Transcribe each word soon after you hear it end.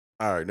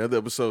All right, another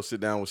episode. Sit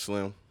down with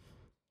Slim.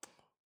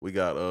 We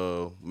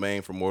got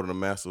Main from More Than a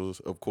Master,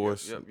 of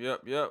course.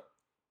 Yep.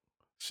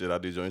 Shit, I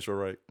did your intro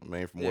right.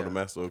 Main from More Than a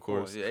Master, of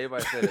course. Yeah,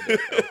 everybody said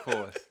it. Of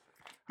course.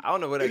 I don't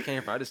know where that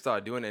came from. I just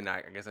started doing it, and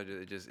I guess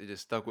it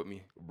just stuck with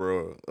me.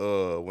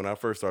 Bro, when I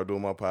first started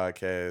doing my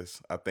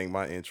podcast, I think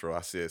my intro,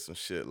 I said some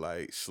shit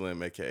like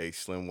Slim, aka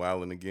Slim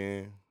Wildin'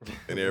 again,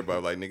 and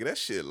everybody like, nigga, that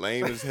shit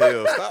lame as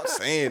hell. Stop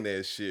saying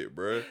that shit,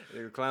 bro.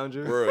 Nigga clown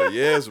you, bro.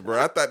 Yes, bro.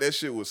 I thought that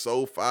shit was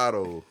so fire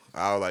though.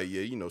 I was like,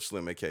 yeah, you know,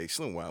 Slim, aka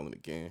Slim Wildin'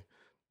 again.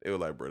 They were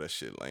like, bro, that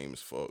shit lame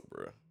as fuck,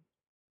 bro.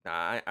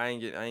 Nah, I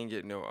ain't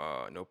get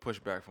no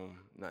pushback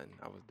from nothing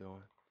I was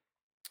doing.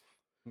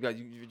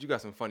 You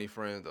got some funny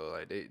friends though.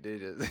 Like they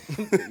just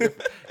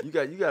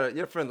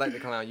your friends like to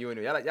clown you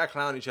anyway. Y'all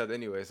clown each other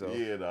anyway. So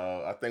yeah,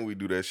 dog. I think we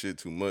do that shit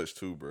too much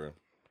too, bro.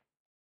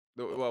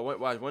 Well,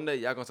 watch one day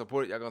y'all gonna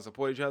support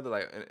each other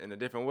like in a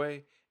different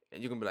way,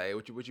 and you can be like, hey,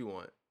 what you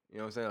want? You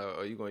know what I'm saying?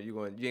 Or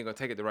you ain't gonna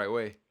take it the right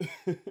way.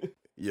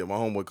 Yeah, my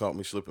homeboy caught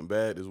me slipping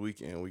bad this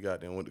weekend. We got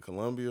there and went to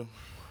Columbia.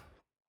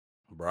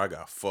 Bro, I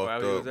got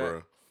fucked up,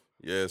 bro.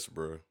 Yes,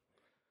 bro.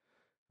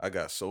 I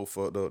got so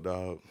fucked up,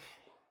 dog.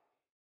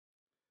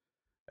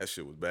 That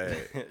shit was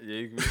bad. Yeah,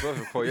 you was supposed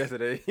to record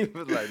yesterday. He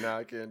was like, nah,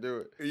 I can't do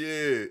it.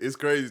 Yeah, it's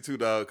crazy too,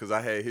 dog, because I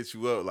had hit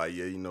you up like,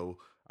 yeah, you know,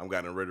 I'm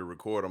getting ready to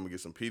record. I'm going to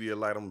get some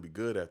Pedialyte. I'm going to be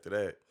good after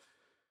that.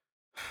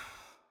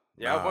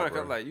 Yeah, I was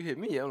wondering, like, you hit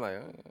me. I'm like,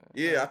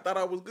 yeah, I thought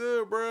I was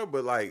good, bro.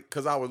 But, like,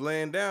 because I was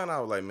laying down, I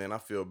was like, man, I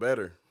feel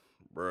better.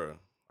 Bro,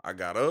 I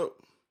got up.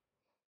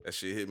 That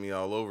shit hit me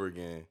all over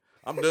again.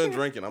 I'm done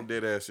drinking. I'm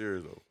dead ass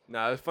serious, though.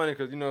 Nah, it's funny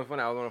because, it's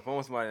funny. I was on the phone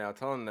with somebody and I was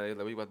telling them, like,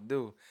 what you about to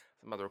do?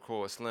 I'm about to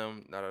record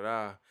Slim,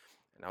 da-da-da.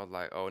 And I was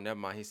like, oh, never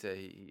mind. He said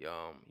he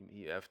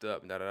effed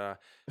up, da-da-da.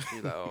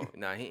 He's like, oh,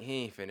 nah,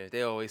 he ain't finished.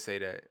 They always say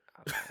that.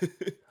 I was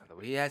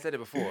like, he had said it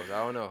before, so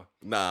I don't know.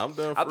 Nah, I'm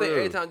done for I think real.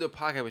 every time I do a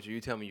podcast with you, you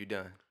tell me you're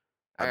done.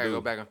 I gotta go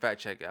back and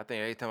fact check it. I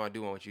think every time I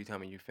do one with you, tell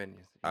me you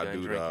finished. I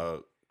do,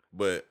 dog.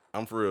 But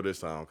I'm for real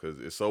this time because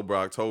it's sober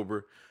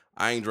October.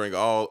 I ain't drink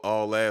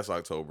all last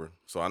October,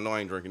 so I know I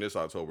ain't drinking this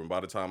October. And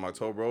by the time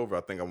October over,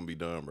 I think I'm gonna be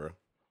done, bro.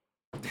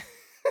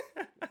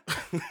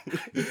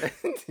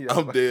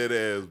 I'm dead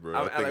ass, bro.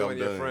 I think I'm done. one of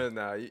your friends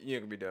now. You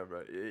ain't gonna be done,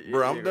 bro.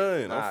 Bro, I'm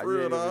done. I'm for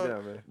real,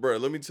 dog. Bro,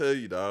 let me tell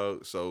you,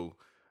 dog. So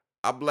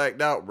I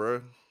blacked out,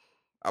 bro.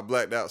 I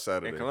blacked out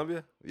Saturday. In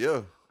Columbia?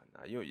 Yeah.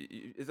 Nah,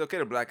 it's okay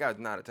to black out. It's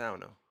not out of town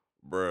though.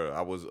 Bro,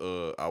 I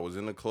was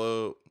in the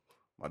club.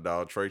 My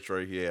dog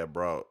Trey, he had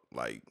brought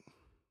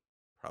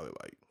probably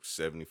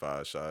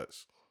 75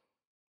 shots.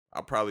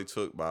 I probably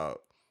took about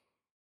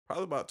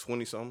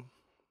 20 something.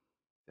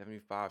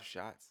 75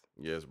 shots?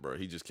 Yes, bro.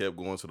 He just kept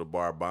going to the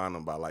bar buying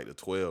them by the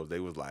 12. They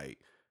was I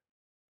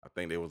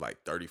think they was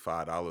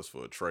 $35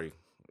 for a tray.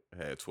 It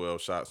had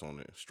 12 shots on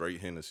it. Straight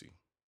Hennessy.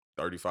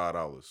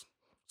 $35.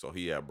 So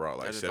he had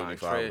brought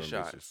 75 of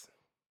them bitches.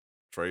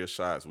 Tray of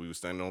shots. We was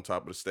standing on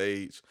top of the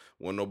stage.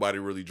 Wasn't nobody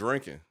really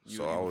drinking.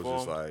 So I was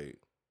just like,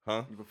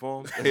 huh? You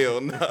performed?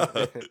 Hell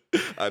nah.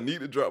 I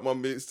need to drop my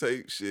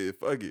mixtape. Shit,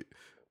 fuck it.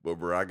 But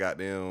bro, I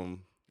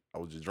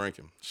was just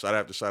drinking. Shot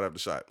after shot after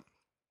shot.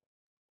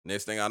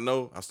 Next thing I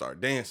know, I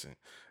start dancing.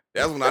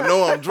 That's when I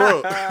know I'm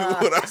drunk.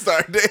 When I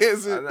start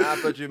dancing. I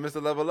thought you missed a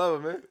Lover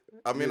Lover, man.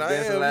 I mean, I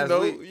am,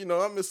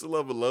 I miss the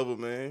Lover,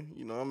 man.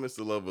 I miss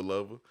the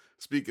Lover.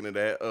 Speaking of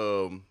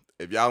that,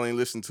 if y'all ain't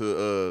listened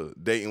to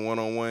Dating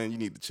 101, you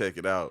need to check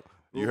it out.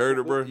 You heard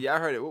it, bro? Yeah, I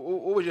heard it.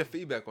 What was your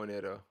feedback on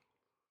that, though?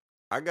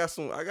 I got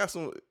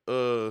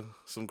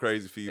some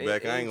crazy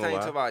feedback. I ain't gonna lie. Anytime you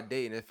talk about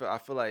dating, I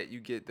feel like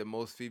you get the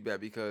most feedback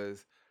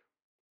because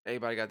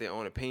everybody got their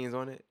own opinions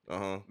on it.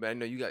 But I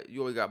know you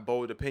always got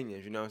bold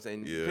opinions. You know what I'm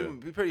saying? Yeah.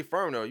 Be pretty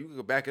firm though. You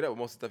can back it up with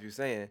most of the stuff you're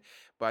saying.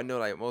 But I know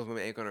most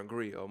women ain't gonna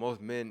agree, or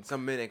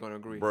some men ain't gonna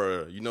agree.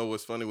 Bruh, you know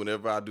what's funny?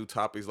 Whenever I do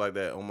topics like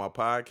that on my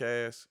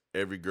podcast,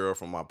 every girl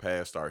from my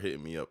past start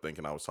hitting me up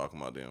thinking I was talking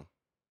about them.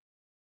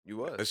 You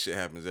was. That shit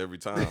happens every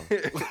time.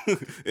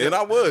 And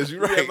I was. You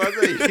right? Yeah, I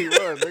say you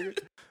was, nigga.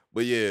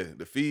 But yeah,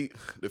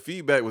 the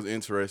feedback was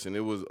interesting.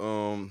 It was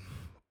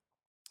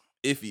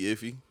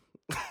iffy.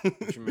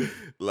 What you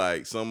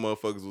mean? Some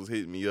motherfuckers was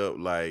hitting me up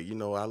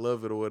I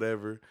love it or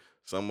whatever.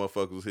 Some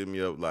motherfuckers was hitting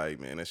me up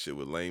man, that shit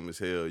was lame as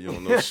hell. You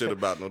don't know shit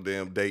about no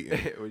damn dating.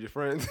 With your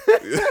friends.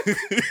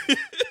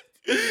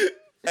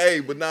 Hey,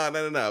 but nah.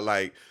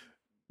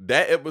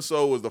 That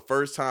episode was the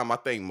first time I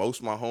think most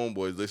of my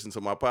homeboys listened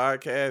to my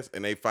podcast,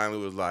 and they finally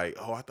was like,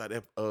 "Oh, I thought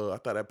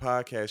that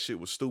podcast shit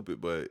was stupid,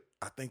 but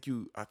I think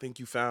you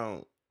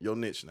found your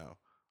niche now.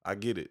 I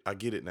get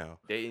it now.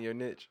 Dating your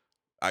niche.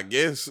 I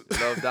guess.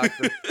 Love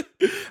doctor."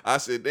 I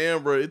said,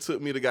 "Damn, bro, it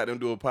took me to goddamn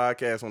do a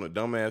podcast on a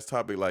dumbass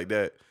topic like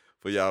that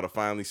for y'all to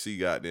finally see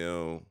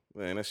goddamn."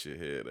 Man, that shit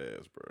head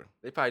ass, bro.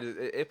 It probably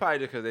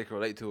just because they can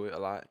relate to it a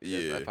lot.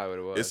 Yeah, that's probably what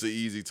it was. It's an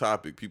easy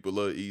topic. People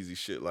love easy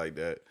shit like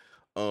that.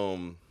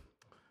 One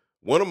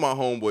of my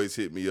homeboys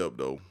hit me up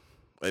though,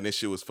 and this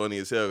shit was funny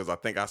as hell because I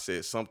think I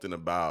said something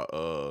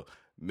about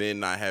men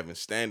not having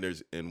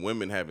standards and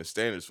women having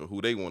standards for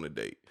who they want to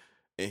date,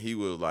 and he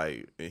was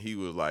like,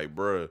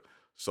 bruh,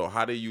 so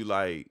how do you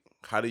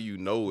how do you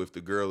know if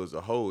the girl is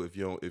a hoe if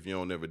you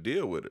don't ever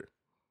deal with her?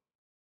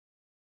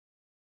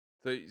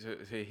 So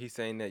he's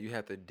saying that you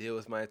have to deal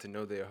with somebody to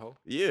know they're a hoe.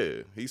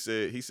 Yeah, he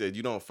said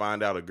you don't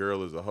find out a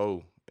girl is a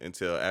hoe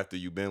until after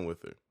you've been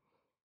with her.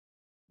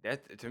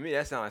 That to me,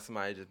 that sounds like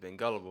somebody just been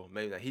gullible.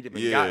 Maybe like he just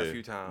been got a Yeah,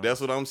 few that's times.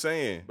 what I'm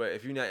saying. But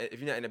if you're not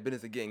in the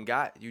business of getting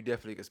got, you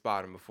definitely can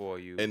spot him before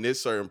you. And this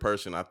certain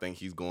person, I think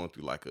he's going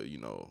through like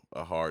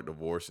a hard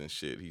divorce and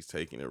shit. He's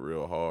taking it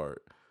real hard.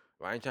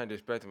 Well, I ain't trying to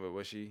disrespect him, but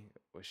was she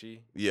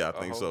Yeah, I a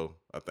think hoe? so.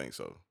 I think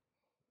so.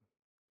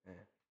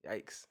 Yeah.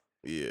 Yikes.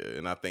 Yeah,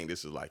 and I think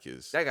this is like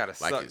his That gotta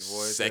like suck, his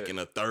boy. second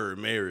or third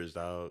marriage,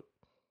 dog.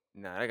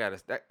 Nah, that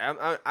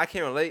gotta. I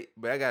can't relate,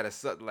 but that gotta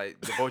suck.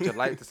 Like devote your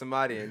life to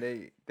somebody and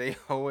they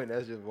hoeing.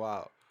 That's just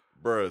wild.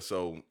 Bruh,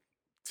 so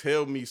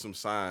tell me some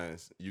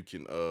signs you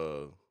can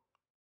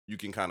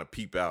kind of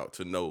peep out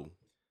to know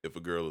if a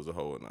girl is a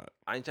hoe or not.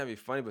 I ain't trying to be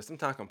funny, but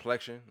sometimes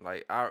complexion,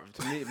 like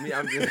to me,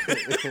 I'm just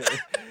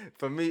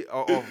for me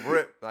off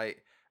rip,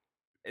 like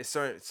it's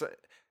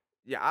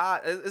yeah,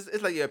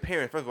 it's like your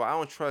appearance. First of all, I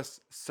don't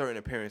trust certain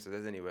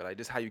appearances anyway. Like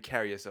just how you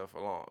carry yourself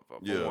along. For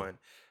Yeah. one,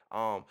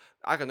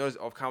 I can notice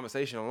off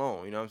conversation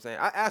alone. You know what I'm saying?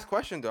 I ask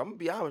questions though. I'm gonna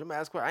be honest. I'm gonna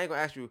ask questions. I ain't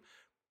gonna ask you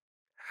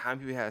how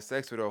many people had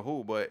sex with or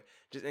who, but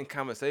just in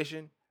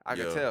conversation, I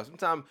can Yeah. tell.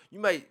 Sometimes you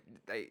might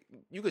like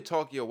you could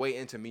talk your way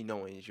into me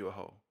knowing that you're a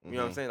hoe. You know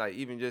what I'm Hmm. saying? Like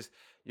even just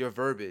your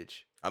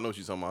verbiage. I know what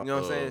you're talking You about. know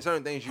what I'm saying?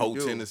 Certain things you Hoe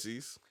do.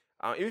 tendencies.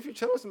 Even if you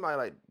chill with somebody,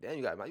 like damn,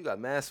 you got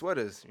mad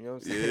sweaters. You know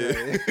what I'm Yeah.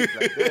 saying?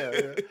 Like damn,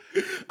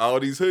 yeah. All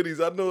these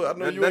hoodies. I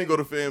know you ain't go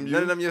to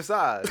None of FAMU. them your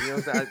size. You know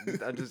what I'm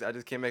saying? I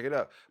just can't make it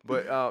up.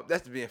 But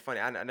that's being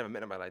funny. I never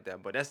met nobody like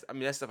that. But that's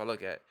stuff I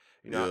look at.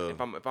 You know,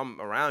 Yeah. if I'm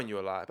around you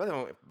a lot, but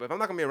if I'm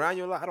not gonna be around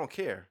you a lot, I don't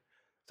care.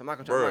 So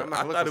Bro, I'm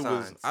not gonna look for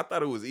signs. I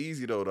thought it was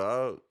easy though,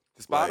 dog.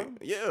 To spot Like, them,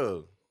 yeah.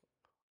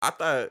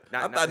 I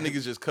not thought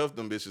niggas just cuff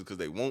them bitches because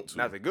they want to.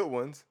 not the good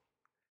ones.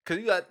 Cause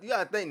you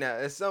gotta think now.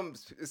 It's some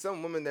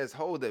women that's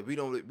hold that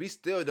we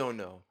still don't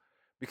know,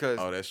 because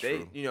Oh, that's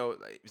they true.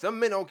 like some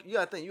men. You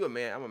gotta think you a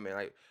man. I'm a man.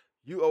 Like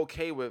you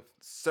okay with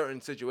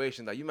certain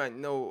situations. Like you might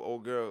know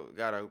old girl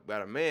got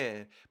a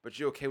man, but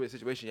you okay with the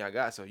situation y'all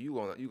got. So you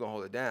gonna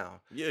hold it down.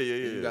 Yeah, yeah,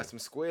 Then you yeah. got some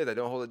squares that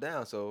don't hold it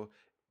down. So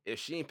if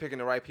she ain't picking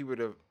the right people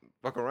to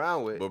fuck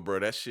around with, But bro,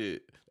 that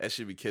shit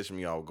be catching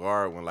me off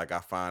guard when like I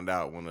find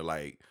out when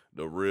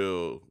the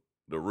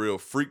real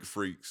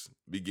freaks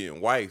be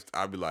getting wifed.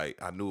 I be like,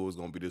 I knew it was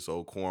gonna be this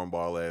old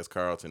cornball ass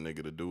Carlton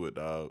nigga to do it,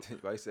 dog.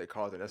 I said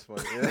Carlton. That's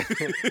funny.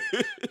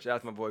 Shout out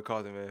to my boy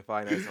Carlton, man.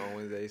 Five nights on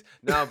Wednesdays.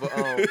 Nah, but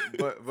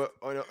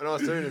on all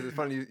seriousness, it's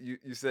funny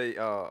you say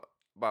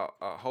about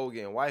hoe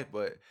getting wife,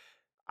 but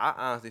I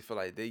honestly feel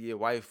like they get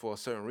wife for a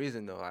certain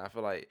reason though. Like, I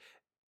feel like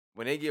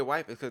when they get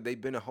wife, it's because they've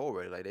been a hoe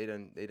already. Like they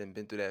done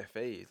been through that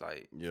phase.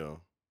 Like Yeah.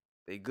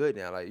 they good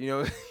now. Like you know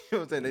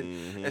what I'm saying.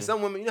 And Hmm.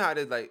 some women, you know how it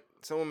is. Like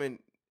some women,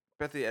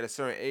 especially at a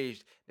certain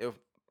age, they'll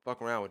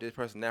fuck around with this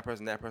person, that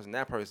person, that person,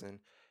 that person,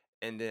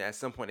 and then at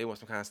some point they want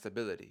some kind of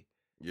stability.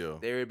 Yeah.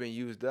 They already been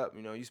used up.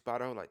 You know, you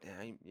spot her like,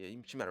 damn, yeah,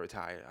 she might have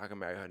retired. I can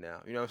marry her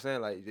now. You know what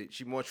I'm saying? Like,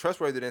 she more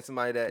trustworthy than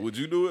somebody that Would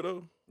you do it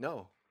though?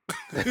 no.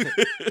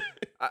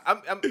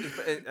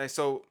 And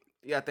so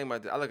you gotta think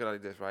about this. I look at it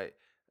like this, right?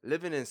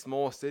 Living in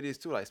small cities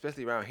too, like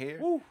especially around here.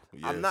 Woo.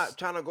 I'm Yes. not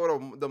trying to go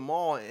to the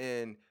mall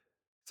and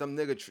some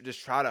nigga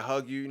just try to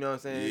hug you. You know what I'm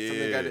saying? Some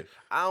nigga got Yeah. to.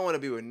 I don't want to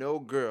be with no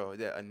girl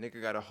that a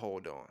nigga got to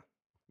hold on.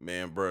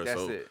 Man, bro.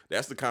 That's So it.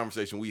 that's the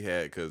conversation we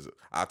had because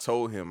I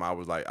told him I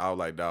was like,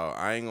 dog,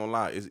 I ain't gonna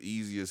lie, it's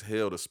easy as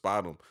hell to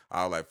spot him.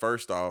 I was like,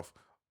 first off,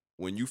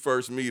 when you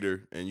first meet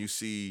her and you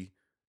see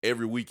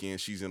every weekend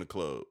she's in the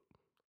club,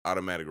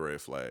 automatic red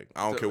flag.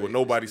 I don't So care what wait,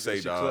 nobody is say,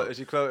 she dog. Is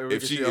she club every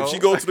If weekend? she She a if she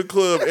hoe? go to the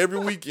club every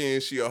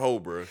weekend, she a hoe,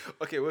 bro.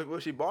 Okay,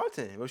 what she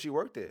bartend? What she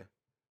work there?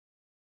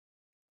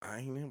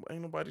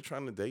 Ain't nobody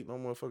trying to date no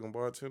motherfucking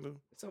bartender.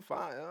 So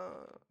fine.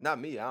 Not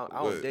me. I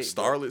don't What, date,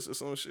 but starlets or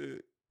some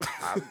shit.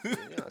 I'm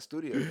yeah,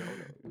 studio. You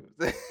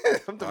know,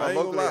 I'm talking I about ain't gonna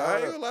locally. lie. I I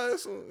don't ain't know. gonna lie.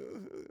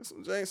 It's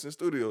some Jameson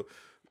studio,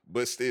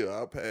 but still,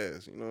 I'll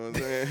pass. You know what I'm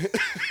saying,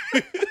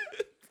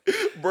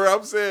 bro?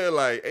 I'm saying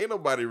like, ain't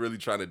nobody really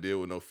trying to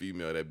deal with no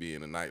female that be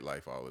in the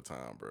nightlife all the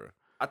time, bro.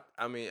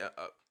 I mean,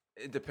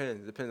 it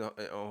depends. It depends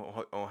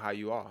on how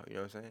you are. You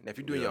know what I'm saying? Now, if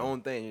you're doing your Yeah,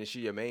 own thing and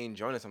she your main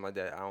joint or something like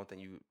that, I don't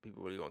think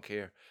people really gonna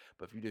care.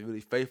 But if you just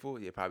really faithful,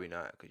 yeah, probably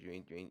not, because you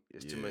ain't.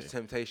 There's too much yeah,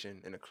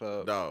 temptation in the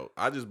club. dog.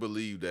 I just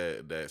believe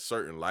that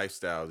certain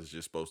lifestyles is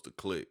just supposed to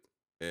click,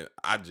 and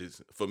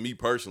for me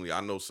personally,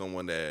 I know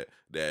someone that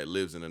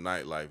lives in the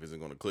nightlife isn't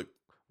gonna click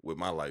with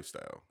my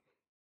lifestyle.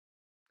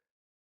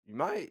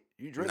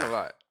 You drink a Nah,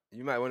 lot.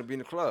 You might want to be in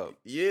the club.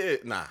 yeah,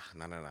 nah. I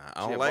She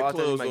don't a like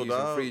bartender. You clubs might though, give you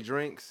some free dog.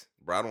 drinks.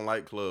 Bro, I don't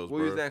like clubs,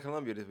 Where you was bro. at in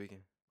Columbia this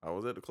weekend? I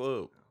was at the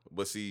club.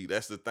 But see,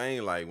 that's the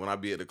thing. Like when I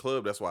be at the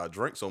club, that's why I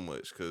drink so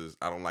much. Cause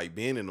I don't like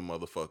being in the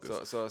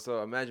motherfuckers.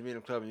 So imagine being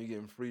in the club and you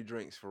getting free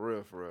drinks for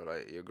real, for real.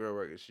 Like your girl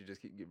worker, she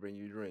just bring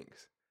you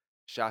drinks.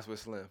 Shots with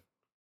Slim.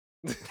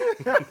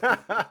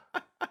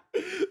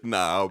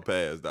 Nah, I'll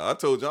pass. Dog. I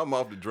told you I'm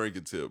off the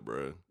drinking tip,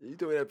 bro. You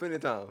told me that plenty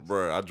of times.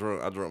 Bro, I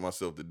drunk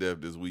myself to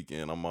death this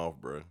weekend. I'm off,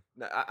 bro.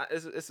 Now,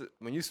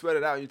 when you sweat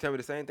it out and you tell me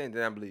the same thing,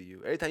 then I believe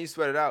you. Every time you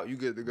sweat it out, you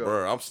good to go.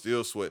 Bro, I'm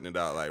still sweating it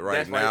out like right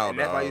that's now, and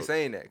that's why you dog.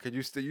 saying that,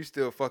 because you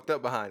still fucked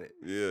up behind it.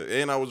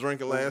 Yeah, and I was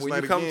drinking last when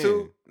night you come again.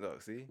 to,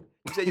 look, see,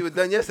 you said you was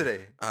done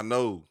yesterday. I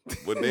know,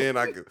 but then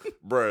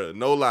bruh,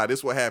 no lie,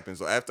 this what happened.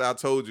 So after I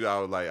told you, I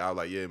was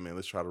like, yeah, man,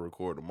 let's try to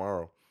record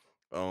tomorrow.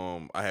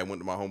 I had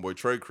went to my homeboy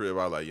Trey crib.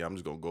 I was like, yeah, I'm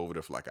just gonna go over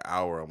there for like an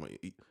hour. I'm gonna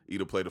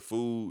eat a plate of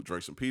food,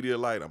 drink some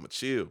Pedialyte. I'm gonna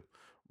chill,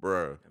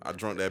 bruh. I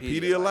drank that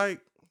Pedialyte.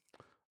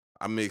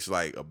 I mixed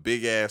like a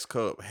big ass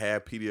cup,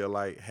 half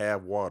Pedialyte,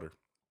 half water,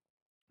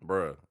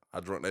 bruh. I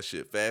drank that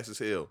shit fast as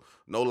hell.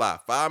 No lie.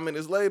 5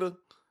 minutes later,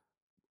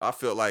 I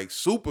felt like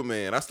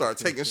Superman. I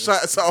started taking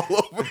shots all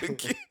over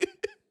again.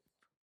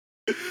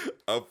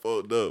 I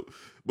fucked up.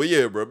 But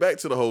yeah, bro, back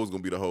to the hoes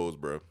gonna be the hoes,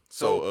 bro.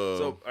 So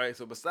all right,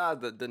 so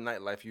besides the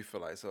nightlife you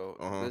feel like, so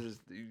Uh-huh.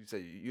 you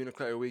say you in a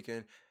Clever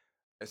weekend.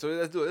 And so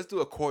let's do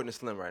a Courtney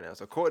Slim right now.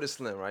 So Courtney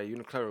Slim, right? You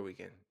in a Clever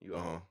weekend.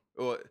 You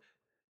or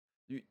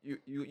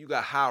you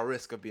got high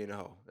risk of being a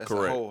hoe. That's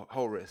Correct. a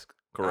whole risk.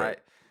 Correct. All right?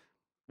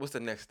 What's the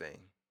next thing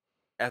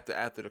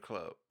after the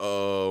club?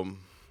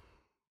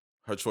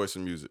 Her choice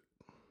in music.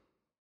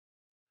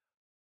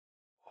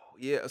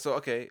 Yeah. So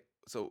okay.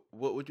 So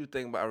what would you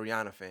think about a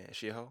Rihanna fan? Is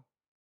she a hoe?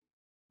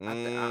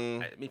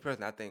 Me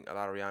personally, I think a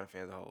lot of Rihanna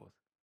fans are hoes.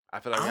 I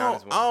feel like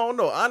Rihanna's one. I don't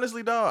know.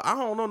 Honestly, dog, I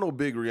don't know no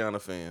big Rihanna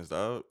fans,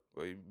 dog.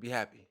 Well, be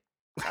happy.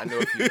 I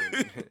know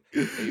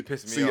if you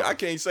piss me See, off. I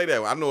can't say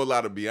that. I know a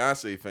lot of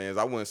Beyonce fans.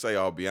 I wouldn't say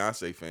all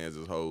Beyonce fans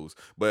is hoes,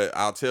 but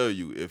I'll tell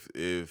you,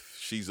 if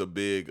she's a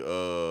big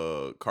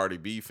Cardi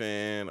B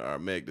fan or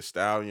Meg Thee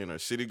Stallion or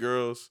City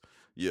Girls,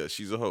 yeah,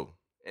 she's a hoe.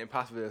 And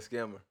possibly a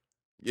scammer.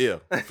 Yeah,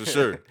 for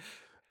sure.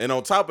 And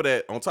on top of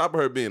that, on top of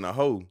her being a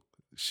hoe,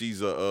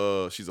 she's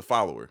a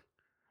follower.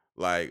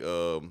 Like,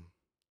 I'm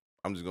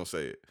just gonna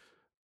say it.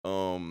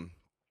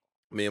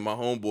 Me and my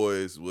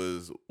homeboys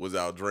was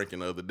out drinking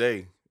the other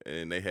day,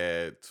 and they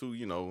had two,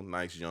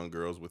 nice young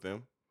girls with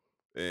them.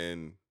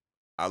 And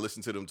I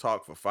listened to them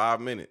talk for 5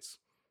 minutes.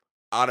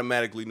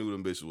 Automatically knew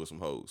them bitches was some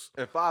hoes.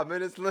 In 5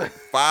 minutes, look.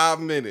 5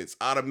 minutes,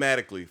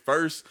 automatically.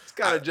 First, it's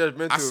kind of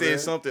judgmental.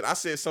 I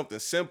said something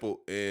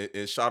simple, and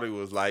Shawty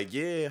was like,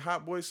 "Yeah,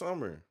 hot boy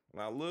summer."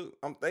 And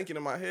I'm thinking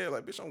in my head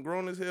like, "Bitch, I'm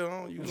grown as hell.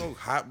 I don't use no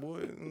hot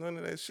boy, none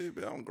of that shit.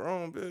 But I'm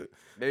grown,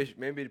 bitch."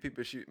 Maybe the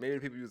people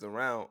you was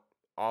around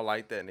all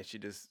like that, and she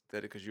just said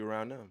it because you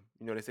around them.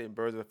 You know they say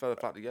birds of a feather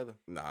flock together.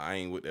 Nah, I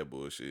ain't with that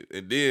bullshit.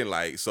 And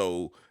then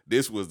so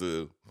this was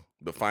the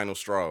final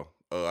straw.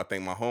 I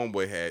think my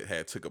homeboy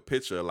had took a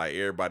picture of like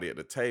everybody at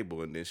the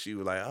table, and then she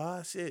was like,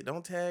 "Oh shit,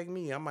 don't tag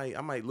me. I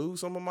might lose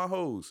some of my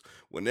hoes."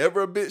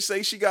 Whenever a bitch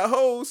say she got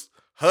hoes,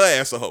 her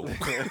ass a hoe.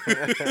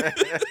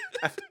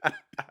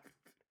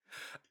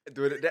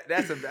 Dude,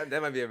 that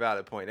might be a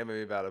valid point. That might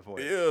be a valid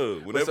point.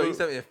 Yeah. Whenever, so you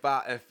said in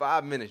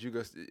 5 minutes,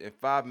 in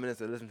 5 minutes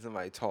of listening to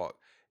somebody talk,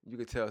 you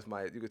could tell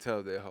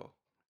they're a hoe.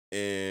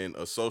 In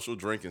a social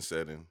drinking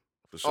setting,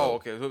 for sure. Oh,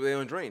 okay. So if they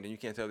don't drink, then you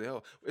can't tell they're a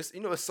hoe. It's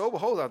sober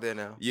hoes out there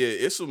now. Yeah,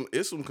 it's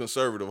some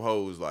conservative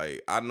hoes.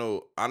 Like I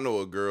know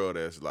a girl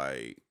that's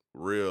like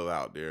real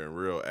out there and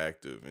real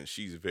active, and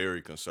she's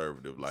very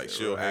conservative. Like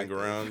she'll hang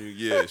around you.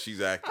 Yeah,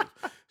 she's active.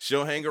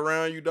 She'll hang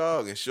around you,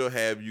 dog, and she'll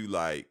have you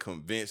like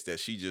convinced that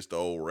she just the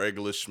old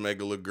regular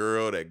schmegular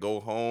girl that go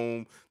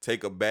home,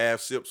 take a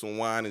bath, sip some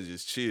wine, and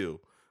just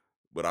chill.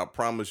 But I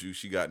promise you,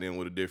 she got in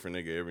with a different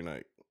nigga every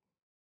night.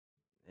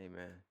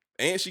 Amen.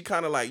 And she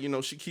kind of like,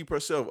 she keep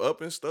herself up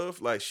and stuff.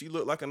 Like she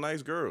looked like a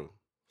nice girl.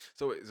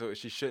 So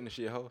she shouldn't. Is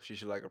she a hoe? She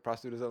should like a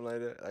prostitute or something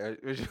like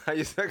that. Like how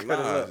you suck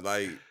Nah,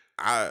 like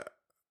I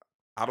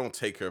don't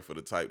take her for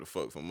the type to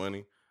fuck for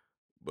money,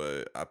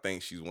 but I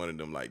think she's one of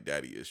them like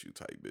daddy issue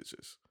type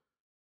bitches.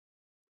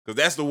 Cause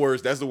that's the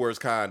worst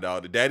kind,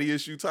 dog. The daddy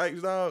issue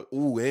types, dog.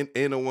 Ooh, and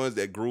the ones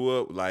that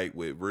grew up like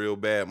with real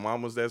bad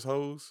mamas that's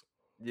hoes.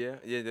 Yeah.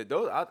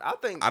 Those I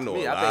think. I know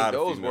a lot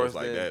of females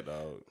like that,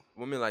 dog.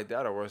 Women like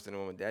that are worse than the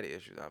women with daddy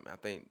issues. I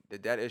think the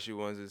daddy issue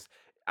ones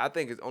I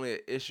think it's only an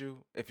issue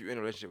if you're in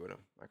a relationship with them,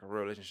 like a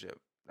real relationship.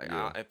 Like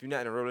if you're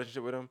not in a real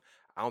relationship with them,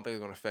 I don't think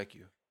it's gonna affect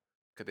you,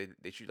 cause they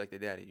treat you like their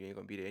daddy. You ain't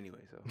gonna be there anyway.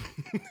 So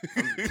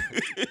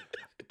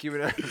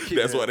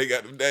That's why they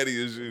got them daddy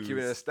issues.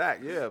 Keeping it a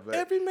stack, yeah. But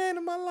every man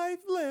in my life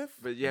left.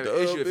 But you have an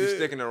issue if you're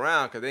sticking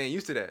around, cause they ain't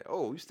used to that.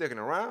 Oh, you sticking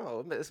around?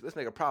 Oh, let's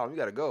make a problem. You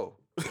gotta go.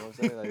 You know what I'm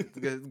saying? Like,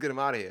 let's get them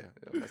out of here.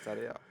 That's how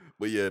they are.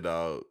 But yeah,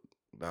 dog.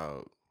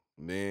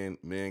 Men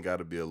got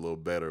to be a little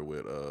better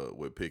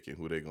with picking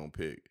who they gonna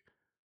pick.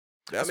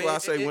 That's why I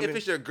say if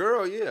it's your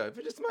girl, yeah. If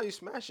it's just somebody you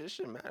smash, it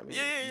shouldn't matter. I mean,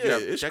 yeah,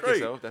 it's check great.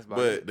 Yourself, that's about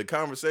but it. The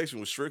conversation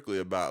was strictly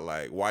about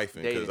like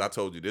wifing, because I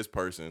told you this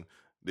person's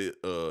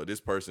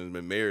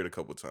been married a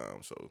couple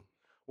times. So,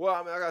 well,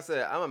 I mean, like I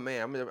said, I'm a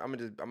man. I'm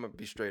gonna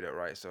be straight up,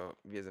 right? So,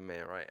 me as a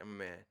man, right? I'm a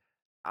man.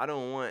 I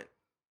don't want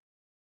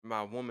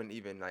my woman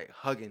even like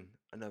hugging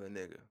another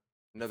nigga,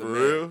 another man. For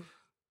real?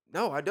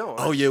 No, I don't.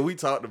 Oh yeah, we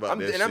talked about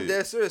that. And I'm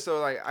dead serious. So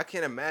like, I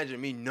can't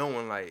imagine me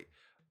knowing like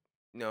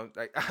You know,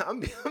 like I'm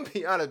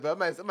being honest,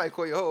 but somebody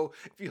call you hoe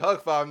if you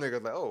hug 5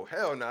 niggas. Like, oh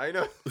hell no, you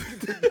know,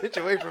 get the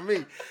bitch away from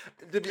me.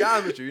 To be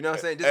honest with you, you know what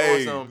I'm saying? Just on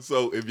Hey, some.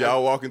 so if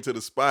y'all walk into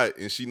the spot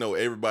and she know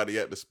everybody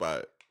at the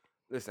spot,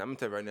 Listen, I'm gonna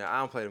tell you right now, I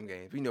don't play them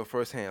games. We know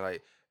firsthand.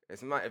 Like,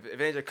 if it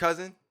ain't your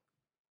cousin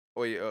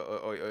or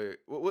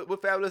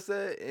what Fabulous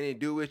said, and he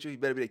do with you, he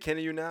better be the kin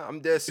of you now. I'm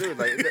dead serious.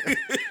 Like,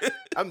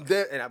 I'm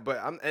dead,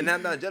 and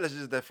I'm not jealous. It's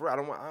just that for real, I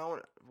don't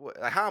want.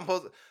 Like, how I'm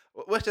supposed to.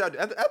 What should I do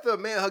after a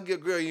man hug your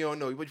girl? You don't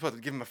know. What you supposed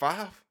to give him a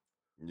 5?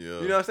 yeah. You know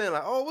what I'm saying?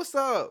 Like, oh, what's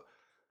up?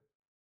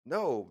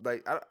 No,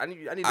 like I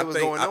need to I know what's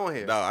think going on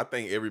here. no, I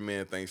think every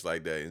man thinks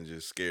like that and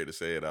just scared to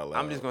say it out loud.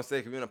 I'm just gonna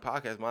say, cause we're in a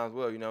podcast, might as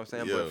well. You know what I'm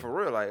saying? Yeah. But for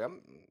real, like I'm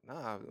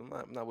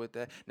not with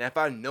that. Now, if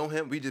I know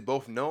him, we just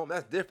both know him.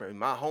 That's different.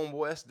 My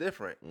homeboy, that's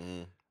different.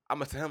 Mhm. I'm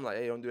gonna tell him like,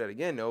 hey, don't do that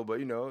again, though. But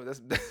you know, that's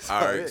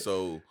All right. it.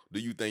 So, do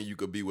you think you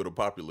could be with a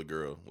popular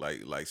girl,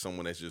 like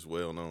someone that's just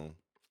well known?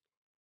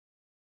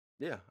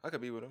 Yeah, I could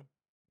be with him.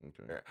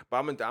 Okay. Yeah.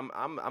 But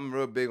I'm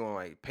real big on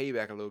like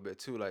payback a little bit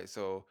too. Like,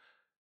 so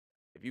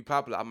if you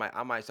popular,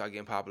 I might start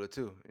getting popular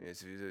too.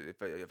 If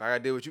I gotta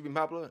deal with you being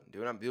popular,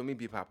 deal me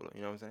be popular.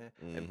 You know what I'm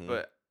saying? Mhm.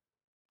 But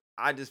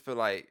I just feel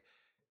like,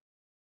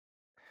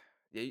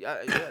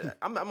 yeah,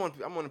 I'm one of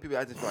the people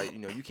I just feel like,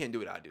 you can't do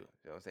what I do. You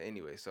know what I'm saying?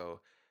 Anyway, so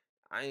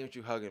I ain't with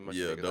you hugging much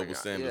Yeah, niggas. Like, double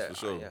standards for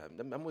sure. yeah,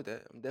 I'm with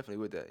that. I'm definitely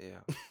with that.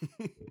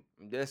 Yeah,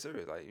 I'm dead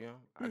serious. Like,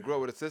 I grew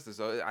up with a sister,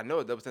 so I know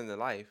a double standard in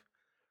life.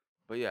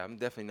 But yeah, I'm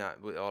definitely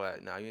not with all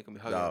that. Nah, you ain't gonna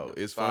be hugging Dog,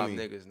 it's 5 funny,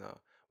 niggas now.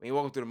 When you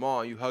walking through the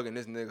mall, you hugging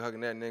this nigga,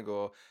 hugging that nigga,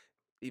 or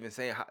even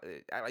saying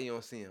act like you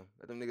don't see him.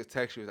 Let them niggas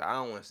text you. I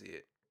don't want to see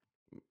it.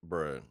 bruh.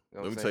 You know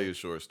what Let I'm me tell you saying? a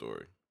short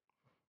story.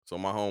 So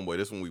my homeboy,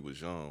 this when we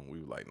was young, we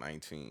were like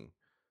 19.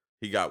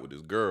 He got with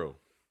this girl.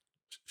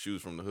 She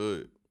was from the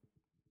hood,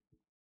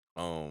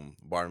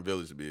 Barton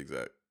Village to be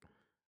exact.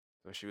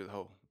 So she was a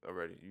hoe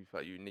already.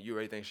 You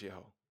already think she a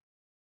hoe.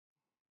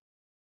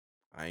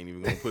 I ain't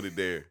even gonna put it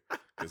there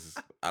because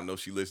I know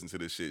she listened to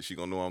this shit. She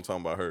gonna know I'm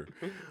talking about her.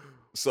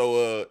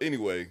 So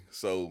anyway,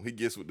 so he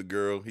gets with the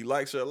girl. He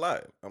likes her a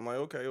lot. I'm like,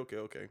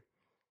 okay.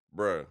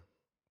 Bruh.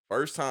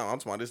 First time, I'm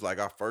talking about this like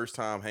our first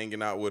time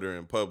hanging out with her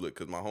in public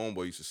because my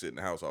homeboy used to sit in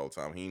the house all the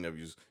time. He never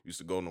used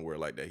to go nowhere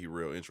like that. He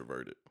real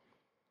introverted.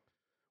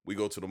 We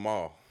go to the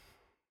mall.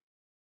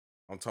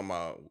 I'm talking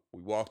about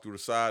we walk through the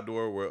side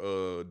door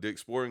where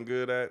Dick's Sporting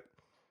Good at.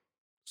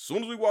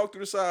 Soon as we walk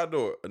through the side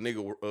door, a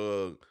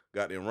nigga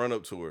got them run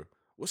up to her.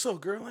 What's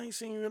up, girl? I ain't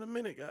seen you in a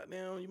minute.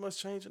 Goddamn, you must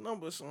change your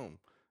number or something.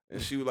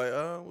 And she was like,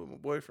 I'm with my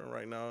boyfriend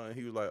right now. And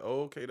he was like,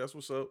 oh, okay, that's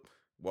what's up.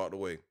 Walked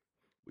away.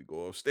 We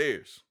go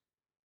upstairs.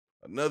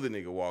 Another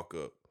nigga walk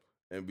up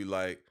and be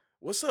like,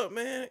 what's up,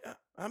 man?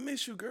 I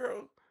miss you,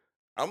 girl.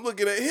 I'm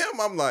looking at him.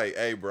 I'm like,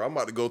 hey, bro, I'm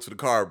about to go to the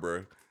car,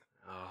 bro.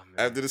 Oh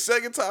man. After the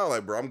second time,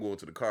 like, bro, I'm going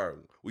to the car.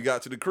 We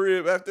got to the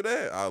crib after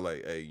that. I was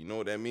like, hey, you know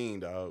what that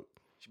mean, dog?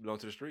 She belong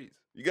to the streets.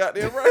 You got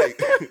that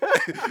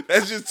right.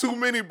 That's just too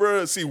many,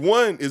 bro. See,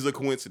 one is a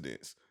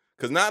coincidence.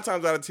 Because 9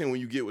 times out of 10,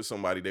 when you get with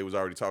somebody, they was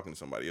already talking to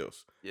somebody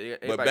else. Yeah,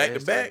 But everybody back got to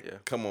his back, side, yeah.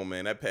 come on,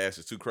 man, that pass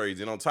is too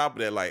crazy. And on top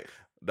of that, like,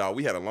 dog,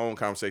 we had a long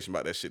conversation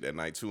about that shit that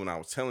night too. And I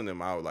was telling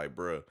them, I was like,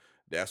 bro,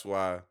 that's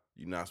why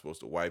you're not supposed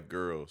to wife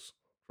girls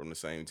from the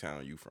same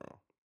town you from.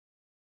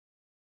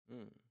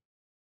 Mm.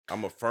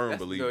 I'm a firm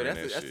believer in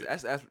that shit.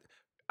 That's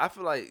I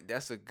feel like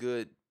that's a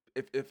good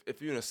if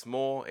you're in a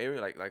small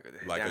area like Like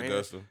down here.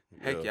 Augusta.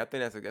 Heck yeah, I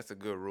think that's a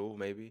good rule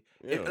maybe.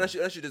 Yeah. Unless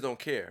you just don't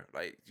care.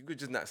 Like you could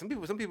just not. Some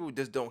people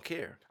just don't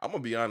care. I'm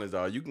gonna be honest,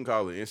 dog. You can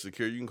call it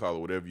insecure. You can call it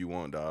whatever you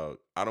want, dog.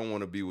 I don't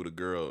want to be with a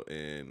girl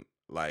and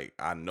like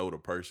I know the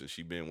person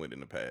she been with in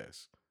the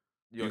past.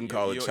 You can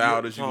call it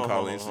childish. You can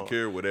call it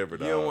insecure. Whatever,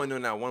 dog. You don't want to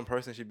know not one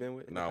person she been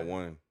with. in the Not past?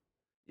 one.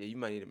 Yeah, you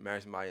might need to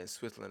marry somebody in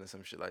Switzerland or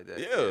some shit like that.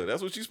 Yeah,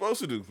 that's what you're supposed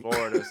to do.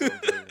 Florida or something.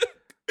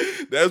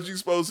 That's what you're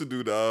supposed to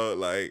do, dog.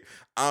 Like,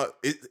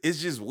 it's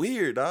just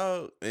weird,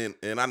 dog. And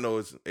I know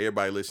it's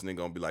everybody listening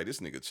gonna be like, this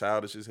nigga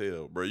childish as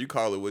hell, bro. You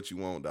call it what you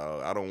want,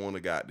 dog. I don't want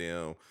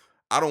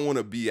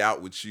to be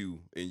out with you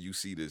and you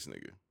see this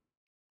nigga.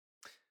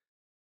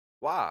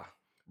 Why?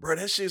 Bro,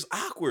 that shit's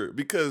awkward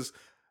because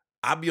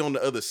I be on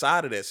the other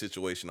side of that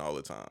situation all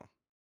the time.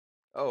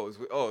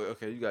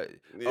 Okay. You got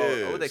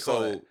Yeah. what they call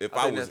So it? if I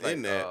I think was that's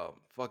in like, that,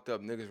 fucked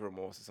up niggas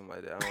remorse or something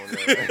like that. I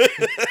don't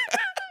know.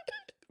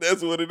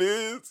 that's what it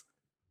is.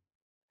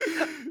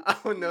 I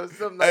don't know,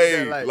 something like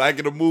Hey, that. like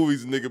in the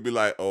movies, nigga be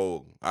like,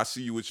 "Oh, I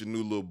see you with your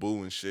new little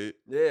boo and shit."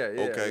 Yeah,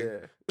 Okay.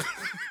 yeah.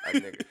 Like,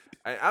 nigga.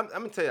 I'm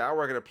gonna tell you, I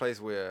work at a place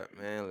where,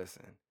 man,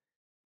 listen,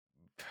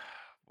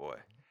 boy,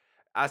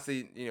 I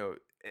see,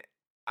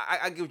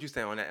 I get what you're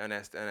saying on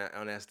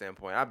that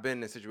standpoint. I've been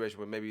in a situation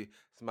where maybe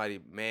somebody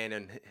man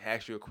and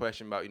asked you a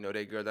question about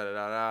they girl da da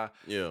da da.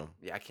 Yeah.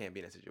 Yeah, I can't be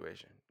in that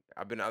situation.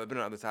 I've been on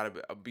the other side of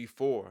it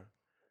before.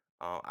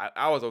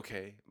 I was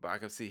okay, but I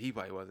could see he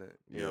probably wasn't.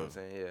 You know what I'm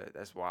saying? Yeah,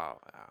 that's wild.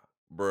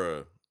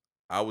 Bruh,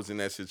 I was in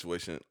that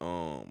situation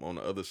on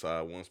the other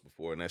side once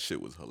before, and that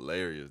shit was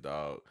hilarious,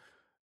 dog.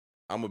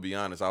 I'm gonna be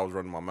honest, I was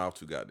running my mouth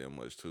too goddamn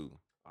much too.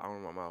 I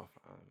don't know my mouth.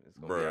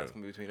 Bruh. It's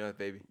gonna be between us,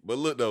 baby. But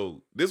look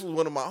though, this was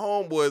one of my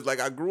homeboys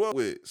like I grew up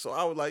with. So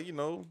I was like,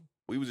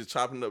 we was just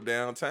chopping up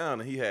downtown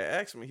and he had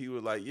asked me, he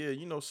was like, yeah,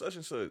 such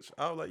and such.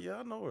 I was like, yeah,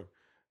 I know her.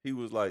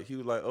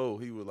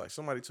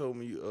 Somebody told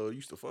me you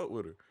used to fuck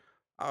with her.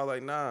 I was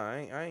like, nah,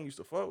 I ain't used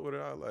to fuck with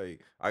her. I was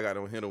like, I got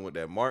to hit him with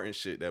that Martin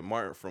shit, that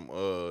Martin from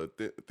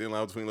Thin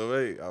Line Between Love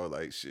 8. I was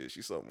like, shit,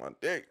 she sucked my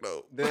dick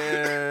though.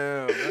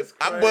 Damn, that's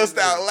I crazy. bust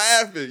out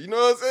laughing. You know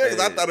what I'm saying? 'Cause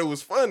I Hey, thought it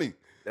was funny.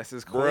 that's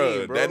his queen,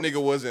 Bruh, bro. that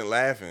nigga wasn't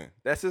laughing.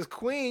 That's his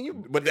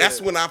queen. But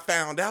that's when I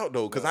found out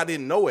though, because I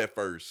didn't know at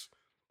first.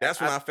 That's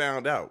when I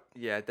found out.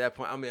 Yeah, at that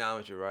point, I mean,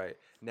 honest, you're right.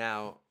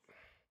 Now,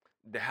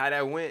 how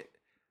that went,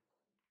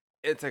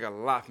 it took a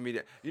lot for me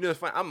to. It's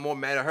funny. I'm more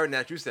mad at her now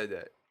that you said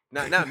that.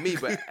 Not me,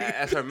 but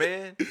as her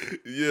man.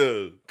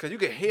 Yeah. Cause you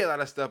can hear a lot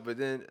of stuff, but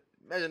then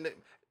imagine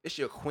it's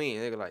your queen.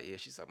 They're like, yeah,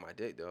 she sucked my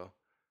dick though.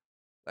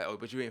 Like, oh,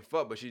 but you ain't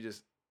fuck, but she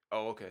just,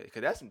 oh, okay.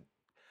 Cause that's,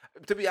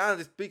 to be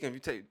honest speaking, if you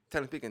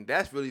technically speaking,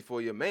 that's really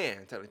for your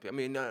man. Technically speaking. I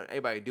mean, not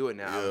everybody do it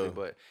now, obviously,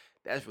 but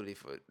that's really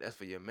for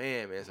your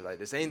man. So like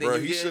the same thing. Bro,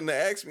 he shouldn't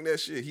have asked me that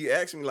shit. He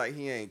asked me like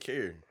he ain't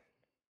care.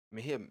 I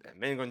mean,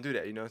 men gonna do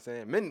that. You know what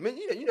I'm saying? Men,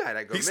 you know how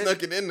that goes. He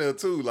snuck it in there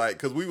too, like,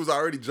 cause we was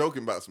already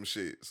joking about some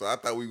shit. So I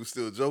thought we was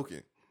still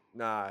joking.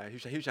 Nah, he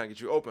was trying to get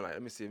you open. Like,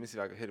 let me see if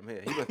I can hit him here.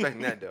 He wasn't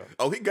expecting that though.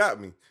 Oh, he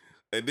got me.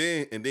 And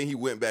then he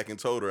went back and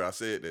told her I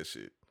said that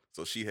shit.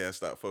 So she had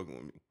stopped fucking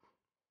with me.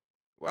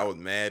 Well, I was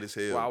mad as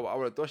hell. Well, I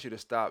would have thought she'd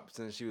have stopped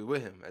since she was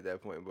with him at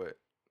that point, but.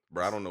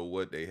 Bro, I don't know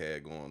what they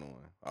had going on.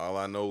 All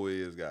I know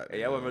is,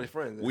 Hey, y'all wasn't really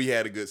friends. We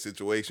had a good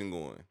situation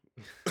going.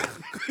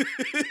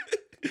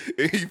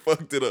 And he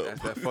fucked it up.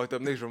 That's that fucked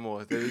up niggas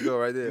remorse. There you go,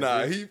 right there.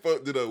 Nah, he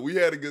fucked it up. We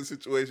had a good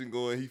situation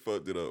going. He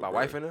fucked it up. My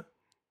wife and her?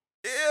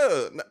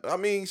 Yeah. I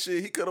mean,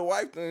 shit, he could have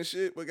wiped her and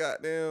shit, but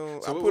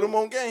goddamn, so I put him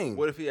on game.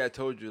 What if he had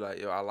told you, like,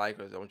 yo, I like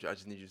her, I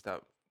just need you to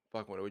stop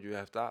fucking with her? Would you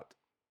have stopped?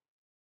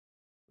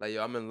 Like,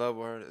 yo, I'm in love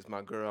with her. It's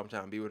my girl. I'm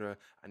trying to be with her.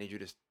 I need you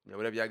to,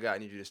 whatever y'all got, I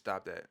need you to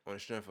stop that on the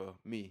strength of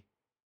me.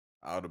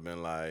 I would have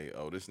been like,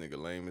 oh, this nigga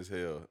lame as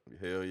hell.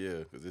 Hell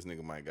yeah, because this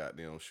nigga might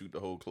goddamn shoot the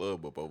whole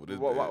club up over this.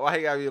 Why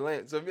he gotta be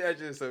lame? So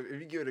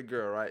if you give it a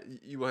girl, right,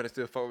 you want her to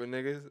still fuck with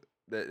niggas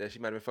that she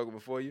might have been fucking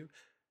before you?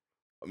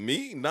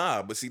 Me?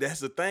 Nah, but see,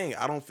 that's the thing.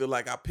 I don't feel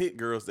like I pick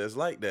girls that's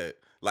like that.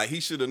 Like, he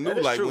should have knew,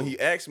 like, true. When he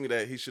asked me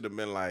that, he should have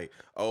been like,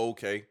 oh,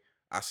 okay,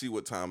 I see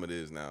what time it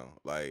is now.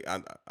 Like,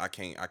 I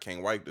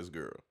can't wipe this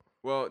girl.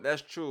 Well,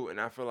 that's true, and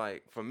I feel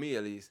like, for me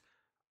at least,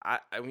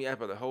 when you ask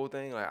about the whole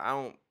thing, like,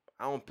 I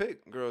don't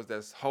pick girls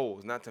that's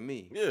hoes, not to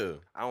me. Yeah.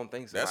 I don't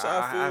think so. That's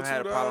how I feel I've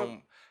had too, a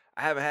problem.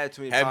 I haven't had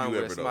too many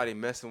problems with somebody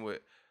messing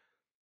with.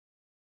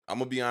 I'm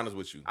gonna be honest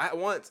with you. I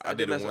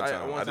did it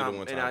one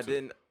time, and I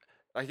didn't.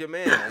 Like your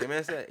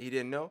man said he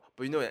didn't know,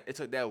 but it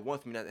took that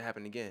once for me not to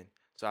happen again.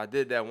 So I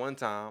did that one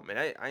time, and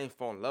I ain't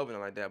fall in love with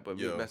her like that, but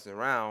we were messing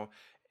around,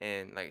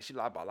 and like she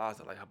lied about lots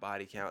of like her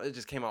body count. It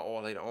just came out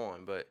all later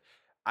on, but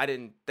I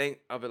didn't think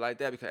of it like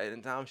that because at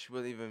the time she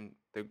wasn't even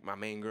my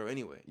main girl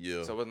anyway.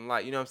 Yeah. So it wasn't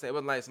like, you know what I'm saying? It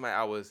wasn't like somebody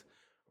I was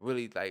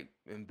really like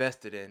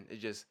invested in.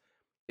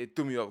 It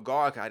threw me off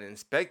guard because I didn't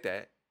expect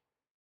that.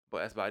 But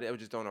that's about it. I was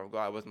just thrown off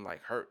guard. I wasn't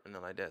like hurt or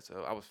nothing like that.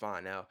 So I was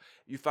fine. Now,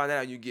 you find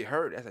out and you get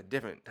hurt, that's a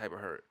different type of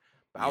hurt.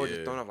 But I was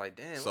just thrown off like,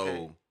 damn. So,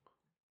 okay.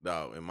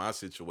 No, in my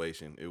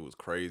situation, it was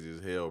crazy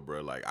as hell,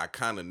 bro. Like, I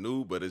kind of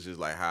knew, but it's just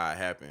like how it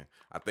happened.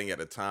 I think at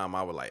the time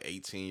I was like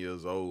 18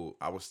 years old.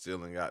 I was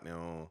still in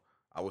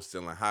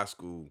high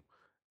school.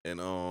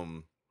 And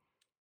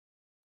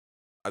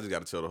I just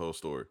got to tell the whole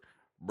story.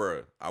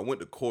 Bruh, I went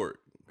to court.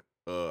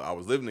 I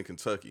was living in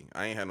Kentucky.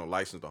 I ain't had no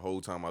license the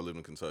whole time I lived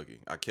in Kentucky.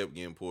 I kept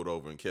getting pulled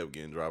over and kept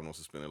getting driving on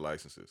suspended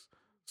licenses.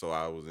 So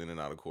I was in and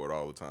out of court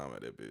all the time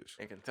at that bitch.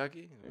 In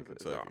Kentucky? In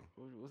Kentucky.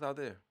 What's out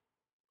there?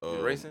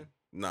 You racing?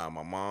 Nah,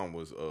 my mom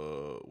was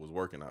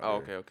working out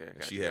there. Oh, okay.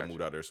 She had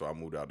moved out there, so I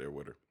moved out there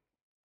with her.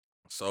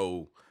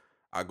 So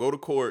I go to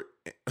court.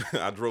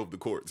 I drove to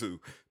court too.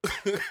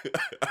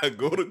 I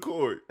go to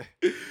court.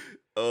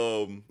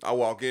 I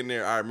walk in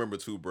there. I remember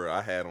too, bro.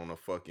 I had on a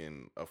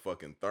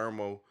fucking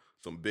thermo,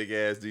 some big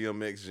ass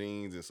DMX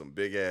jeans, and some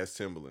big ass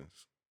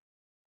Timberlands.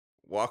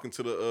 Walking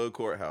to the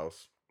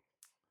courthouse,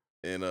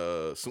 and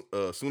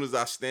soon as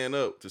I stand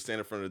up to stand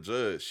in front of the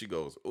judge, she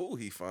goes, "Oh,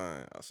 he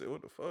fine." I said,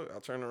 "What the fuck?" I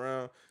turn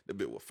around, the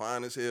bitch was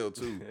fine as hell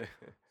too.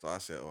 So I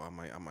said, "Oh, I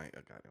might,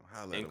 goddamn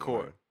holler in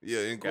court."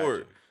 Yeah, in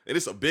court. And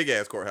it's a big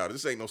ass courthouse.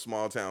 This ain't no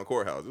small town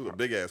courthouse. This is a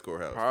big ass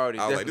courthouse.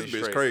 I was like, this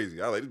bitch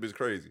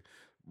crazy.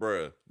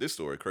 Bruh, this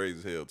story crazy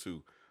as hell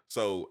too.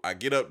 So I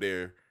get up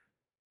there,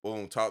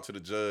 boom, talk to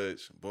the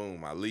judge,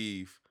 boom, I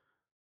leave.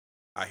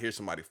 I hear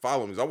somebody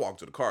following me. I walk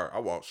to the car. I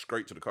walk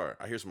straight to the car.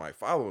 I hear somebody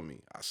following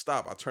me. I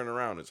stop. I turn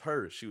around. It's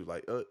her. She was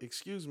like,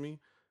 excuse me.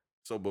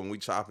 So boom, we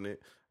chopping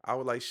it. I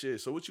was like,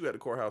 shit, so what you at the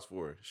courthouse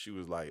for? She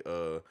was like,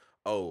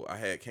 oh,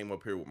 I came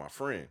up here with my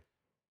friend.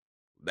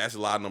 That's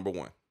lie number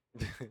one.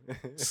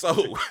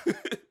 So,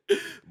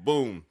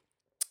 boom.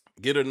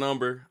 Get her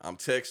number. I'm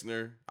texting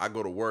her. I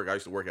go to work. I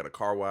used to work at a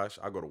car wash.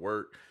 I go to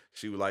work.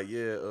 She was like,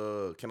 yeah,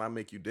 can I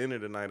make you dinner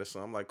tonight or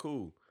something? I'm like,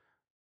 cool.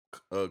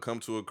 come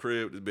to a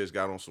crib. This bitch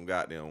got on some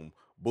goddamn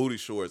booty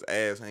shorts,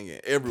 ass hanging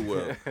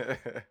everywhere.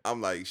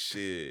 I'm like,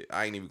 shit,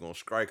 I ain't even gonna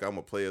strike her. I'm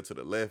gonna play her to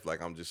the left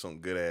like I'm just some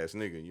good ass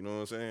nigga. You know what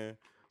I'm saying?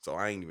 So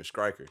I ain't even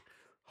strike her.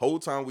 Whole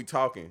time we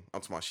talking,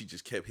 I'm talking about she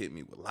just kept hitting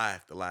me with lie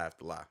after lie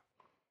after lie.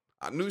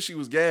 I knew she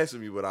was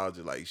gassing me, but I was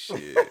just like,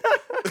 shit.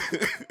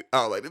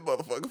 I was like, this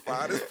motherfucker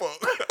fine as fuck.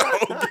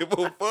 I don't give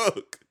a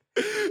fuck.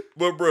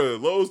 But bruh,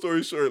 long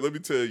story short, let me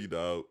tell you,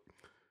 dog.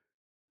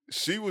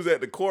 She was at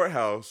the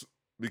courthouse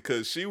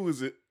because she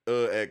was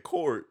at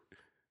court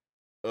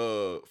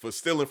for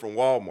stealing from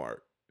Walmart.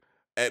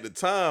 At the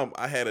time,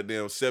 I had a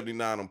damn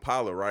 79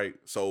 Impala, right?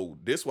 So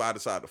this why I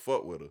decided to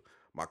fuck with her.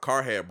 My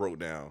car had broke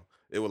down.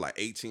 It was like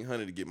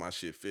 1,800 to get my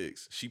shit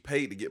fixed. She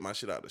paid to get my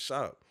shit out of the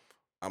shop.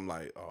 I'm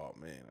like, oh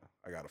man,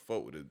 I gotta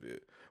fuck with this bitch.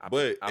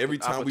 But every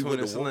time we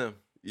went to Slim.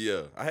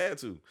 yeah, I had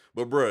to.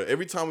 But bruh,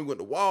 every time we went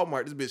to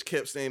Walmart, this bitch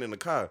kept staying in the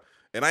car,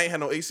 and I ain't had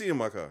no AC in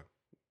my car.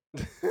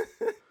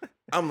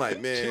 I'm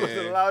like, man, She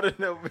wasn't allowed in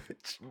that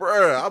bitch.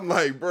 Bruh, I'm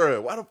like,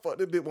 bruh, why the fuck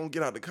this bitch won't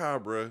get out the car,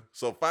 bruh?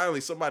 So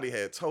finally, somebody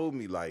had told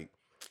me, like,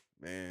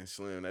 man,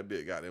 Slim, that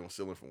bitch got them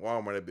stealing from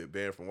Walmart. That bitch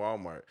banned from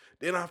Walmart.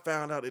 Then I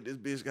found out that this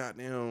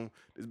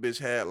bitch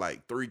had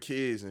like 3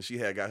 kids, and she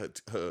had got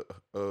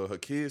her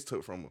kids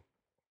took from her.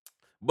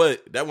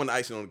 But that wasn't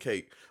icing on the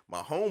cake.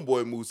 My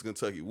homeboy moved to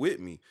Kentucky with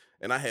me,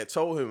 and I had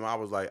told him I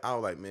was like,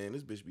 man,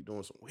 this bitch be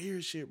doing some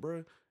weird shit,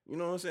 bro. You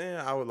know what I'm saying?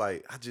 I was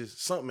like,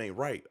 something ain't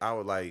right. I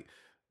was like,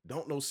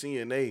 don't no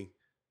CNA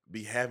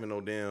be having no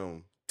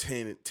damn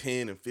ten and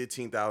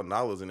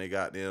 $15,000 in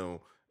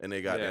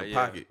they goddamn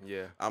pocket.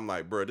 Yeah. I'm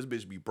like, bro, this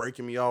bitch be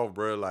breaking me off,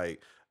 bro.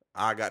 Like,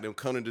 I got them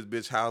come to this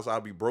bitch house.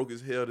 I'll be broke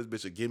as hell. This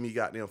bitch will give me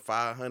goddamn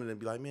 500 and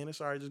be like, man,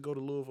 it's all right. Just go to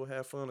Louisville,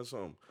 have fun or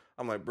something.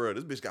 I'm like, bro,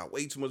 this bitch got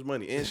way too much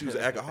money. And she was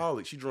an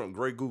alcoholic. She drunk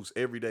Grey Goose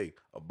every day.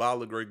 A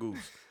bottle of Grey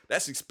Goose.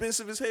 That's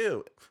expensive as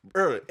hell.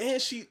 Bro, and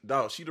she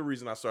the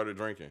reason I started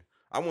drinking.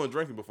 I wasn't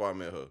drinking before I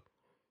met her.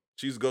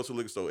 She used to go to the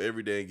liquor store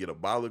every day and get a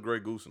bottle of Grey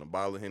Goose and a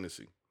bottle of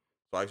Hennessy.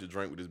 So I used to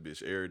drink with this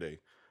bitch every day.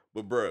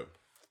 But bro,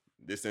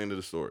 this is the end of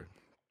the story.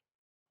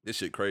 This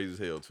shit crazy as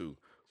hell too.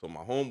 So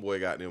my homeboy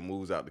got them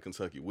moves out to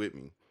Kentucky with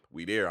me.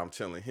 We there. I'm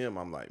telling him,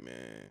 I'm like,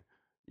 man,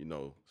 you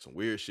know, some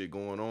weird shit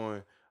going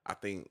on. I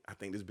think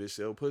this bitch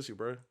sell pussy,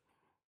 bro.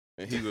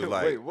 And he was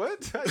like, wait,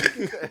 what? How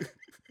you get that?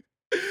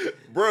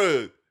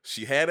 Bruh,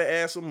 she had to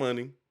ask some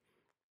money.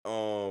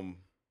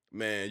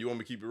 Man, you want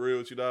me to keep it real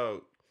with you,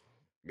 dog?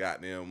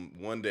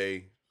 Goddamn, one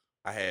day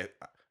I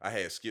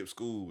had skipped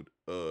school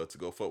to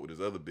go fuck with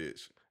this other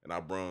bitch, and I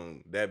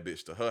brung that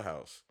bitch to her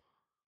house.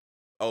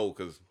 Oh,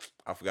 cause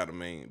I forgot the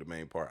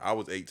main part. I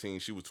was 18,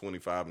 she was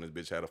 25, and this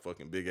bitch had a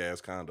fucking big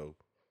ass condo.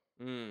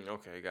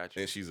 Okay, got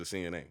you. And she's a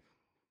CNA.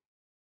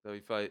 So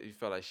you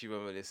felt like she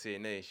wasn't really a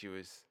CNA. She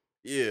was.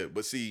 Yeah,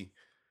 but see,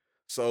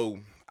 so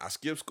I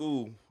skipped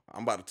school.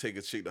 I'm about to take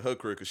a chick to her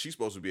crib because she's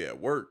supposed to be at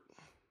work.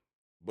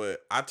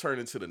 But I turned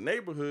into the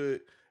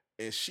neighborhood,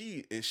 and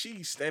she's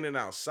standing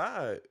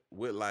outside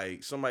with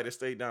like somebody that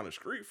stayed down the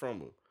street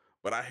from her.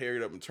 But I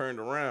hurried up and turned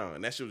around,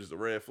 and that shit was just a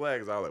red flag.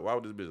 Cause I was like, why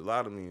would this bitch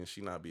lie to me and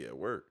she not be at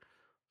work?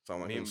 So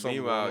I'm like,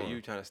 Meanwhile,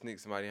 you trying to sneak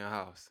somebody in her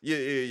house.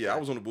 Yeah. I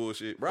was on the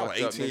bullshit, bro. I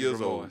was 18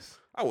 years old.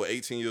 I was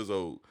 18 years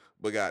old,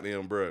 but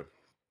goddamn, bro.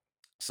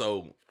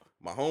 So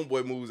my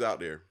homeboy moves out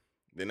there.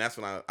 Then that's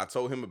when I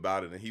told him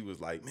about it, and he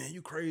was like, man,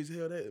 you crazy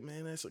hell,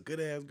 that's a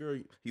good ass girl.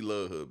 He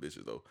loved her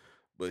bitches though.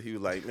 But he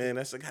was like, man,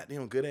 that's a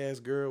goddamn good ass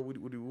girl.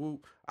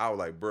 Whoop. I was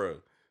like,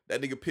 bruh,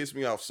 that nigga pissed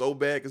me off so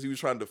bad because he was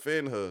trying to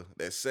defend her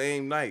that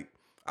same night.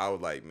 I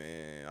was like,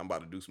 man, I'm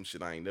about to do some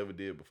shit I ain't never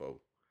did before.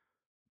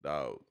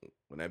 Dog,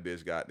 when that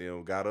bitch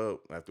got up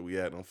after we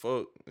had them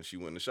fuck and she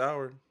went in the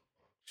shower,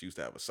 she used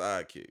to have a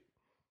sidekick.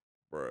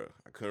 Bruh,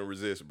 I couldn't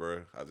resist,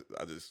 bruh.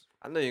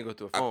 I know you can go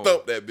through a phone. I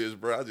thumped that bitch,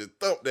 bruh. I just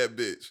thumped that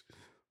bitch.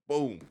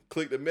 Boom.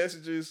 Click the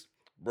messages.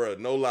 Bruh,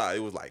 no lie.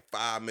 It was like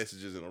 5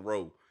 messages in a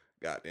row.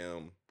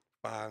 Goddamn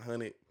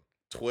 500,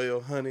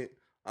 1,200.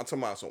 I'm talking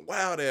about some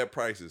wild ass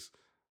prices.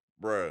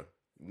 Bruh.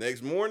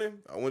 Next morning,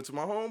 I went to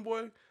my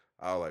homeboy.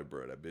 I was like,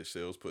 bruh, that bitch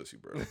sells pussy,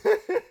 bro.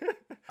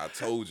 I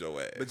told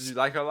your ass. But did you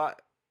like her a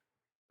lot?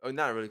 Oh,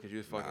 not really, because you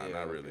was fucking. Nah,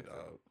 not really,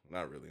 dog.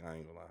 Not really. I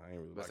ain't gonna lie. I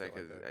ain't really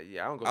like that.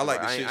 Yeah, I don't go. I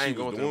like the shit I she ain't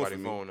was going doing through for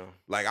me. phone though.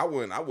 Like I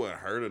wouldn't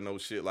hurt her no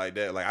shit like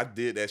that. Like I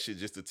did that shit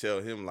just to tell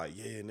him, like,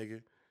 yeah,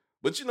 nigga.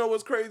 But you know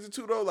what's crazy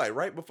too though? Like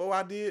right before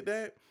I did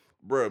that,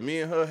 bro,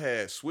 me and her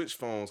had switched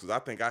phones because I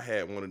think I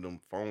had one of them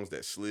phones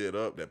that slid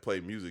up that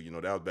played music. You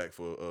know, that was back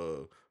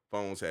for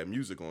phones had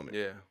music on it.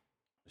 Yeah.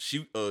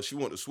 She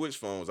wanted to switch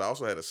phones. I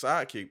also had a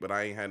sidekick, but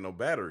I ain't had no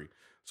battery.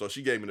 So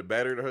she gave me the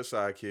battery to her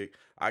sidekick.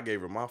 I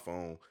gave her my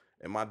phone,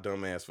 and my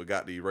dumb ass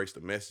forgot to erase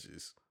the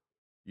messages.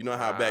 You know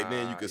how back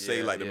then you could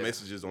say like the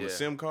messages on the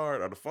SIM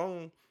card or the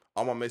phone?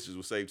 All my messages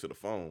were saved to the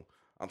phone.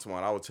 I'm talking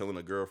about I was telling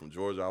a girl from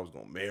Georgia I was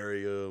gonna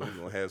marry her, we was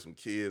gonna have some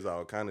kids,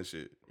 all kind of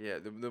shit. Yeah,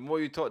 the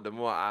more you talk, the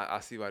more I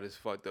see why this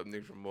fucked up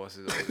nigga from Moss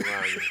is always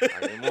around you.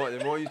 Like,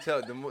 the more you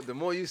tell, the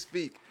more you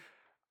speak,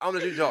 I'm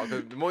gonna let you talk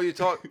because the more you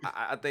talk,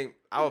 I think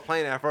I was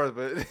playing at first,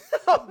 but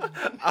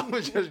I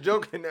was just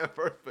joking at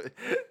first. But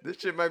this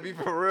shit might be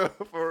for real,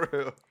 for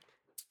real.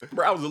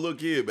 Bro, I was a little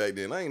kid back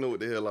then. I ain't know what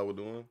the hell I was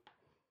doing.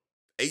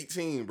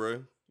 18,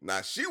 bro.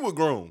 Nah, she was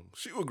grown.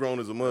 She was grown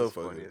as a That's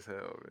funny motherfucker. as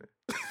hell,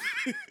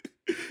 man.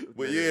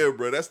 But yeah,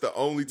 bro, that's the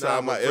only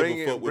time I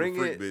ever fucked with a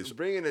freak bitch.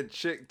 Bringing a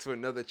chick to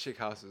another chick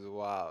house is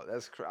wild.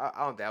 That's I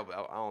don't think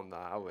I don't know.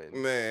 I wouldn't.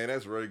 Man,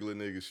 that's regular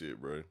nigga shit,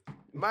 bro.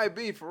 Might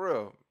be for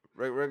real.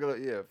 Regular,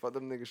 yeah. Fuck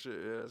them nigga shit.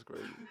 Yeah, that's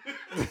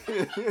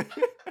crazy.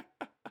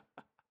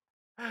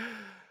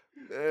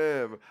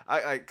 Yeah,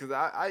 but cause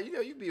you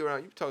know, you be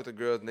around, you talk to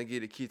girls and they give you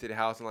the key to the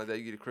house and like that.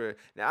 You get a crib.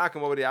 Now I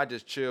come over there, I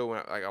just chill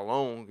when like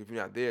alone. If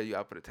you're not there, you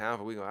out for the town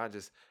for a week. I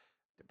just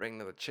bring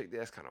another chick there.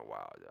 That's kind of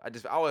wild. I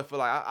always feel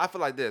like I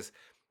feel like this.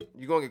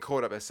 You're gonna get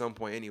caught up at some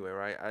point anyway,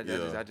 right?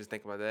 I just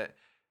think about that.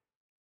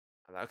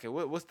 I'm like, okay,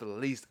 what's the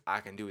least I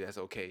can do that's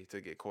okay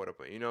to get caught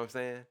up in? You know what I'm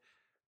saying?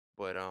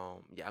 But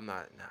yeah, I'm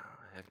not. Nah,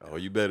 heck no. Oh,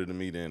 you better than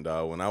me then,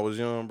 dog. When I was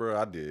young, bro,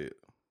 I did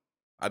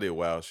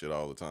wild shit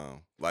all the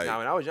time. Like, Now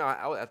when I was young,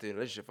 I was after in a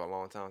relationship for a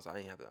long time, so I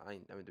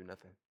ain't never do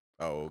nothing.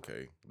 oh,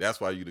 okay. That's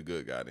why you the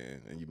good guy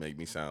then, and you make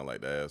me sound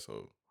like the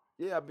asshole.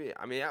 Yeah,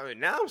 I mean,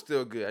 now I'm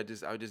still good. I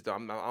just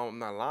don't. I'm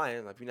not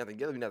lying. Like, if we're not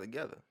together, we're not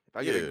together. If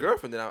I get Yeah. a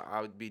girlfriend, then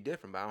I would be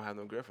different. But I don't have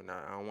no girlfriend.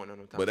 I don't want no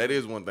time. But that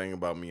is one thing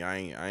about me. I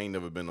ain't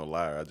never been no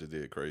liar. I just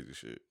did crazy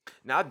shit.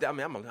 Now, I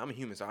mean, I'm a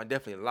human, so I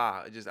definitely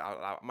lie. It's just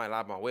I might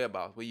lie my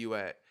whereabouts. Where you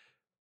at?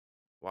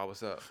 Why?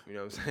 What's up? You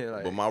know what I'm saying?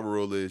 Like, But my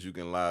rule is you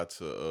can lie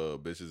to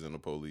bitches and the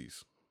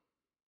police.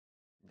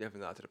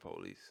 definitely not to the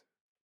police.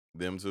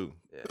 Them too.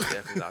 Yeah,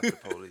 definitely not to the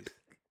police.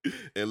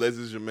 Unless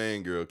it's your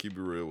man, girl. Keep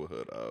it real with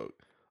her, dog.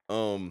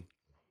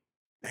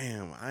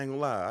 Damn, I ain't gonna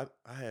lie.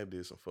 I have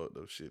did some fucked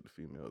up shit to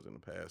females in the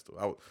past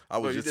though. I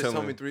was Bro, just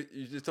telling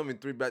you just told me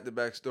three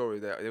back-to-back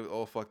stories that they was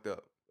all fucked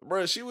up.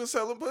 bro, she was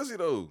selling pussy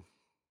though.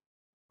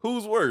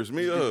 Who's worse,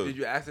 me or her? Did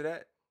you ask her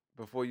that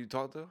before you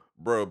talked to her?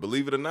 Bro,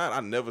 believe it or not, I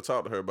never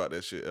talked to her about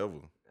that shit ever.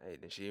 Hey,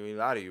 then she didn't even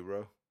lie to you,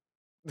 bro.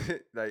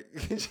 Like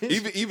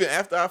Even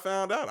after I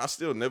found out, I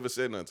still never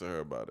said nothing to her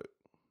about it.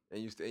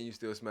 and you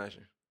still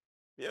smashing.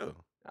 Yeah.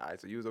 All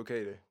right, so you was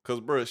okay there. Cause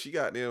bro, she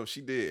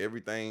did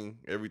everything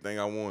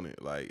I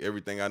wanted. Like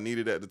everything I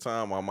needed at the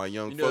time while my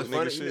young You know fuck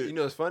what's nigga funny? shit. You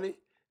know what's funny?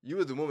 You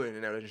was the woman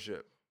in that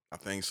relationship. I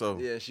think so.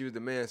 Yeah, she was the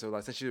man. So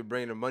like, since she was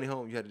bringing the money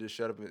home, you had to just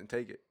shut up and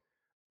take it.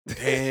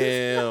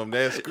 Damn,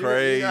 that's You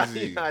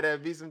crazy. know how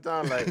that be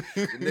sometimes. Like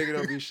the nigga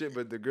don't be shit,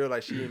 but the girl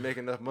like she ain't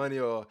making enough money,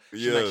 or she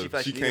Yeah, feel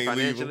like she she can't can't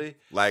leave him. financially.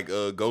 Like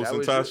Ghost That and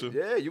was Tasha.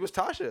 Yeah, you was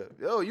Tasha.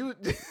 Yo, you.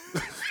 This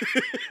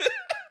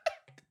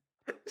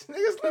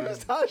nigga's name is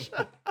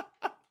Tasha.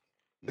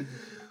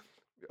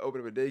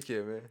 Open up a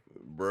daycare, man.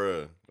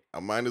 Bruh, I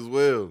might as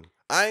well.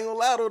 I ain't gonna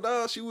lie though,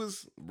 dog. She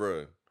was,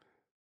 bruh.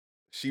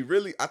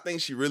 I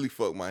think she really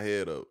fucked my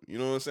head up. You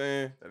know what I'm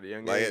saying? At a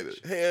young Like,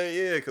 age. hell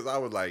yeah, because I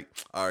was like,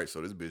 all right,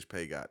 so this bitch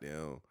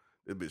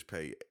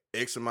pay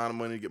X amount of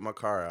money to get my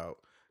car out.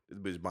 This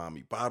bitch buying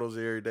me bottles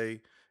every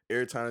day.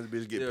 Every time this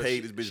bitch get Yeah,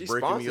 paid, she this bitch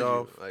breaking me sponsored you.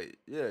 off. Like,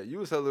 yeah, you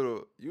was her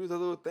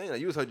little thing. Like,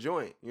 you was her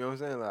joint. You know what I'm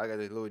saying? Like, I got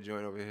this little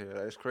joint over here.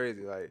 Like, it's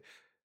crazy. Like,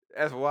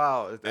 that's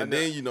wild. And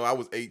then, I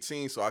was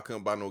 18, so I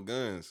couldn't buy no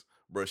guns.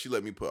 Bro, she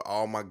let me put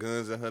all my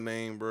guns in her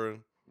name, bro.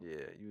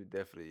 Yeah, you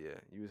definitely,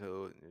 you was her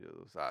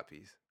little side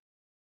piece.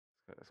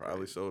 That's Probably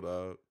crazy. so,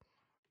 dog.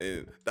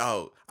 And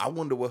dog, I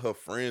wonder what her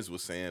friends were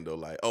saying though.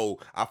 Like, oh,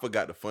 I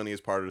forgot the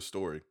funniest part of the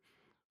story.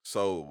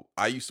 So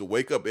I used to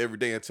wake up every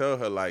day and tell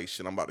her like,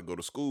 shit, I'm about to go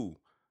to school.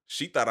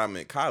 She thought I'm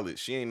in college.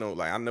 She ain't know,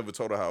 like, I never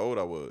told her how old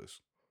I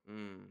was.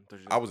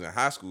 I was in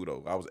high school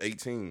though. I was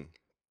 18.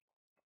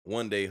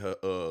 One day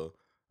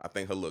I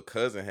think her little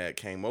cousin had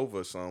came over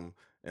or something,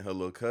 and her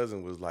little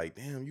cousin was like,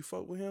 damn, you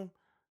fuck with him?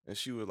 And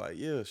she was like,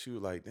 yeah. She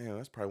was like, damn,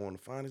 that's probably one of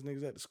the finest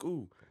niggas at the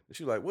school. And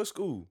she was like, what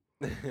school?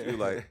 She was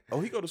like, oh,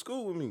 he go to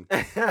school with me.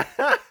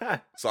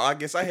 So I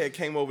guess I had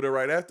came over there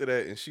right after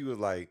that, and she was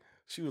like,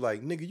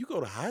 nigga, you go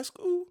to high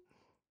school?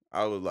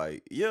 I was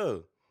like, yeah.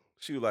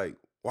 She was like,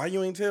 why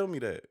you ain't tell me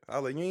that? I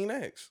was like, you ain't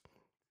asked.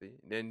 See,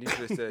 then you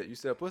should have said, you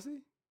sell pussy?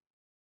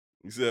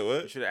 You said You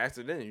what? should have asked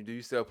her then. Do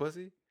you sell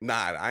pussy?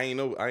 Nah, I ain't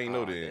know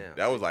Oh, then. damn.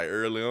 That was like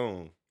early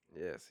on.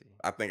 Yeah, see.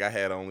 I think I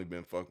had only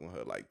been fucking with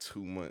her like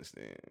 2 months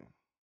then.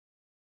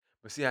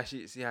 But see how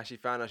she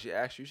found out she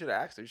asked you? You should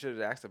have asked her. You should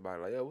have asked her about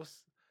it. Like, yo,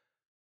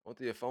 went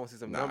through your phone, see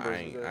some Nah,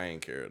 numbers. I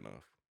ain't care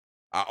enough.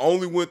 I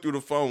only went through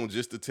the phone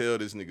just to tell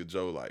this nigga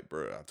Joe, like,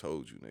 bruh, I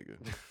told you, nigga.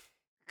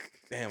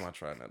 Damn, I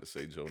tried not to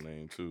say Joe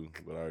name too,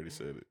 but I already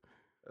said it.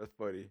 That's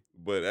funny.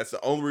 But that's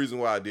the only reason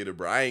why I did it,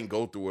 bro. I ain't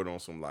go through it on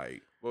some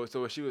like. Well,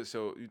 so what she was?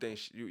 So you think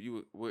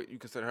you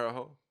consider her a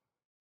hoe?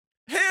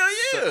 Hell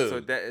yeah. So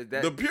that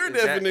the pure is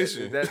that-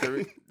 definition.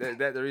 Is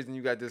that the reason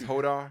you got this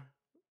hodar?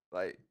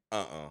 Like,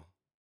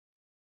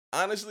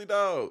 Honestly,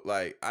 dog,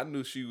 like I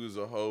knew she was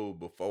a hoe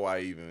before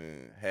I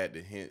even had the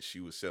hint she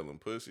was selling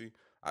pussy.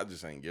 I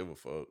just ain't give a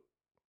fuck.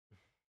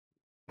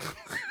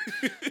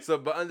 so,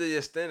 but under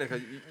your standard,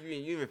 because you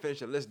even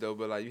finished your list though,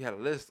 but like you had a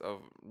list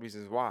of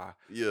reasons why.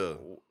 Yeah.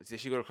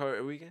 Did she go to club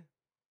every weekend?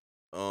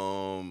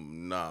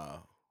 Nah.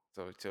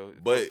 So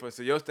But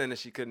so your standard,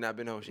 she could not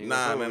been home. She ain't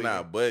gonna nah, come nah, over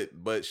nah.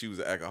 weekend. But she was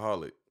an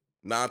alcoholic.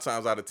 9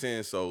 times out of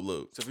 10. So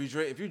look, So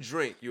if you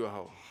drink, you a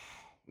hoe.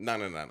 nah,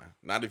 nah, nah, nah.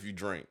 Not if you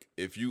drink.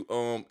 If you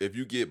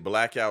get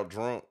blackout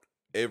drunk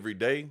every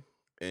day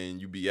and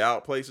you be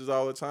out places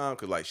all the time,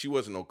 cause like she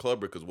wasn't no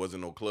clubber, cause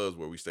wasn't no clubs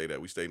where we stayed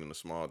at. We stayed in a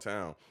small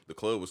town. The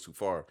club was too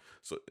far,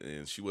 so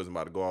and she wasn't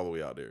about to go all the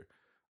way out there.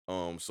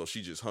 So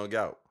she just hung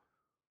out.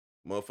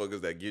 Motherfuckers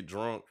that get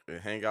drunk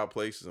and hang out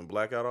places and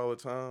black out all the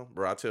time,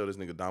 bro. I tell this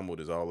nigga Damo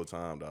this all the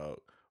time, dog.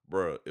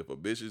 Bro, if a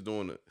bitch is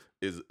doing it,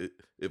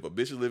 if a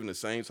bitch is living the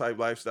same type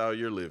lifestyle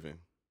you're living,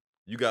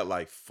 you got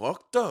like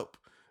fucked up.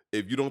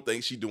 If you don't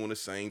think she doing the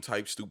same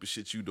type stupid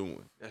shit you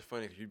doing, That's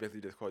funny because you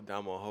basically just called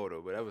Damo a hoe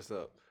though, but that was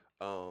up.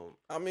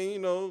 I mean, you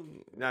know,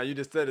 Now you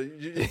just said it.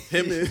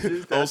 him You and,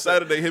 just on said-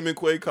 Saturday, him and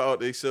Quay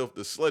called themselves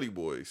the Slutty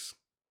Boys.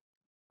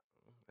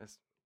 That's,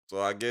 So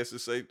I guess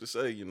it's safe to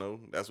say, you know,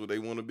 that's what they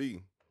want to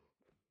be.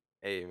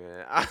 hey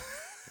man,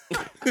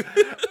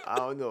 I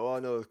don't know. All I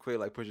know is Quay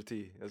like Pusha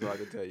T. That's all I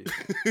can tell you.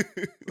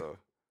 So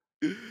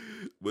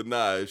But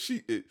nah,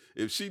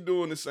 if she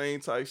doing the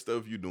same type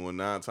stuff you doing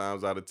 9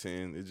 times out of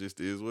 10, it just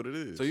is what it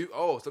is. so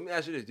let me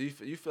ask you this: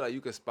 you feel like you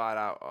could spot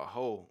out a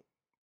hoe?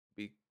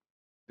 Be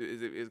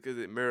is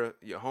it mirror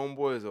your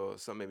homeboys or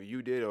something maybe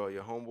you did or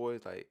your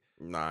homeboys like?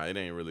 Nah, it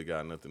ain't really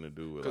got nothing to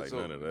do with 'Cause like so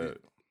none of that.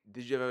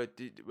 did you ever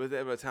was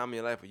there ever a time in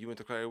your life where you went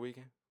to club every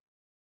weekend?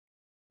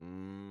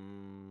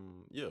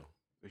 Yeah.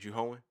 Was you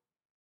hoeing?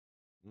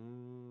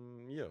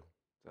 Yeah.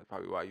 That's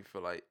probably why you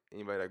feel like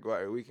anybody that go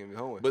out every weekend be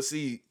hoeing. But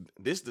see,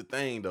 this the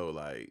thing though,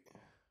 like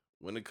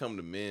when it come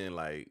to men,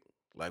 like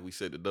we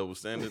said, the double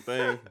standard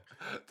thing.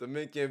 The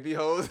men can't be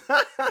hoes.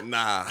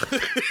 Nah.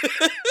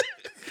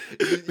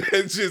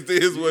 It just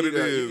is what it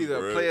is. You either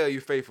bro. a player or you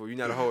faithful. You're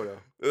not a hoe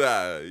though.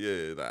 Nah,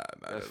 yeah, nah.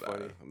 That's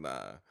funny.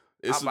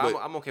 Nah.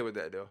 I'm okay with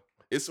that though.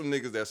 It's some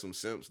niggas that's some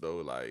simps though.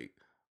 Like,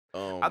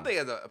 I think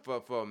as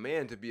for a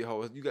man to be a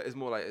hoe, it's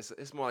more like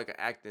it's more like an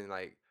acting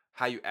like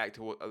how you act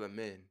toward other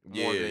men.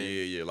 More than,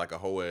 yeah, like a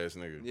hoe ass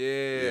nigga.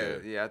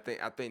 Yeah. I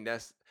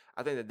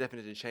think the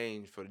definition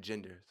changed for the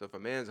gender. So if a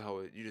man's a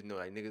hoe, you just know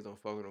like niggas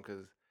don't fuck with him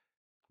because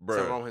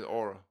something wrong Bruh, with his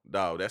aura.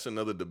 dog, that's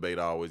another debate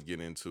I always get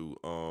into.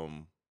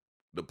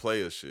 The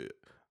player shit.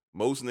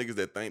 Most niggas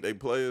that think they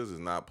players is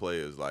not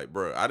players. Like,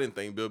 bruh, I didn't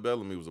think Bill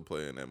Bellamy was a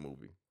player in that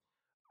movie.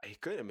 He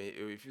could. I mean,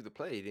 if he was a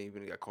player, he didn't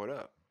even got caught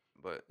up.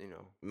 But you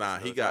know, Nah,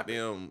 that's he another got topic.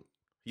 them.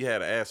 He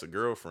had an ass of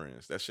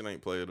girlfriends. That shit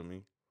ain't player to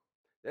me.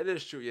 That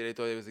is true. Yeah, they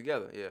thought they was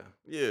together. Yeah.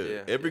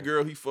 Yeah, every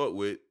girl he fucked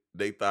with,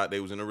 they thought they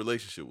was in a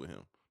relationship with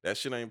him. That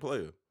shit ain't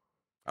player.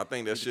 I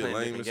think that He just shit playing a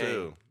lame as different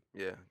hell. game.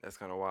 Yeah, that's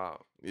kind of wild.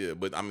 Yeah,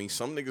 but I mean,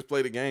 some niggas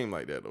play the game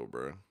like that though,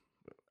 bro.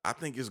 I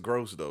think it's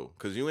gross though,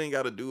 cause you ain't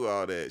got to do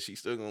all that. She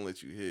still gonna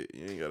let you hit.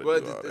 You ain't got to Well,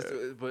 do all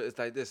that. but it's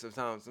like this.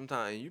 Sometimes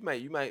you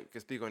might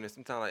can speak on this.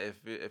 Sometimes like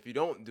if you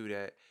don't do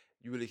that,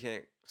 you really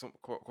can't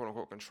quote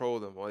unquote control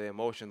them or their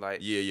emotion.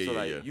 Like so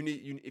like Yeah.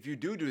 you if you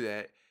do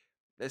that,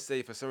 let's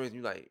say for some reason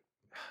you like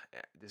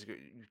this girl,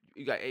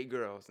 you got 8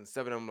 girls and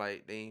 7 of them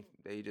like they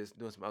just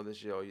doing some other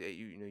shit or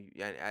you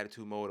in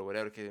attitude mode or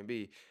whatever the case may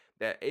be.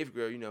 That 8th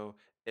girl,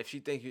 if she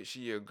think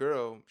she your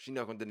girl, she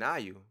not gonna deny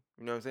you.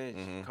 You know what I'm saying?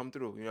 She hmm come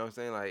through. You know what I'm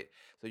saying? Like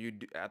so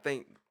I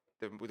think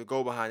the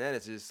goal behind that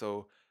is just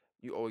so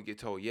you always get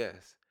told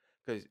yes.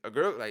 Cause a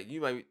girl like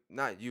you might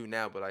not you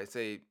now, but like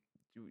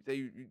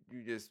you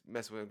just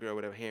mess with a girl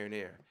whatever here and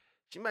there.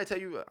 She might tell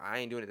you I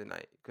ain't doing it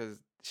tonight because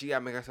she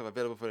gotta make herself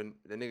available for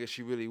the nigga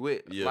she really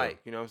with. Yeah. Like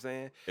you know what I'm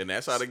saying? And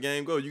that's how the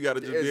game go. You got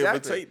to just be able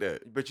to take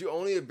that. But you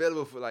only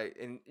available for like,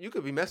 and you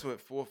could be messing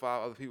with 4 or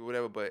 5 other people,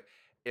 whatever. But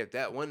if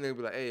that one nigga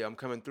be like, "Hey, I'm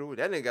coming through,"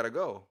 that nigga gotta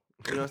go.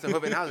 You know what I'm saying?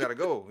 Whoever in the house gotta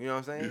go. You know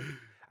what I'm saying?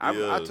 I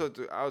Yeah. I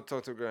would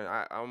talk to a girl.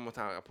 And one more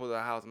time I pulled out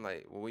the house. I'm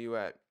like, well, where you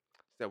at?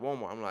 She said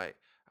Walmart. I'm like,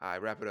 all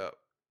right, wrap it up.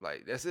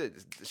 Like that's it.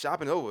 The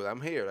shopping over. I'm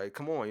here. Like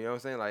come on. You know what I'm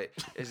saying? Like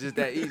it's just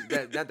that easy.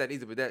 Not that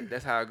easy, but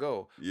that's how I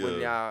go.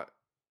 When Yeah.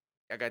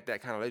 I got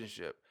that kind of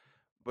relationship.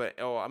 But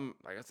I'm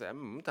like I said,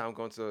 I'm time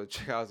going to a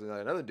chick house and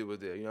like, another dude was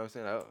there. You know what I'm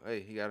saying? Like, oh, hey,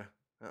 he gotta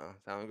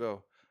time to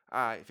go.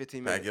 All right,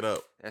 15 minutes. Pack it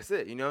up. That's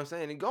it. You know what I'm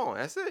saying? And gone.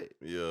 That's it.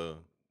 Yeah.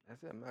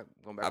 That's it. I'm not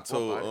going back I and forth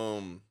told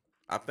about it.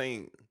 I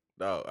think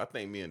dog, I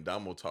think me and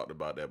Damo talked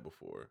about that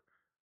before.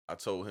 I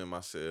told him, I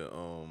said,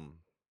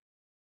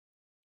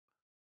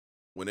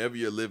 whenever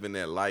you're living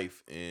that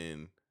life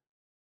and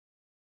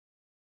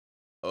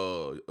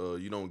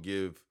you don't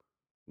give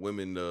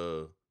women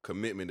the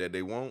commitment that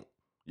they want,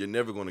 you're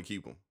never gonna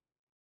keep them.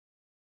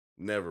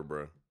 Never,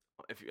 bro.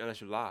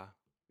 Unless you lie.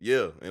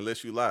 Yeah,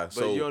 unless you lie. But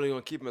So you're only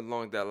gonna keep them as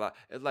long as that lie.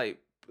 It's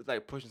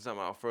like pushing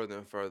something out further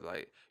and further.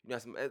 Like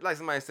it's like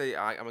somebody say,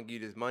 I'm gonna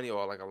give you this money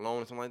or like a loan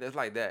or something like that. It's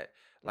like that.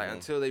 Like mhm.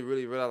 until they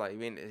really realize like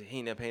he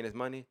ain't paying his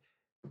money,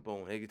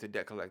 boom, they get to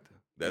debt collector.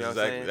 You That's know what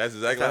I'm saying?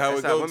 exactly how it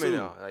That's how goes women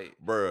too, are. Like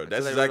bro. until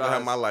That's they exactly how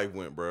realize. my life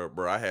went,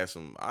 bro. I had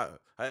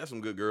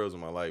some good girls in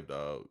my life,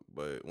 dog.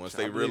 But once I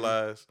they believe you.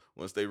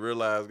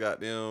 realized,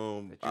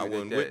 goddamn, That I you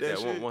wasn't with that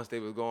shit. once they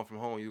was going from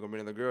home, you gonna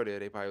bring another girl there.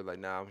 They probably was like,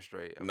 nah, I'm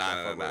straight. I'm not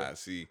Nah. fuck with her.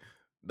 See,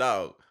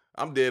 dog.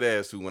 I'm dead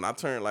ass too. When I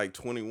turned like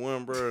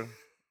 21, bro,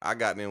 I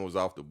got then was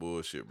off the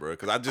bullshit, bro.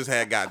 Cause I just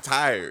had got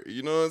tired.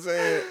 You know what I'm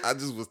saying? I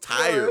just was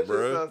tired, That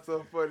bro. sounds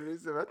so funny. He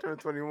said, I turned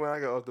 21, I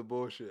got off the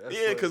bullshit. That's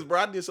Yeah, funny. cause bro,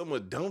 I did so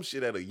much dumb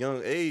shit at a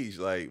young age.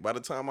 Like by the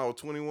time I was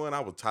 21, I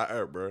was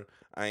tired, bro.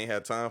 I ain't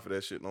had time for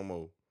that shit no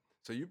more.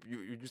 So you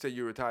said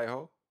you retired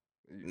hoe?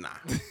 Nah,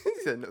 He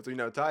said no. So you're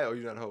not retired or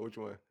you're not a hoe? Which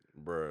one?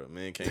 bro.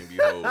 Men can't be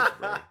hoes,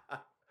 bro.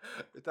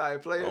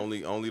 Retired player?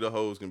 Only the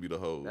hoes can be the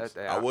hoes. That's-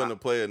 I wasn't a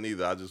player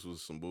neither. I just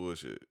was some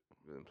bullshit.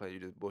 Play, you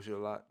just bullshit a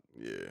lot.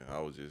 Yeah, I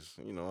was just,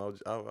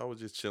 I was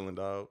just chilling,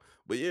 dog.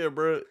 But yeah,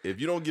 bro, if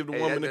you don't give the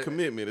Hey, woman that- a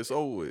commitment, it's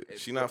over with.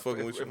 She not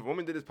fucking with If a you.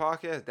 woman did this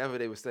podcast, that's what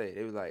they would say.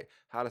 They was like,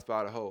 how to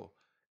spot a hoe.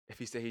 If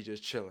he said he's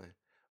just chilling.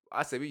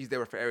 I said, we use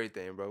there for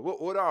everything, bro.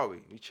 What are we?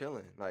 We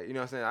chilling. Like, you know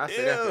what I'm saying? I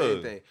said that for Yeah.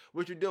 anything.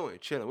 What you doing?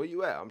 Chilling. Where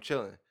you at? I'm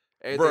chilling.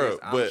 Everything Bro, is,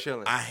 I'm but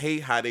chilling. I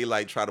hate how they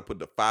like try to put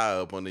the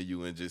fire up under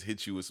you and just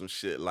hit you with some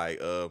shit like,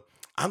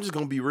 I'm just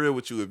gonna be real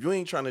with you. If you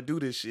ain't trying to do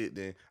this shit,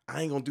 then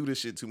I ain't gonna do this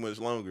shit too much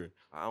longer.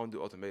 I don't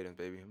do ultimatums,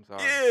 baby. I'm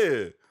sorry.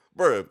 Yeah,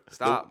 bro.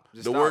 Stop. The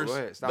Just stop. worst, Go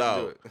ahead. Stop dog,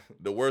 and do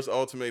it. the worst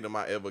ultimatum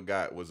I ever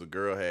got was a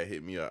girl had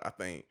hit me up. I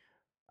think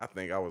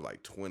I was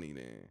like 20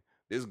 then.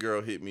 This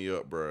girl hit me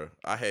up, bro.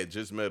 I had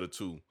just met her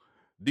too.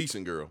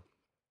 Decent girl.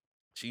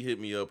 She hit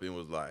me up and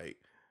was like,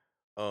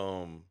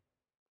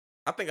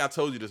 I think I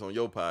told you this on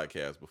your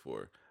podcast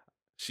before.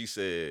 She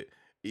said,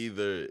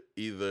 either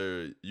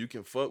you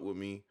can fuck with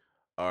me,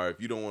 or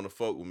if you don't want to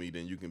fuck with me,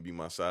 then you can be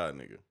my side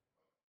nigga.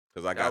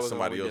 Cause I That got was the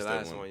one somebody we else did that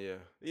last want. one, yeah.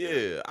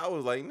 Yeah, I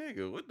was like,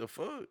 nigga, what the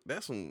fuck?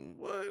 That's some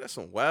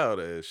wild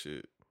ass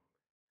shit.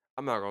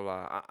 I'm not gonna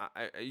lie.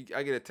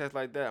 I get a text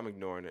like that, I'm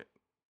ignoring it.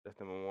 That's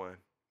number one.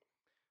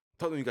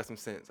 Tell me you got some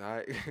sense, all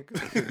right? You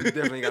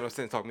definitely ain't got no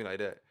sense talking to me like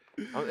that.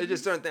 It's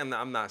just certain things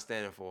I'm not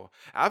standing for.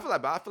 I feel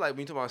like when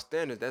you talk about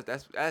standards,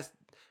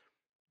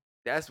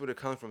 that's where it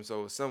comes from.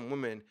 So some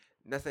women,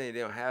 not saying they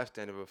don't have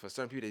standards, but for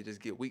certain people, they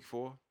just get weak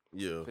for.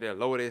 Yeah, So they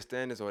lower their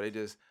standards or they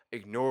just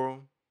ignore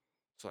them.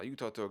 So like, you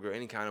talk to a girl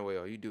any kind of way,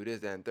 or you do this,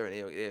 that, and third,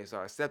 and they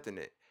start accepting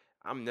it.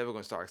 I'm never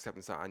gonna start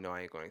accepting something I know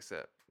I ain't gonna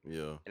accept.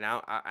 yeah. And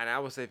I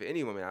would say for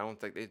any woman, I don't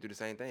think they do the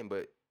same thing.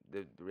 But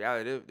the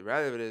reality of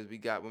it is we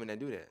got women that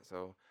do that.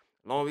 So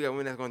as long as we got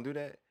women that's gonna do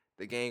that,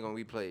 the game gonna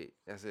be played.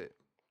 That's it.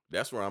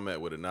 That's where I'm at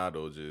with it now,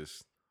 though.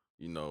 Just,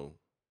 a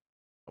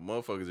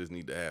motherfucker just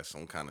need to have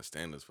some kind of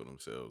standards for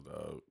themselves,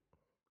 dog.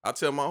 I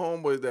tell my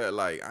homeboys that,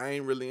 like, I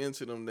ain't really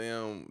into them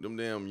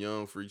damn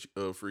young freaky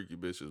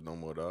bitches no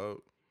more,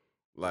 dog.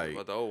 Like,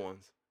 But the old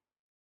ones.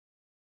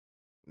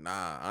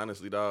 nah,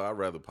 honestly, dog, I'd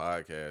rather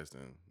podcast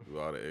than do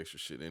all the extra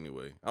shit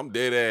anyway. I'm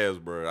dead ass,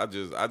 bro. I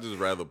just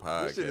rather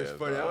podcast. This shit is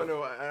funny. dog.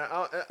 I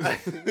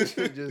don't know. This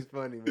shit just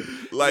funny, man.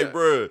 Like, Yeah.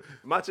 bro,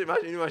 My shit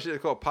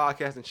is called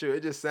podcast and chill.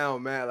 It just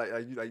sound mad like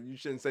you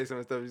shouldn't say some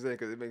of the stuff you say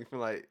because it make me feel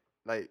like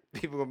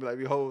people gonna be like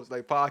we hoes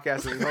like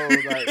podcasting we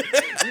hoes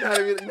like you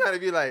know how to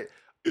be like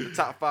the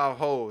top 5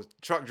 hoes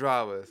truck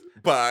drivers.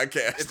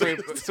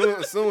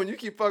 podcast. Soon you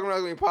keep fucking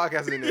around with me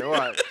podcasting in there.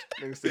 Watch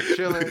niggas still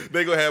chilling.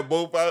 They gonna have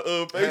both our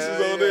faces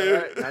Hell on yeah,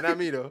 there. right? Nah, not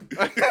me though.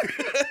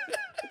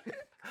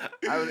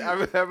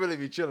 I really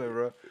be chilling,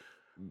 bro.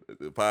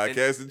 The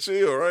podcast and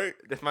chill, right?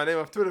 That's my name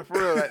on Twitter for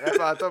real. Like, that's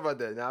why I thought about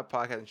that. Now I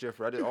podcast and chill.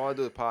 All I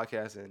do is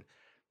podcast and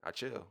I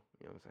chill. You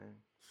know what I'm saying?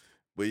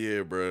 But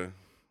yeah, bro.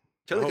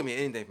 Chilling can be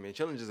anything for me.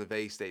 Chilling is just a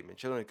vague statement.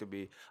 Chilling could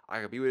be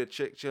I could be with a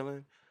chick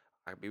chilling.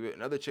 I could be with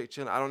another chick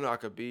chilling. I don't know. I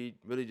could be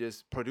really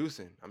just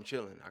producing. I'm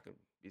chilling. I could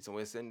be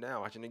somewhere sitting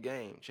down watching the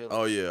game, chilling.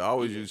 Oh yeah, I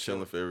always Eating, use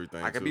chilling for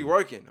everything. I could too. be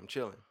working. I'm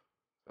chilling.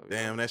 So,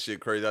 Damn, that shit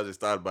crazy. I just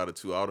thought about it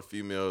too. All the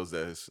females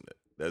that's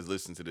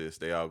listening to this,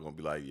 they all gonna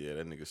be like, yeah,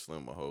 that nigga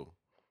slim a hoe.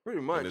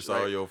 pretty much. And it's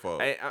all your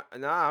fault.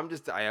 I'm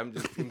just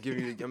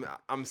giving you.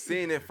 I'm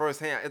seeing it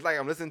firsthand. It's like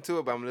I'm listening to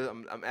it, but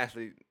I'm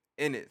actually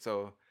in it.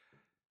 So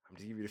I'm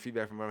just giving you the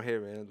feedback from right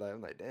here, man.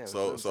 I'm like, damn.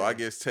 So I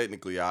guess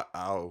technically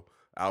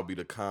I'll be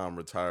the calm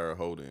retired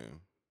hoe then.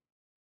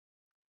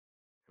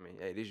 I mean,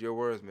 hey, these are your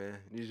words, man.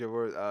 These are your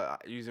words.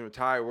 Using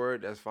retired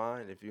word, that's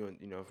fine. If you're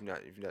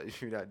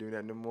not doing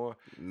that no more.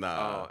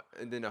 Nah.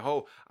 And then the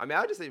whole, I mean,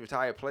 I just say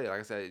retired player. Like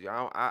I said,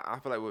 I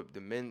feel like with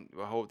the men,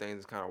 the whole thing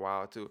is kind of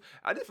wild too.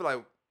 I just feel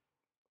like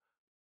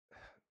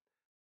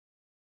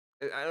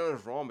I don't know if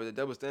it's wrong, but the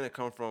double standard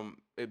come from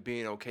it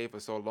being okay for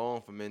so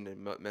long for men to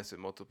mess with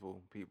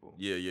multiple people.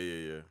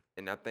 Yeah.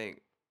 And I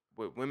think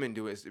what women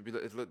do is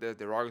it's looked at as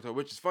derogatory,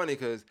 which is funny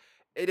because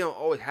it don't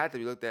always have to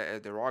be looked at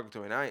as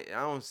derogatory. And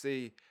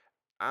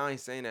I ain't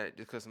saying that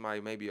just because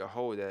somebody may be a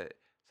hoe that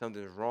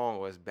something's wrong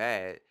or it's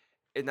bad.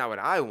 It's not what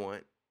I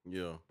want,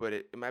 Yeah. but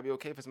it might be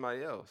okay for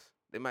somebody else.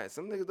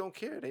 Some niggas don't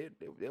care.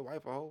 Their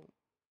wife a hoe.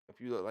 If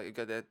you look like you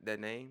got that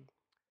name.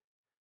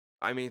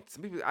 I mean,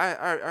 some people I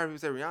already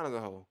said Rihanna's a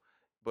hoe,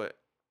 but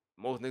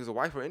most niggas will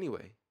wife her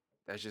anyway.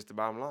 That's just the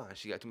bottom line.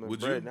 She got too much Would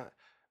bread. you? Not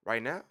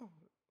right now.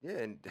 Yeah,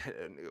 and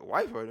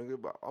wife her. Nigga,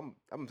 but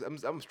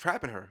I'm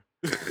trapping her.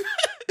 You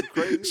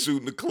crazy?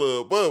 Shooting the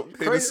club up. You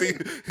crazy?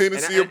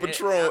 Hennessy and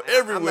Patron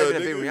everywhere. I'm not even a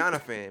big nigga.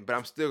 Rihanna fan, but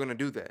I'm still gonna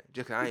do that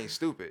just 'cause I ain't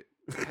stupid.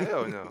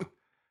 Hell no.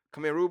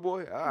 Come here, rude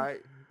boy. All right.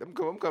 I'm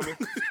coming.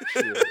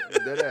 Shit,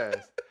 dead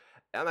ass.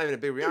 I'm not even a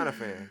big Rihanna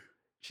fan.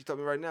 She told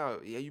me right now,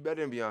 yeah, you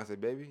better than Beyonce,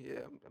 baby.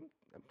 Yeah,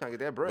 I'm trying to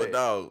get that But bread.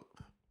 dog,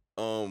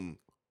 um,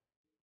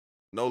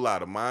 no lie,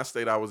 the mind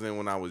state I was in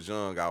when I was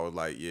young, I was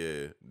like,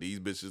 yeah, these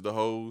bitches the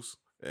hoes,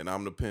 and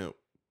I'm the pimp.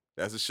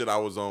 That's the shit I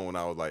was on when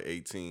I was like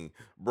 18.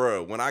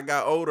 Bruh, when I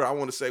got older, I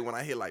want to say when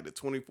I hit like the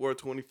 24,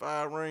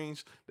 25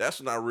 range, that's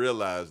when I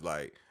realized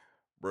like,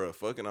 bruh,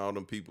 fucking all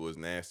them people is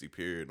nasty,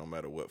 period, no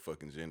matter what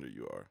fucking gender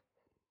you are.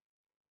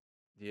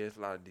 Yeah, it's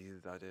a lot of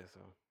D's out there, so.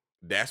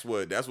 That's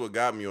what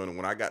got me on it.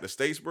 When I got to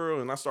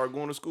Statesboro and I started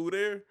going to school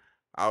there,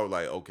 I was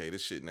like, okay,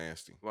 this shit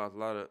nasty. Well, it's a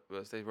lot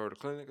of State Road to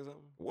Clinic or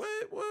something.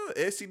 What?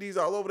 STDs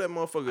all over that I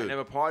motherfucker.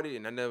 never partied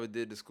and I never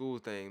did the school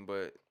thing,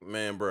 but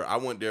Man, bro, I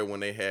went there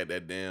when they had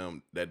that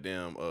damn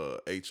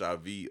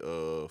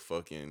HIV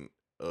fucking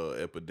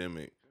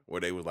epidemic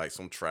where they was like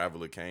some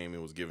traveler came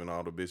and was giving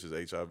all the bitches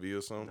HIV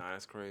or something. nah,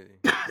 that's crazy.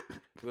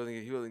 He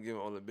wasn't giving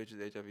all the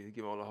bitches HIV. He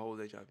giving all the hoes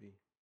HIV.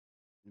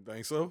 You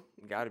think so?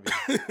 Gotta be.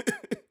 Had to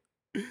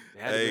be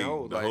Hey,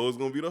 hoes. the Like, hoes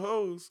gonna be the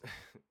hoes.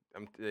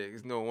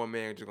 there's no one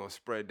man just gonna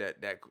spread that.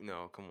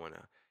 No, come on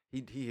now.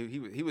 He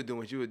was doing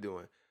what you were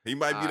doing. He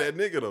might be that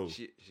nigga though.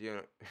 She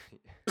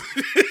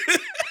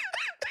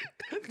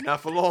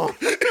not for long.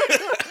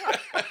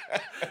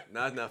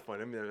 Nah, it's not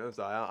funny. I'm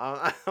sorry.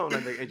 I don't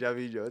like making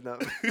HIV jokes.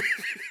 Not,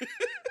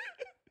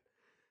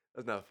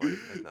 that's not funny.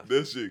 That's not funny.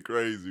 That shit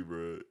crazy,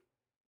 bro.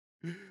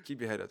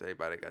 Keep your head up,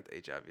 everybody that got the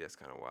HIV. That's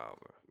kind of wild,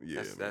 bro.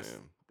 Yeah,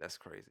 That's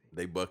crazy.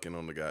 They bucking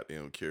on the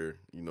goddamn cure.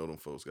 You know them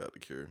folks got the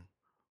cure.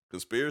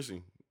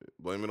 Conspiracy.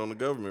 Blame it on the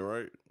government,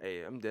 right?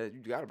 Hey, I'm dead.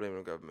 You gotta blame it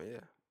on the government, yeah.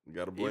 You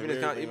gotta blame Even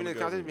everything in on the the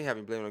conversation government. we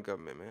having, blame it on the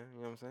government, man. You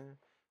know what I'm saying?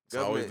 It's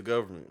always the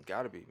government.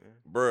 Gotta be, man.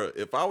 Bruh,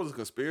 if I was a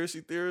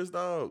conspiracy theorist,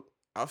 dog,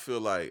 I feel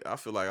like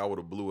I would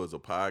have blew as a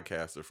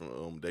podcaster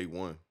from day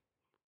one.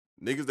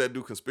 Niggas that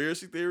do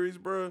conspiracy theories,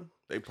 bruh,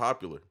 they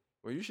popular.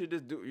 Well, you should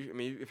just do. I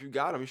mean, if you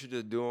got them, you should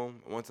just do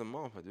them once a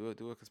month. Or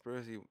do a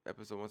conspiracy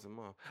episode once a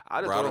month.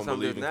 I just Bro, I thought don't of something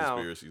believe just in now.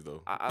 conspiracies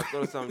though. I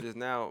thought of something just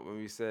now when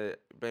we said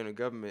blame the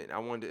government. I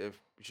wonder if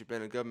you should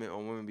blame the government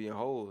on women being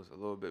hoes a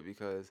little bit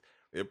because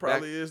It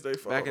probably is they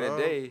fault. back in the dog.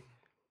 day,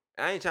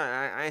 I ain't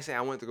saying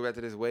I want to go back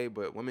to this way,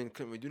 but women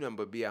couldn't really do nothing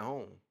but be at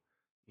home.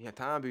 You have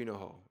time to be no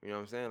hoe. You know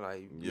what I'm saying?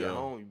 Like, you be at Yeah.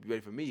 home, you be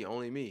ready for me,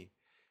 only me.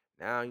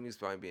 Now you need to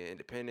start being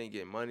independent,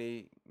 get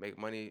money, make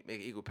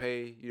equal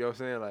pay. You know what I'm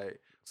saying? Like,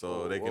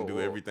 So they can do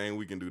everything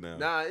we can do now.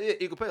 nah, yeah,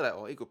 equal pay.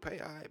 Like, equal pay.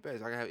 All right, bet.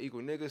 So I can have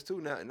equal niggas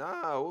too.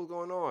 Nah, what's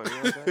going on? You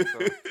know what I'm saying?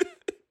 So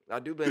I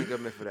do blame the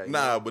government for that. you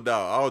Nah, know? but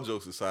dog, all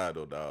jokes aside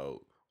though, dog,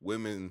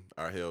 women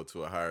are held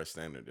to a higher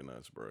standard than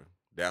us, bro.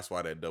 That's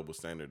why that double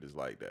standard is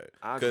like that.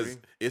 I Because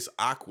agree. it's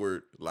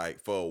awkward, like,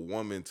 for a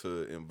woman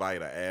to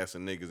invite a ass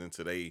of niggas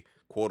into they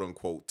quote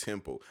unquote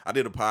temple. I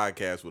did a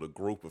podcast with a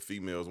group of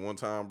females one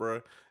time,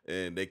 bro,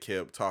 and they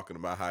kept talking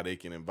about how they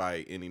can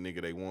invite any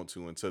nigga they want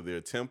to into their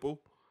temple.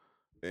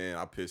 And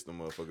I pissed them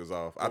motherfuckers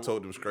off. I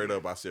told them straight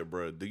up, I said,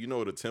 bro, do you know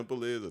what a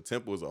temple is? A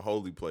temple is a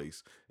holy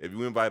place. If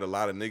you invite a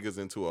lot of niggas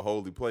into a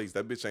holy place,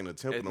 that bitch ain't a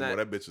temple It's no more.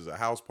 not- That bitch is a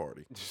house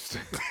party.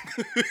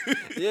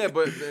 Yeah,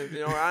 but you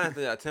know,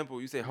 honestly, a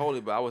temple, you say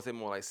holy, but I would say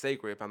more like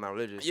sacred if I'm not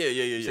religious. Yeah.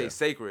 You say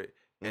sacred,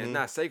 and Mhm. it's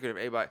not sacred if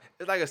everybody.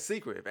 It's like a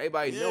secret. If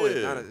everybody know it,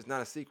 Yeah. it's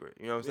not a secret.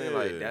 You know what I'm saying?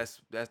 Like Yeah.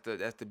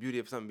 that's the beauty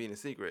of something being a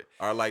secret.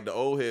 Or like the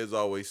old heads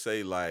always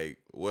say, like,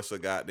 what's a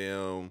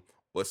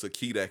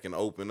key that can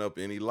open up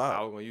any I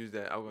lock? was gonna use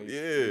that. I was gonna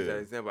use that Yeah.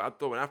 example. I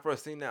thought when I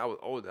first seen that, I was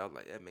older. I was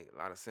like, that make a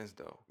lot of sense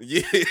though.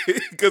 Yeah,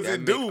 because That it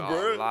make do, a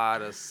bro.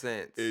 lot of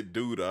sense. It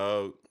do,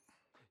 dog.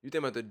 You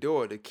think about the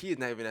door, the key is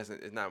not even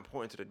it's not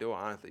important to the door,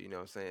 honestly. You know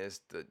what I'm saying? It's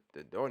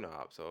the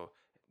doorknob. So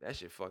that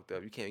shit fucked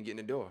up. You can't get in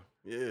the door.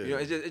 Yeah. You know,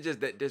 it's just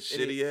that this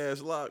Shitty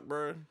ass lock,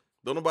 bro.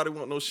 Don't nobody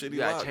want no shitty you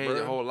gotta lock, change bro.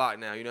 the whole lock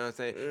now. You know what I'm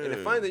saying? And the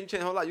Yeah. funny thing, you change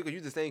the whole lock, you can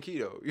use the same key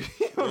though. You know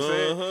what I'm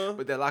saying? Uh-huh.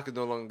 But that lock is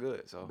no longer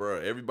good. So Bro,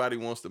 everybody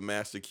wants the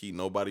master key.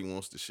 Nobody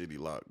wants the shitty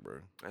lock, bro.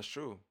 that's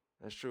true.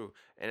 That's true.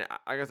 And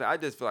like I said, I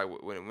just feel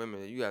like when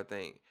women, you gotta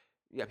think,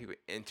 you got people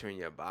entering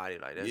your body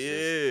like that's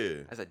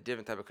Yeah. that's a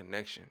different type of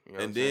connection. You know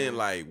And what I'm then saying?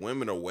 like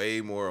women are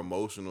way more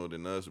emotional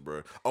than us,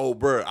 bro. Oh,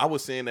 bro, I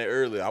was saying that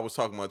earlier. I was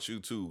talking about you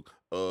too.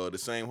 The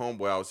same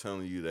homeboy I was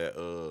telling you that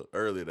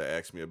earlier that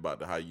asked me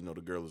about how you know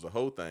the girl is a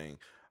whole thing.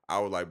 I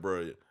was like,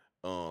 bro,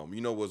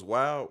 you know what's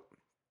wild?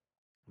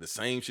 The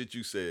same shit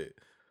you said.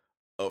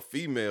 A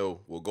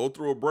female will go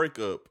through a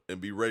breakup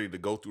and be ready to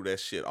go through that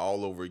shit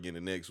all over again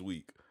the next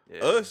week. Yeah.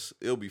 Us,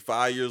 it'll be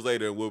 5 years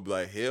later and we'll be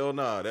like, hell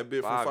nah, that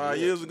bitch from 5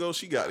 years ago,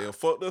 she got there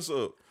fucked us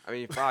up. I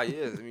mean, 5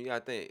 years. I mean, you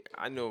gotta think.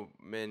 I know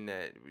men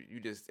that you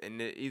just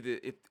and then either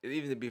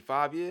it be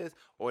 5 years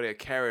or they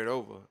carry it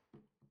over,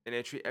 and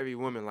they treat every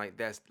woman like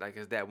it's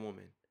that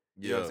woman.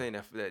 You know what I'm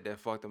saying? That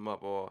fucked them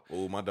up. Or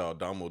Oh, my dog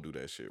Damo do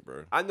that shit,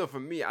 bro. I know for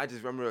me, I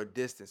just remember a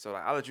distance. So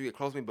like, I'll let you get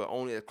close to me, but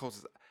only as close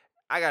as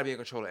I gotta be in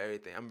control of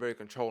everything. I'm very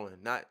controlling,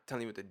 not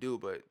telling you what to do,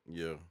 but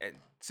Yeah. at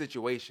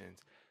situations.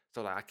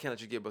 So like, I can't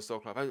let you get but so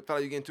close. If I feel like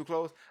you're getting too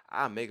close,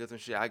 I make up some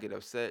shit. I get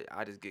upset.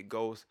 I just get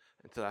ghost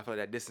until I feel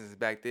like that distance is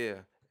back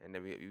there, and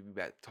then we be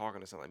back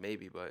talking or something like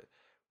maybe. But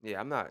Yeah,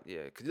 I'm not.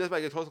 Yeah, cause just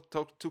like get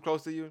too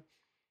close to you,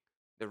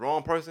 the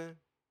wrong person,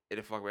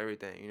 it'll fuck with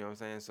everything. You know what I'm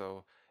saying?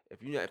 So if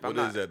I'm What is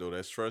not, that though?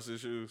 That's trust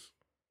issues.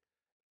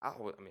 I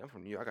mean, I'm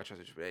from New York. I got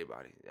trust issues with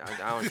everybody. I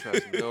don't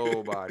trust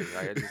nobody.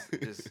 Like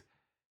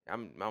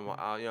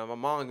my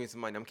mom gives me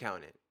some money. I'm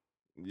counting it.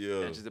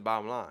 Yeah, That's just the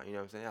bottom line. You know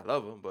what I'm saying? I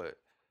love them, but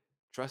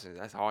trusting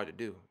that's hard to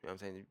do. You know what I'm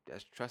saying?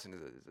 That's trusting is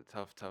a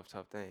tough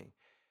thing.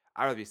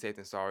 I'd rather be safe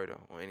than sorry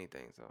though on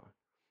anything. So,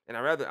 and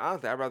I'd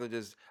rather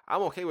just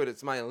I'm okay with it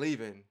somebody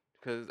leaving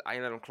because I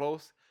ain't let them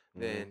close.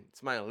 mm-hmm. Then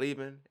somebody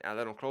leaving and I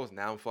let them close.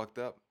 Now I'm fucked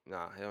up.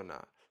 Nah, hell nah.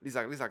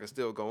 At least I can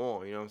still go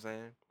on. You know what I'm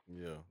saying?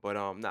 Yeah, But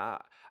nah,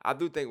 I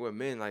do think with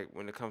men like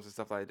when it comes to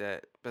stuff like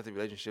that, especially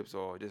relationships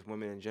or just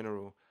women in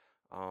general,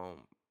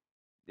 um,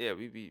 yeah,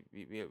 we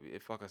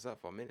it fuck us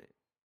up for a minute.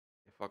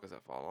 It fuck us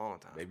up for a long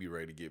time. they be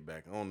ready to get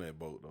back on that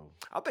boat though.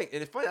 I think,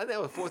 and it's funny. I think I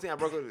was 14. I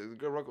broke up with a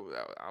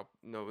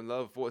girl. In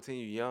love. 14.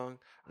 You young.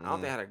 I don't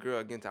Mm-hmm. think I had a girl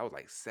again until I was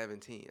like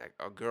 17, like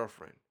a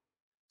girlfriend.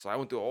 So I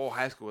went through all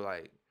high school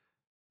like,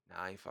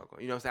 nah, I ain't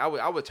fucking. You know what I'm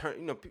saying? I would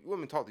turn.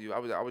 Women talk to you. I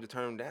would just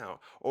turn them down.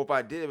 Or if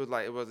I did, it was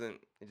like it wasn't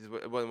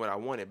what I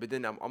wanted. But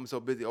then I'm so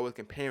busy always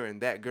comparing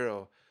that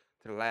girl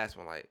to the last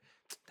one. Like,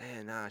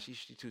 damn, nah, she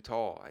too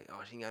tall. Like,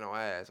 oh, she ain't got no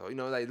ass. Or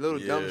like little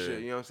dumb Yeah,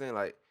 shit. You know what I'm saying?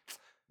 Like,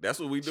 that's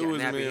what we she do got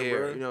as nappy men,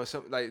 hair. bro.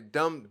 Something like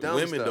dumb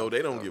Women though, stuff.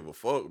 they don't So. give a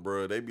fuck,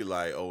 bro. They be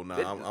like, "Oh, They,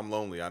 nah, I'm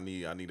lonely. I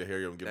need to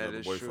hurry up and get That another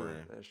is true.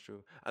 boyfriend." That's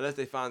true. Unless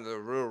they find the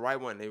real right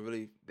one,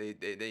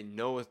 they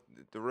know it's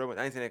the real one.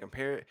 I ain't saying they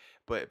compare it,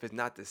 but if it's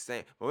not the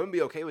same, but women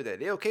be okay with that.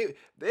 They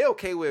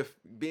okay with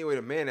being with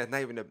a man that's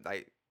not even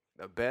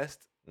the best,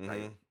 Mm-hmm.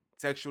 like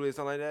sexually or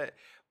something like that.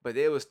 But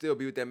they will still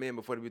be with that man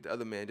before they be with the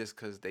other man just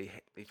because they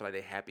feel like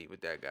they happy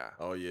with that guy.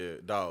 Oh yeah,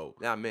 dog.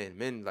 Now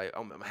men like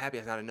I'm happy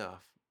that's not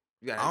enough.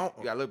 I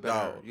You gotta look better.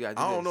 dog. You gotta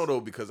do I don't know this. though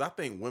because I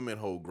think women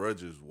hold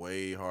grudges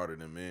way harder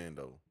than men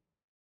though.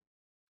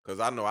 Cause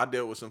I know I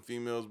dealt with some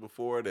females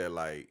before that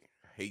like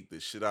hate the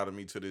shit out of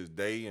me to this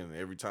day, and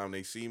every time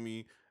they see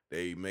me,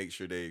 they make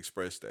sure they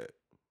express that.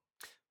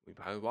 We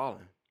probably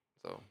walling.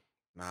 So.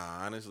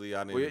 Nah, honestly,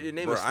 I Well, didn't, your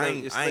name bro. is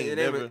Slim. I ain't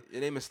never.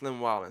 Your name is Slim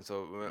Wildin.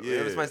 So whenever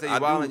Yeah, somebody say I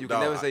you Wildin, do, you can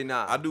never dog. say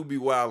nah. I do be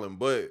wilding,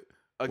 but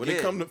when it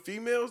come Again, to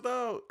females,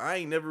 dog, I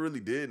ain't never really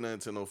did nothing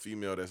to no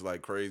female that's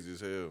like crazy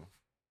as hell.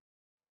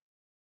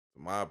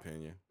 In my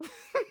opinion.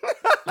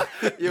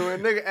 yeah, when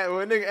a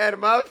nigga added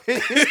my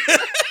opinion,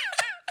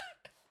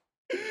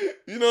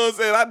 You know what I'm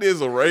saying? I did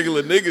some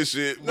regular nigga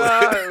shit, but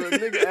nah, when a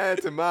nigga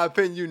added to my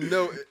opinion, he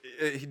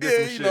did yeah,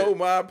 some you shit. know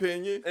my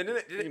opinion. And then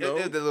You there's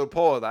know, the little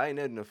pause. I ain't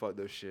never done fucked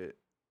up shit.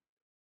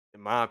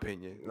 In my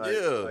opinion, yeah.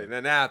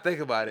 like now I think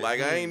about it. Like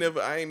I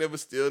ain't never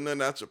steal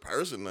nothing out your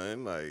purse or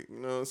nothing. Like you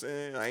know what I'm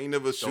saying? I ain't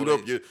never Stole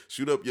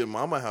shoot up your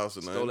mama house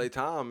or stole nothing. their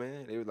time,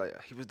 man. They was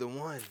like, he was the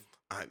one.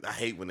 I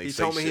hate when they He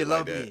say told me he shit like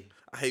loved that. me.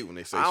 I hate when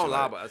they say I shit don't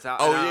lie like that. about it. And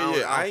Oh yeah,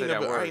 yeah. I don't say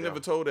that I word ain't though. never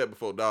told that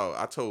before, dog.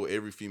 I told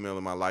every female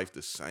in my life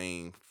the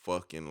same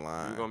fucking You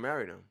line. gonna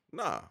marry them?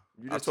 Nah,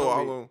 You I just told told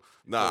all me. of them.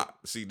 Nah,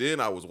 see, then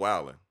I was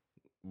wilding,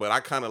 but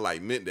I kind of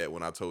like meant that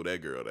when I told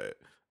that girl that.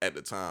 At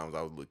the times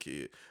I was a little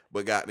kid,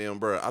 but goddamn,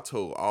 bro, I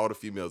told all the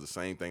females the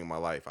same thing in my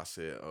life. I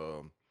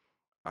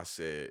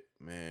said,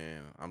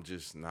 man, I'm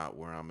just not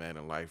where I'm at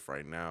in life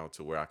right now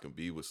to where I can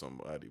be with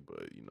somebody.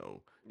 But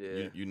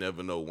Yeah. you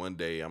never know. One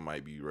day I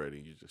might be ready.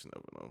 You just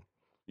never know.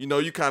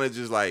 You kind of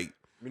just like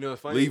You know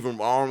what's funny? leave them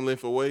arm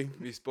length away.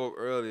 We spoke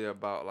earlier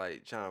about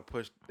like trying to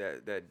push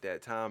that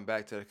time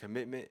back to the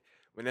commitment.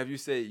 Whenever you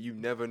say you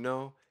never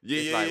know, Yeah,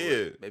 it's yeah, like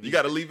yeah. maybe You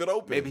got to leave it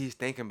open. maybe he's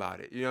thinking about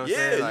it. You know what I'm Yeah,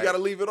 saying? you got Like to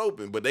leave it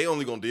open. But they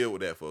only gonna deal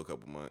with that for a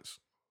couple months.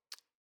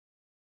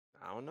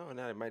 I don't know.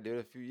 Now it might do it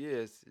a few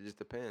years. It just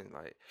depends.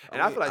 Like, I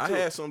and I mean, feel like I too.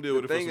 had some deal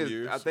The with it for thing some is,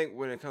 I years. think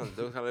when it comes to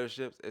those kind of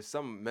relationships, if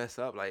something mess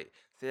up, like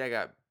say I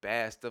got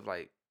bad stuff,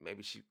 like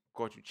maybe she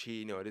caught you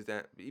cheating or this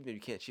that. Even if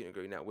you can't cheat on a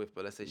girl you're not with,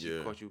 but let's say she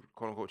Yeah, caught you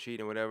quote unquote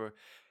cheating, whatever,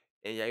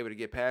 and you're able to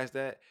get past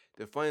that.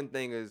 The funny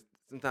thing is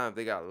sometimes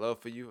they got love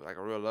for you, like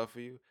a real love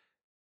for you.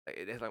 Like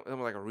it's like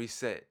almost like a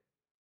reset,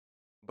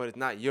 but it's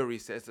not your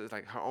reset. It's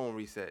like her own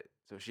reset.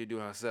 So she do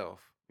it herself.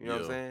 You know what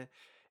I'm yeah, saying?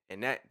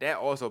 And that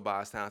also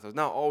buys time. So it's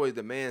not always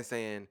the man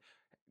saying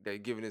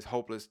that giving this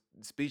hopeless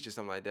speech or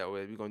something like that.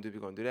 Where we're gonna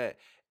do that.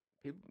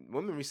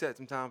 Women reset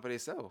some time for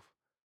themselves.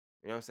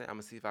 You know what I'm saying? I'm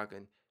gonna see if I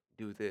can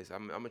do this.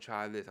 I'm gonna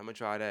try this. I'm gonna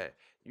try that.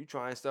 You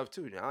trying stuff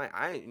too. Now,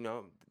 I ain't.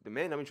 The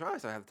man that been trying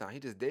stuff half the time. He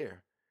just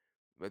there.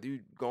 Whether you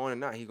going or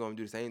not, he gonna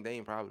do the same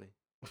thing probably.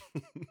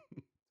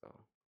 So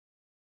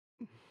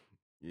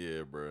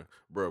yeah,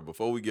 bro.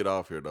 Before we get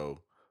off here though,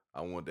 I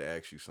wanted to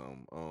ask you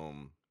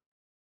something.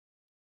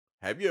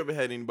 Have you ever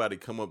had anybody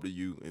come up to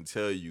you and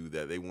tell you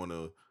that they want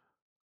to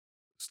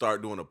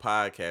start doing a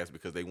podcast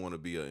because they want to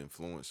be an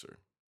influencer?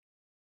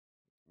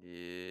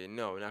 yeah,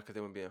 no, not because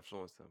they want to be an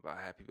influencer. But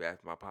I have people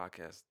ask my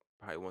podcast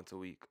probably once a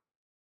week,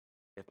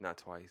 if not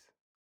twice.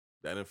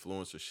 That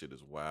influencer shit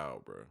is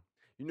wild, bro.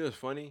 You know what's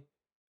funny?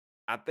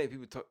 I think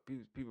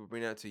people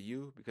bring that to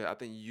you because I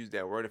think you use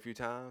that word a few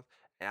times,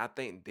 and I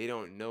think they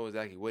don't know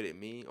exactly what it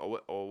means or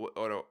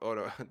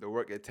the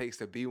work it takes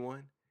to be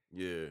one.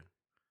 Yeah,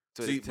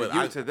 See, To but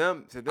you, to I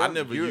them,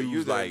 never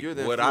used like you're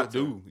the what I influencer.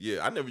 do.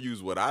 Yeah, I never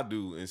used what I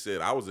do and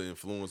said I was an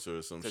influencer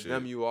or some To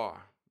them, shit. you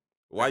are.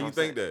 Why That's what you I'm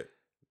saying. think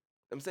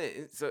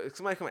that? So if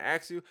somebody come and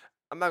ask you,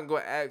 I'm not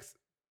gonna ask.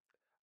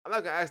 I'm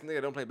not gonna ask a nigga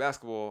that don't play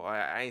basketball. Or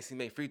I ain't seen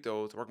make free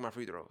throws. Work my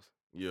free throws.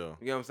 Yeah,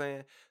 You know what I'm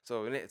saying?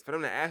 So for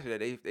them to ask you that,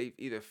 they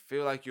either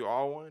feel like you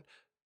are one,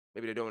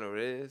 maybe they don't know what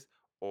it is,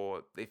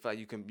 or they feel like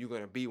you're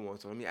gonna be one.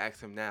 So let me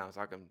ask him now, so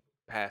I can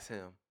pass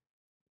him.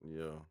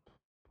 yeah.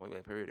 Point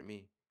blank period to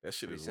me. That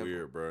shit Pretty is simple.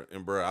 weird, bro.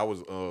 And bro, I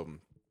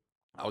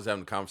was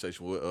having a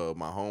conversation with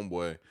my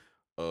homeboy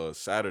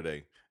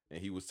Saturday, and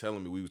he was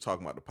telling me we were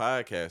talking about the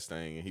podcast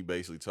thing, and he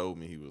basically told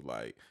me he was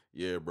like,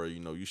 "Yeah, bro, you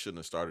know, you shouldn't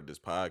have started this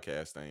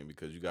podcast thing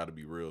because you got to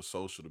be real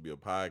social to be a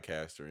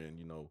podcaster, and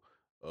you know,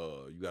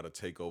 you got to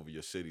take over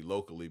your city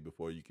locally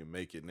before you can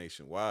make it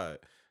nationwide."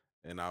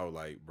 And I was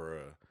like,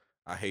 "Bruh,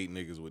 I hate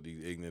niggas with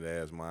these ignorant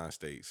ass mind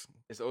states."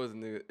 It's always the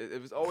nigga.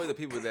 It was always the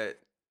people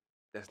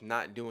that's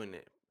not doing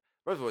it.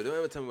 First of all, don't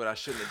ever tell me what I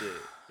shouldn't have did.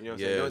 You know what I'm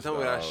saying? Don't Yes, tell me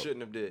what I dog. shouldn't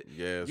have did.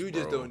 Yes, You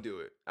just bro. don't do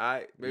it. All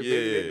right?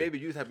 Yeah. Maybe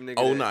you type of nigga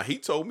Oh, that nah, he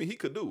told me he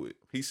could do it.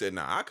 He said,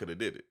 "Nah, I could have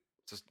did it."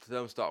 just tell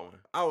them start one.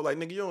 I was like,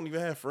 "Nigga, you don't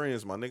even have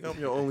friends, my nigga. I'm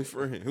your only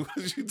friend.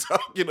 What you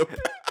talking about?"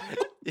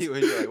 He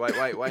was like,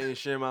 why you didn't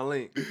share my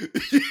link?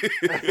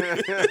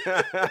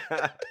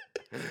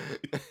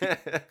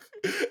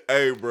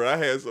 Hey, bro, I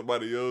had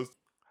somebody else.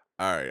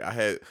 All right,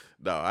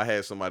 I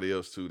had somebody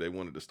else too. They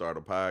wanted to start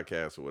a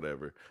podcast or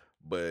whatever,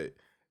 but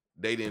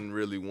they didn't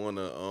really want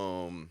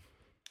to.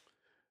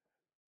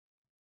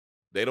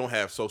 They don't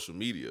have social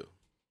media,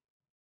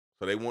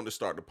 so they want to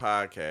start the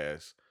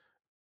podcast.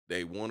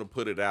 They want to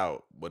put it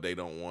out, but they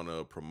don't want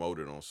to promote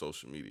it on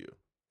social media.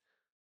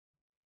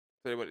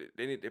 So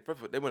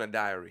they want a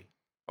diary,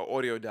 an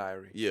audio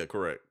diary. Yeah,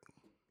 correct.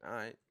 All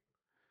right.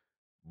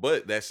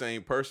 But that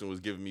same person was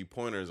giving me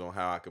pointers on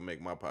how I could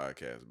make my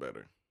podcast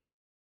better.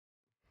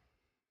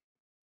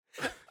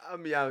 I'll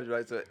be honest,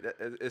 right? So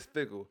it's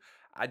fickle.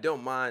 I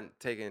don't mind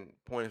taking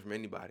pointers from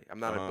anybody. I'm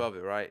not Uh-huh. above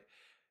it, right?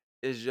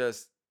 It's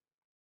just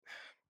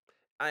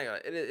I ain't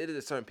gonna, it is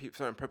a certain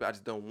purpose. I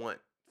just don't want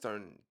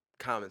certain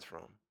comments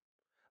from.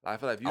 Like, I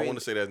feel like if I you want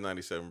to ain't say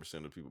that's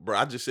 97% of people. Bro,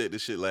 I just said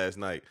this shit last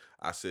night.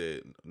 I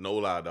said, no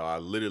lie, dog. I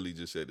literally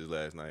just said this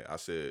last night. I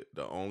said,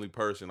 the only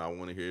person I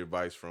want to hear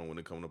advice from when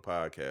it comes to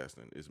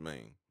podcasting is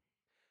Maine.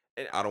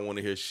 and I don't want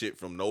to hear shit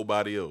from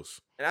nobody else.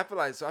 I feel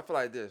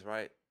like this,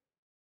 right?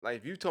 Like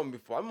if you told me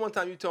before, I mean, one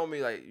time you told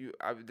me like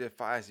I did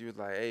five. You was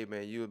like, "Hey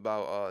man, you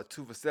about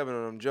 2 for 7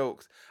 on them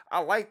jokes." I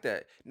like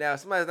that. Now if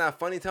somebody's not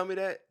funny, tell me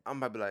that I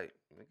might be like,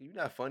 "Nigga, you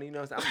not funny." You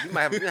know what I'm saying? You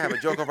might have a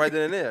joke off right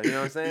then and there. You know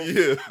what I'm saying?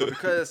 Yeah. But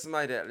because it's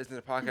somebody that listens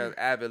to podcasts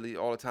avidly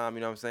all the time, you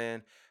know what I'm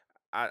saying?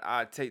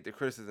 I take the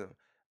criticism.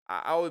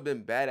 I always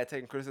been bad at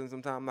taking criticism.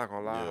 Sometimes I'm not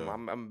gonna lie. Yeah.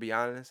 I'm gonna be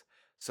honest.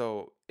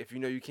 So if you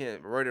know you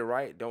can't write it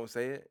right, don't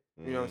say it.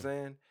 You know what I'm Mhm.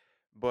 saying?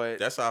 But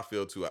That's how I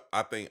feel too.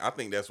 I think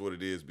that's what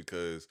it is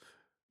because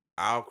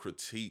I'll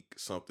critique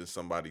something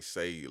somebody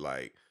say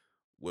like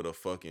with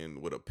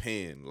a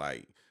pen,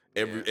 like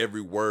yeah,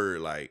 every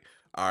word, like,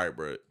 all right,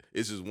 bro.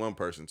 It's just one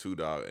person too,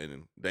 dog,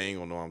 and they ain't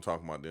gonna know I'm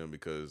talking about them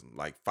because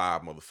like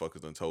five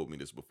motherfuckers done told me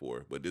this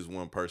before. But this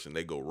one person,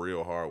 they go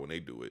real hard when they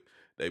do it.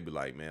 They be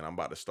like, man, I'm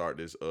about to start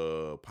this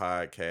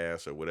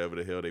podcast or whatever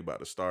the hell they about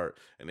to start,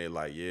 and they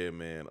like, yeah,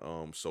 man.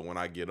 So when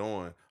I get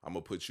on, I'm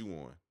gonna put you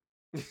on.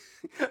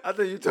 I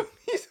thought you told me.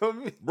 You told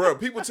me. Bro,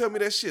 people tell me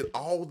that shit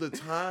all the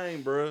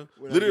time, bro.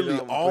 When I get Literally on,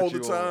 I'm gonna all put the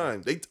you on.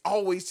 time. They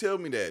always tell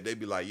me that. They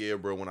be like, "Yeah,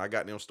 bro. When I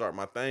got them start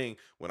my thing,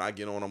 when I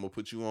get on, I'm gonna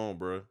put you on,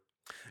 bro."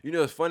 You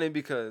know, it's funny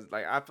because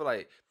like I feel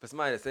like for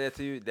somebody to say that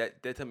to you,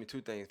 that they tell me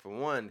two things. For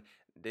one,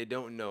 they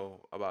don't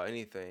know about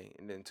anything,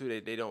 and then two,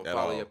 they don't At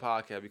follow your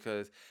all. podcast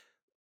because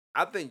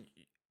I think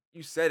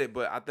you said it,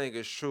 but I think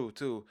it's true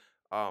too.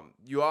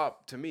 You are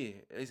to me,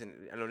 at least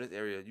I know in this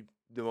area, you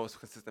the most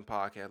consistent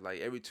podcast.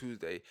 Like every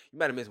Tuesday, you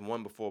might have missed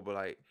one before, but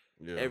like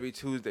Yeah, every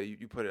Tuesday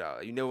you put it out.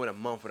 Like, you never went a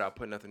month without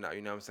putting nothing out.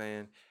 You know what I'm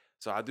saying?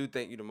 So I do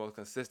think you're the most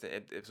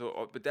consistent. If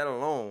so, but that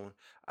alone,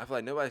 I feel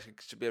like nobody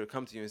should be able to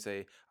come to you and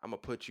say, "I'm gonna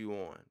put you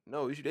on."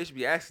 No, they should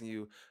be asking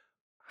you,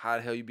 "How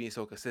the hell you being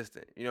so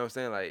consistent?" You know what I'm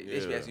saying? Like they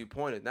should be yeah, asking you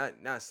pointers,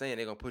 not saying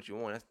they're gonna put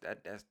you on.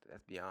 That's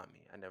beyond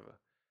me. I never.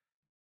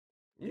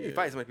 You need to yeah,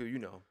 fight so many people you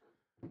know.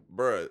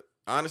 bro.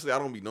 Honestly, I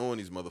don't be knowing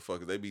these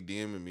motherfuckers. They be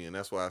DMing me, and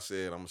that's why I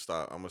said I'm gonna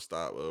stop. I'm gonna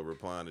stop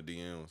replying to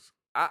DMs.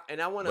 I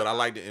wanna But I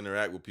like to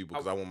interact with people I,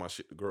 because I want my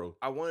shit to grow.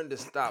 I wanted to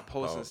stop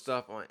posting Pause.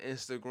 stuff on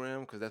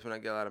Instagram because that's when I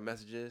get a lot of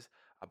messages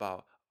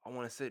about I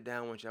want to sit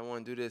down with you. I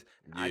want to do this.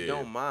 I Yeah,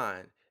 don't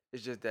mind.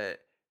 It's just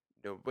that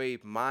the way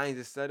mine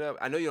is set up.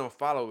 I know you don't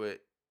follow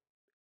it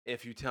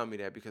if you tell me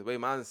that because the way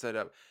mine is set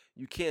up,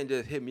 you can't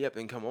just hit me up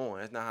and come on.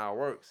 That's not how it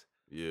works.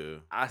 yeah,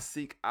 I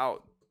seek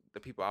out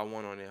the people I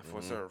want on there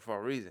hmm for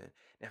a reason.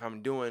 If I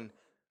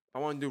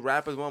want to do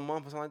rappers 1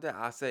 month or something like that,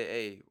 I say,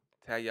 hey,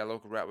 tag your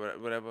local rap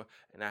whatever,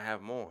 and I have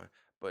them on.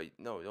 But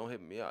no, don't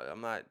hit me up.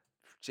 I'm not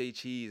Jay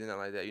Cheese and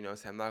nothing like that. You know what I'm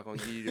saying? I'm not gonna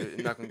give you.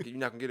 You're not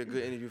gonna get a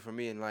good interview from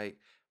me and like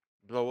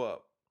blow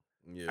up.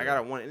 I yeah.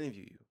 gotta want to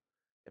interview you.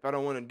 if I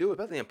don't want to do it,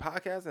 especially in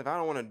podcasting, if I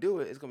don't want to do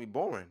it, it's gonna be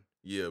boring.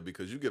 Yeah,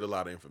 because you get a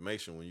lot of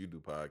information when you do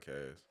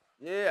podcasts.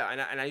 Yeah,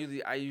 and I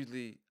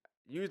usually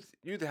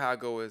how I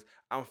go is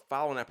I'm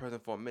following that person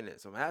for a minute.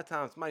 So half the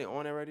time somebody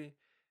on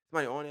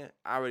it,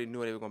 I already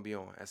knew they were gonna be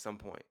on at some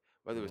point.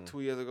 Whether it was Hmm.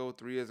 2 years ago,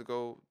 3 years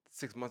ago,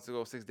 6 months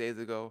ago, 6 days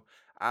ago,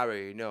 I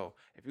already know.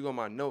 If you go on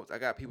my notes, I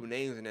got people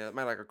names in there. I'm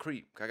like a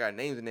creep. I got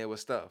names in there with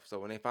stuff. So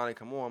when they finally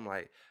come on, I'm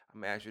like,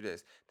 I'm gonna ask you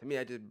this. To me,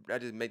 I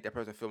just make that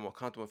person feel more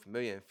comfortable and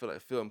familiar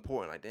and feel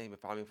important. Like they ain't been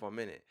following me for a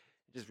minute.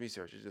 Just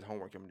research, it's just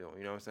homework I'm doing.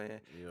 You know what I'm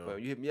saying? Yeah.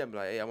 But you hit me up and be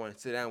like, hey, I want to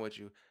sit down with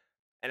you.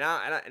 And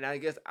I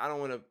guess I don't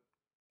want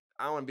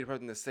to be the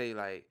person to say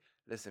like,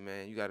 listen,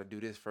 man, you got to do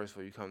this first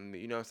before you come to me.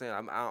 You know what I'm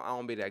saying? I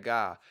don't be that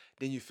guy.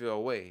 Then you feel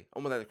away,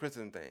 almost like the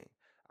criticism thing.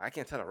 I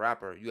can't tell a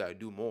rapper you got to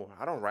do more.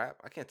 I don't rap.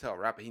 I can't tell a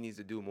rapper he needs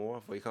to do more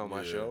before he come on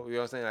my Yeah. show. You know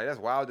what I'm saying? Like that's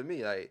wild to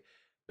me. Like,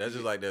 That's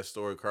just you, like that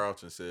story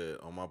Carlton said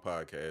on my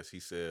podcast. He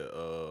said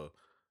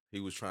he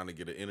was trying to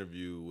get an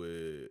interview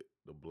with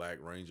the Black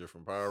Ranger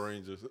from Power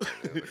Rangers. that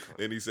nigga's a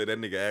cunt. And he said that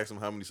nigga asked him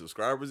how many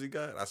subscribers he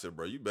got. I said,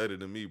 bro, you better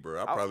than me, bro.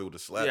 I I, probably would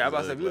have slapped yeah, I his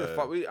about to say ugly we would have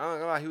fought. ass. I don't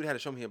know why he would have had to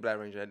show me a Black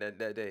Ranger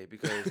that day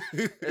because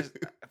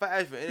if I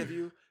asked for an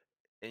interview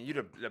and you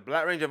the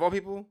Black Ranger of all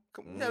people,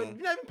 Hmm. you're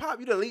not even pop.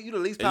 You the least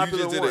And you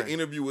popular just did an one.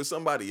 interview with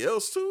somebody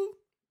else too?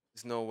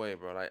 There's no way,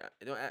 bro. Like,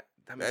 don't act,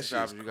 how many That shit's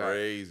subscribers you got?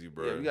 crazy, Yeah, we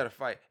bro. got to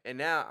fight. And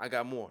now I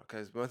got more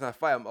because once I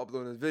fight, I'm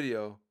uploading this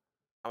video.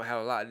 I'm gonna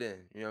have a lot then.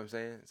 You know what I'm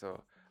saying? So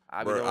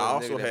I be Bro, the I one nigga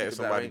also that beat had the Black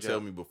somebody Ranger tell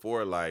up. me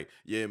before, like,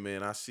 yeah,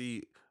 man, I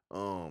see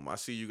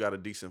you got a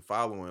decent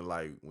following.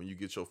 Like, when you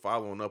get your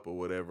following up or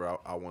whatever,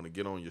 I want to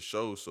get on your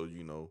show, so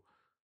you know.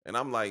 And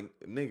I'm like,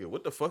 nigga,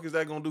 what the fuck is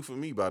that gonna do for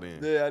me by then?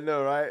 Yeah, I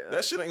know, right?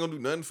 That shit ain't gonna do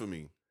nothing for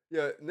me.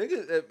 Yeah,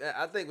 niggas.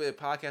 I think with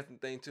the podcasting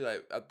thing too.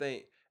 Like, I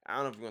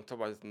don't know if we're gonna talk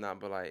about this or not,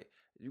 but like,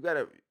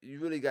 you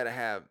really gotta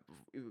have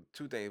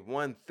two things: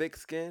 one, thick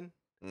skin,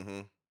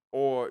 Mm-hmm.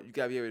 or you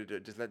gotta be able to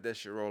just let that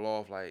shit roll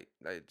off. Like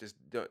just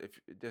don't if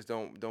just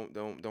don't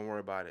worry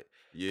about it.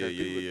 Yeah, Cause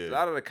yeah, people, yeah, a yeah.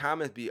 lot of the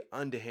comments be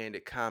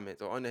underhanded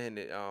comments or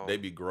underhanded They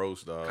be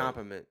gross, dog.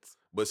 compliments.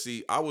 But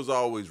see, I was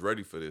always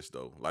ready for this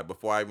though. Like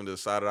before I even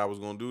decided I was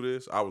gonna do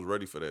this, I was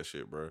ready for that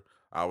shit, bro.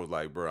 I was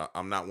like, bro,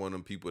 I'm not one of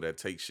them people that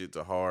take shit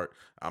to heart.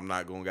 I'm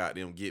not gonna got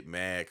them get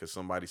mad because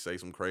somebody say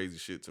some crazy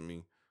shit to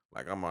me.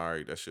 Like I'm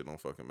alright. That shit don't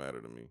fucking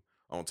matter to me.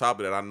 On top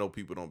of that, I know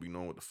people don't be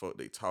knowing what the fuck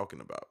they talking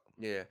about.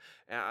 Yeah,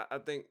 and I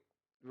think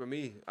for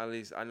me, at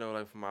least, I know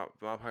like for my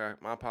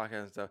podcast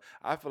and stuff,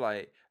 I feel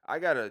like I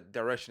got a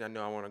direction I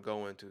know I want to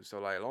go into. So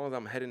like, as long as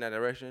I'm heading that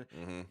direction,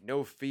 Mm-hmm.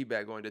 no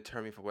feedback going to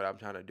deter me for what I'm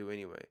trying to do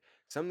anyway.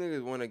 Some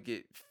niggas want to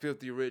get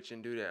filthy rich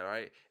and do that,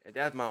 right? If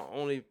that's my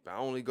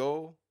only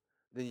goal,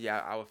 then yeah,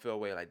 I would feel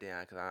away like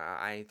damn, cause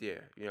I ain't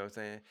there. You know what I'm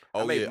saying? I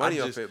Oh make yeah, I money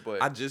off just it,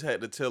 but I just had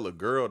to tell a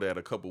girl that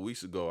a couple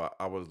weeks ago.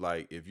 I was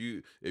like, if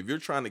you're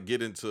trying to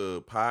get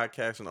into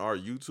podcasting or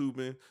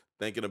YouTubing,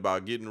 thinking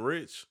about getting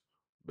rich,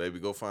 baby,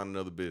 go find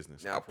another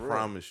business. I now for real.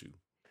 promise you,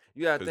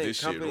 You gotta cause think this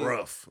shit companies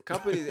rough.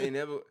 companies ain't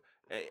never.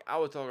 I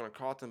was talking to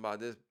Carlton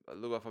about this a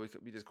little before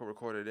we just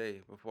recorded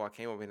today before I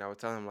came over here, and I was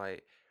telling him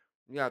like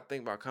you gotta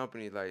think about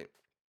companies like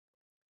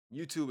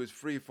YouTube is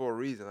free for a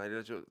reason. Like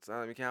let your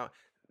salary account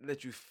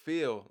let you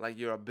feel like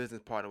you're a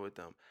business partner with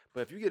them.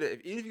 But if you get even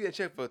if you get a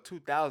check for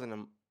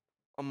 2,000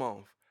 a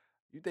month,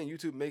 you think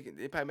YouTube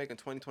they probably making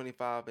 20,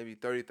 25, maybe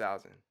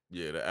 30,000.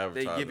 Yeah, the They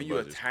advertising giving you a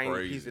budget's tiny piece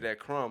of crazy. that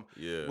crumb,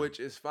 Yeah. which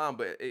is fine,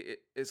 but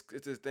it's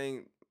this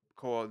thing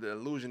called the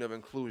illusion of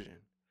inclusion.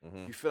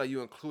 Hmm. You feel like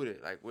you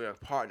included, like we're a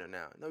partner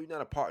now. No, you're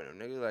not a partner,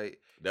 nigga. Like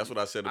That's what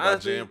I said about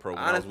honestly, Jan Pro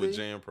when I was with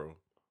honestly, Jan Pro.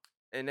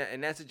 in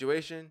that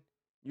situation,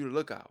 you the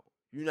lookout.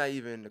 You're not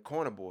even the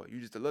corner boy. You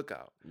just the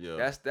lookout. Yeah.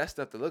 That's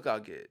stuff the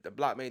lookout get. The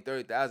block made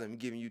 30,000. We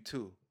giving you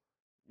two.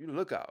 You the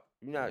lookout.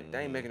 You not. They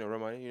ain't Hmm. making no real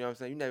money. You know what I'm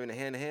saying? You're not even a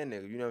hand to hand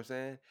nigga. You know what I'm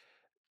saying?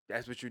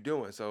 That's what you're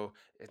doing. So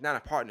it's not a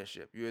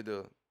partnership. You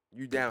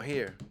down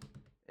here,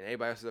 and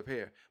everybody else is up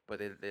here. But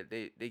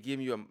they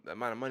give you a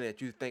amount of money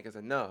that you think is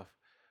enough,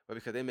 but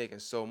because they're making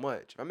so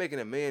much. If I'm making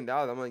 $1 million,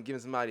 I'm only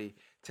giving somebody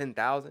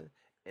 10,000,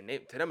 and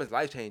to them it's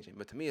life changing.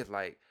 But to me, it's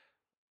like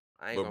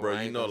But bro, I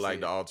you ain't know, gonna like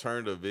see the it.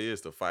 alternative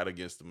is to fight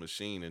against the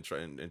machine and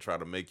try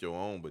to make your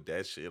own. But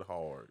that shit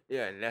hard.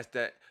 Yeah, and that's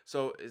that.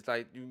 So it's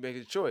like you make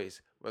a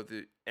choice.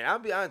 And I'll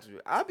be honest with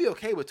you, I'll be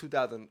okay with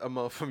 2,000 a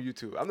month from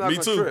YouTube. I'm not Me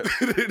gonna too. trip.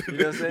 You know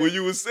what I'm saying? When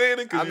you was saying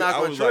it, I'm not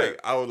gonna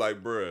trip. I was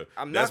like, bruh,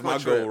 I'm that's not my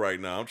gonna goal trip. right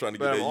now. I'm trying to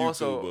get But that I'm YouTube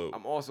also up.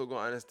 I'm also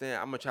gonna understand.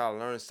 I'm gonna try to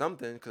learn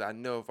something because I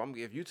know if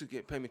YouTube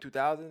can pay me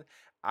 2,000,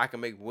 I can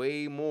make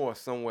way more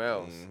somewhere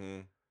else. Hmm.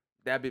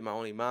 That'd be my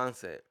only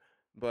mindset.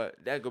 But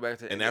that go back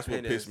to the And that's what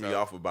independent and pissed me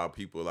stuff. off about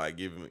people like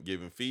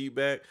giving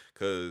feedback.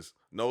 Cause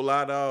no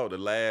lie, dog, the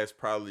last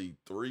probably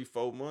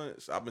 3-4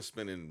 months, I've been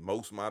spending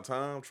most of my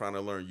time trying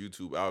to learn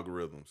YouTube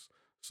algorithms.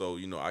 So,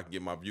 you know, I can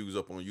get my views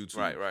up on YouTube.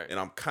 Right, right. And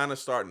I'm kind of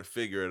starting to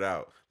figure it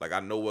out. Like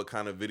I know what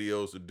kind of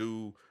videos to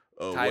do,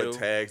 what Title.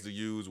 tags to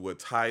use, what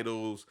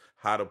titles,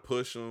 how to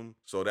push them.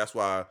 So that's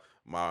why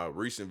my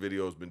recent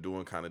videos been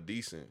doing kind of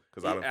decent.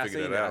 Cause I Yeah, done I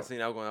figured seen that that. I out.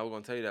 seen. I was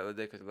gonna tell you that the other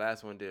day because the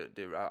last one did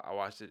I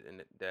watched it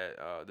and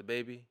that the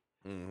baby.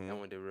 That Mm-hmm.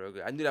 one did real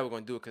good. I knew that was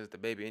gonna do it because it's the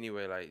baby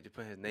anyway. Like, you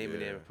put his name in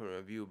there Yeah. and put a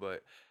review.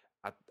 But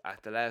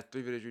the last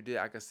 3 videos you did,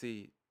 I could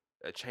see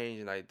a change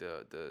in like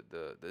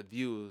the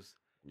views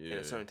in a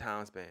Yeah. certain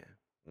time span.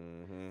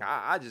 Mm-hmm.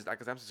 I just like,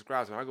 cause I'm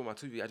subscribed. So when I go to my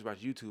TV, I just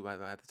watch YouTube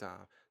at the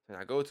time. So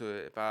when I go to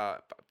it, if I'm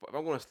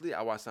going to sleep,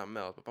 I watch something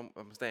else. If I'm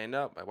staying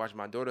up, I watch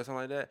my daughter or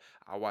something like that.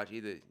 I watch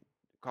either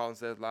Colin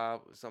Says Live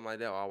or something like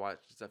that, or I watch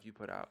stuff you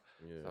put out.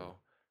 Yeah. So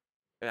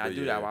and I But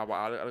do that. yeah,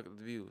 I look at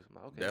the views. I'm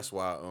like, okay,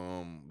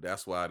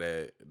 that's why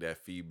that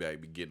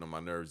feedback be getting on my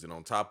nerves. And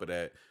on top of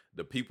that,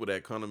 the people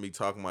that come to me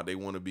talking about they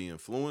want to be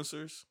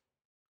influencers,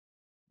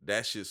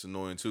 that shit's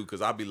annoying too.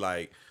 Cause I be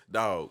like,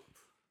 dog,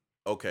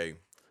 okay,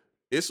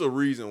 it's a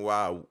reason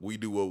why we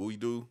do what we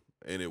do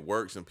and it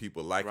works and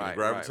people like it and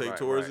gravitate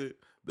towards right.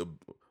 it.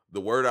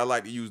 The word I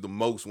like to use the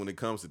most when it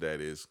comes to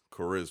that is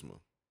charisma.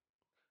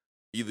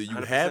 Either you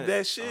have 100%,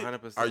 that shit or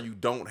 100%. you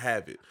don't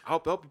have it. I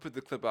hope you put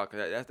the clip out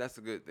because that's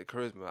a good the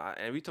charisma.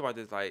 And we talk about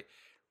this like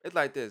it's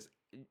like this.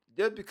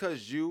 Just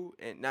because you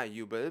and not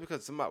you, but just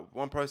because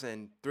one person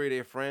and 3 of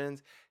their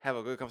friends have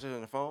a good conversation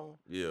on the phone,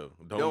 Yeah.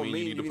 Don't don't mean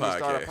you mean need a you need to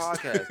start a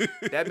podcast.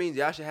 podcast. That means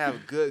y'all should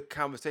have good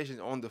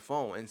conversations on the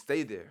phone and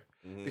stay there.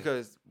 Hmm.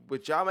 Because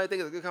what y'all may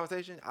think is a good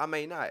conversation, I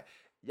may not.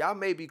 Y'all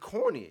may be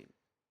corny,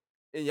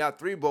 and all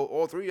three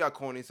of y'all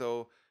corny.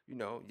 So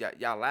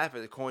y'all laugh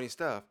at the corny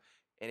stuff,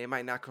 and it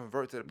might not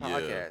convert to the Yeah.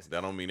 podcast.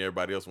 That don't mean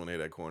everybody else want to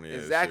hear that corny ass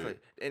Exactly.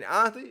 shit. And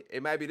honestly,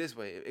 it might be this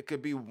way. It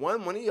could be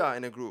one of y'all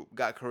in the group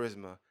got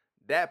charisma.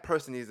 That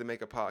person needs to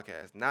make a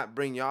podcast, not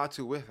bring y'all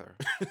two with her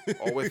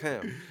or with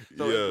him.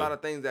 So it's a Yeah. lot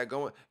of things that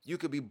go. You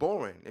could be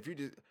boring if you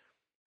just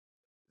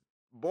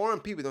boring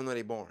people don't know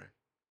they boring.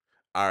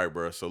 All right,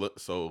 bro.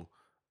 So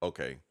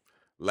okay.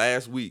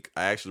 Last week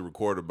I actually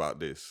recorded about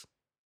this.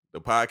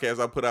 The podcast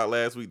I put out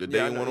last week, the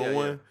Yeah, I dating know. one Yeah, on yeah.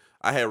 one,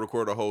 I had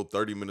recorded a whole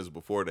 30 minutes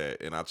before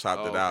that, and I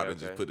chopped Oh, it okay, out and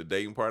just okay. put the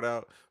dating part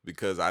out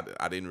because I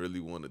didn't really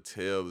want to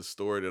tell the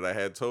story that I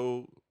had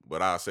told,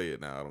 but I'll say it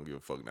now. I don't give a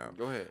fuck now.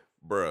 Go ahead.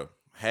 Bruh,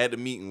 had the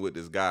meeting with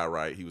this guy,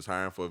 right? He was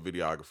hiring for a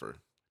videographer.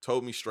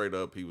 Told me straight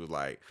up, he was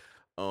like,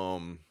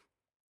 um,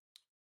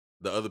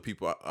 the other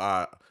people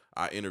I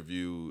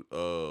interviewed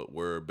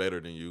were better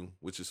than you,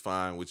 which is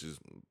fine, which is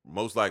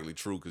most likely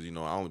true because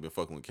I only been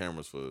fucking with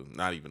cameras for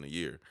not even a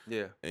year.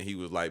 Yeah. And he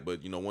was like,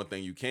 but one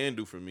thing you can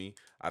do for me,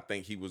 I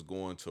think he was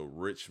going to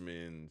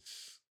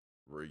Richmond's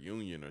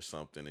reunion or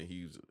something, and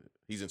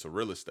he's into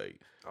real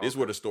estate. This is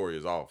where Okay. the story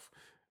is off.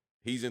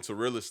 He's into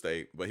real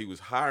estate, but he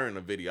was hiring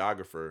a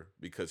videographer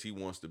because he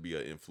wants to be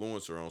an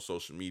influencer on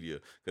social media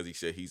because he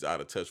said he's out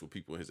of touch with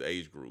people in his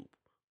age group.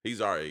 He's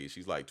our age.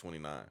 He's like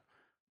 29.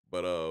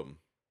 But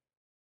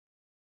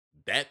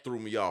that threw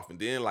me off. And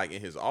then like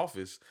in his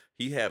office,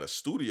 he had a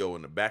studio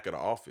in the back of the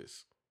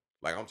office.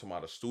 Like I'm talking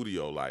about a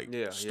studio, like Yeah,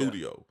 yeah.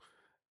 studio.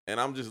 And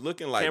I'm just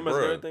looking like, Cameras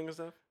and bruh, everything and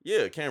stuff.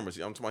 yeah, cameras.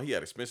 I'm talking about he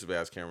had expensive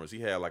ass cameras. He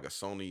had like a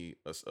Sony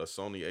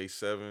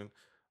A7,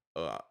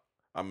 uh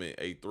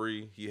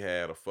A3. He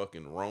had a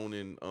fucking a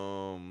Ronin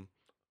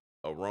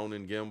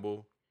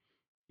gimbal.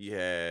 He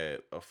had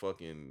a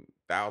fucking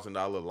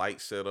 $1,000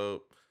 light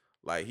setup.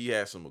 Like he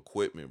had some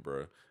equipment,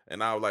 bro.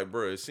 And I was like,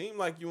 bro, it seemed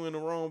like you in the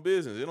wrong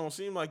business. It don't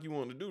seem like you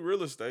want to do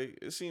real estate.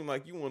 It seemed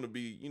like you want to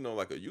be,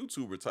 like a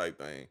YouTuber type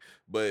thing.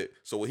 But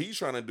so what he's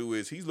trying to do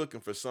is he's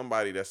looking for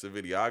somebody that's a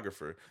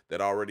videographer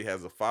that already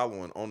has a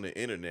following on the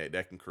internet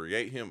that can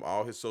create him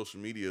all his social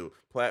media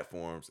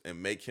platforms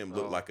and make him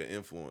look Oh, like an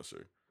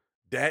influencer.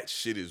 That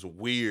shit is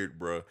weird,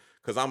 bro.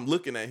 Cause I'm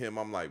looking at him,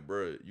 I'm like,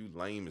 bro, you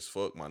lame as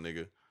fuck, my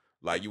nigga.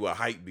 Like you a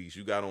hype beast.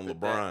 You got on but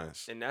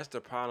LeBron's. that's the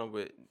problem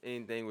with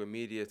anything with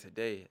media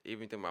today.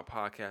 Even think about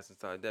podcasts and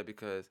stuff like that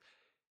because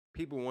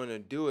people want to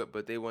do it,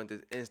 but they want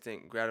this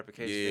instant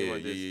gratification. They Yeah,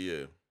 want yeah,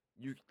 this.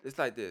 yeah, It's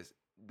like this.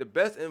 The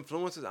best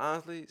influencers,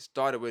 honestly,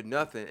 started with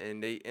nothing,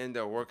 and they end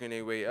up working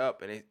their way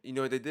up. And you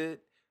know what they did?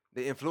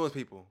 They influence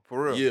people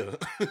for real. yeah.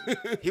 Yeah.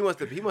 He wants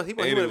to. He wants. He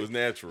And it want. was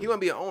natural. He want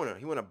to be an owner.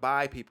 He want to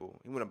buy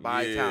people. He want to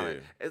buy Yeah.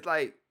 talent. It's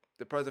like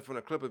the president from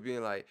the Clippers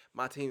being like,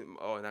 "My team."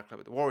 Oh, not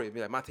Clippers. The Warriors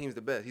be like, "My team's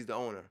the best. He's the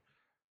owner."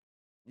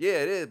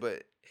 Yeah, it is,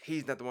 but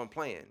he's not the one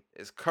playing.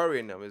 It's Curry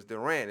and them. It's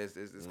Durant. It's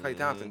Klay Hmm.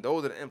 Thompson.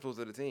 Those are the influence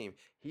of the team.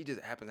 He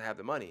just happens to have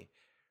the money.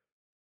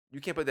 You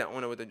can't put that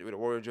owner with the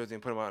Warrior jersey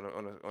and put him out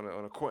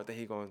on a court that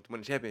he's going to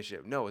win a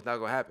championship. No, it's not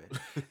going to happen.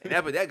 And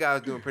that's what that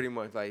guy's doing pretty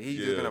much. Like he's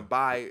just going to Yeah.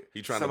 buy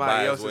He trying to somebody buy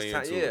his else's way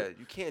time. into Yeah, it.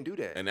 you can't do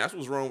that. And that's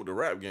what's wrong with the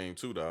rap game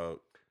too, dog.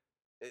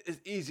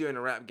 It's easier in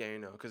the rap game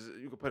though, because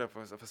you can put up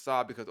a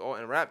facade. Because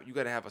in rap, you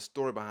got to have a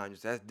story behind you.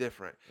 So that's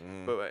different.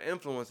 Mhm. But an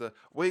influencer,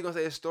 what he gonna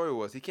say his story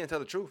was? He can't tell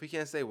the truth. He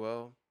can't say,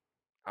 "Well,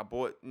 I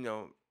bought."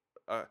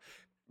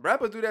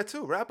 Rappers do that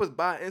too. Rappers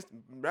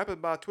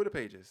buy Twitter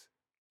pages.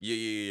 Yeah,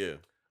 yeah, yeah.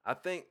 I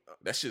think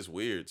That shit's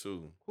weird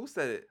too. who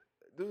said it?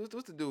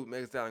 What's the dude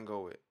Megan Thee Stallion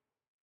go with?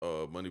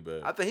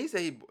 Moneybag. I think he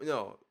said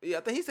I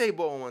think he said he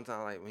bought one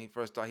time. Like when he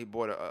first started, he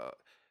bought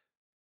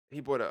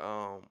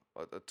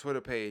a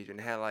Twitter page and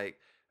had like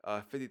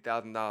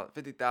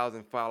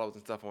 $50,000 followers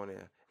and stuff on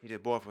there. He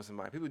just bought it from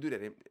somebody. People do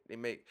that. They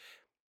make.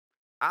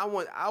 I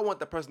want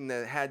the person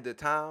that had the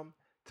time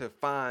to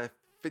find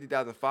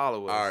 50,000 All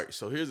followers. right,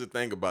 so here's the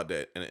thing about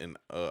that, and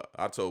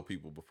I told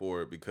people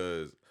before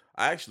because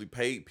I actually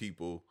paid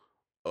people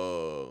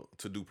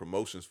to do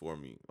promotions for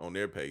me on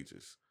their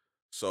pages.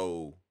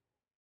 So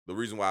the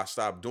reason why I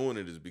stopped doing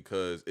it is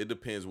because it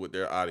depends what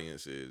their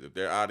audience is. If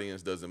their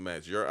audience doesn't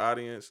match your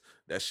audience,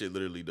 that shit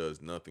literally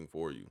does nothing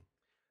for you.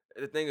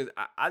 The thing is,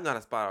 I know how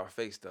to spot out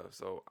fake stuff.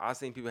 So I've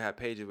seen people have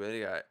pages where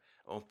they got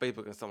on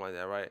Facebook and something like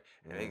that, right?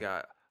 And they Mhm.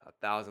 got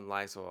 1,000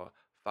 likes or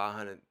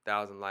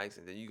 500,000 likes,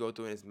 and then you go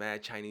through and it's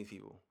mad Chinese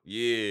people.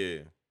 Yeah.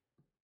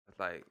 It's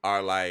like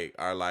Are like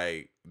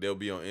they'll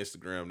be on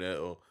Instagram,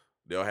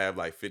 they'll have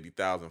like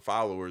 50,000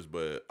 followers,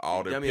 but they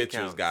all their dummy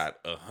pictures accounts. got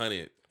a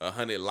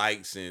hundred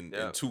likes and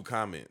Yep. two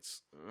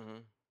comments.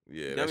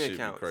 Yeah, that Dummy should be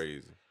accounts.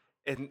 crazy.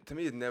 And to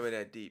me, it's never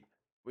that deep.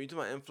 When you talk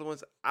about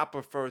influence, I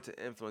prefer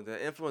to influence. And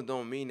influence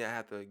don't mean that I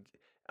have to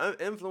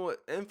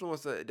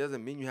influencer. It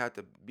doesn't mean you have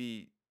to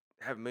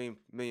have a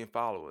million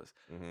followers.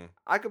 Hmm.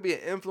 I could be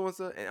an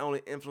influencer and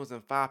only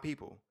influencing 5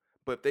 people.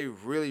 But if they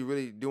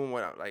really doing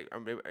what I like,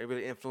 they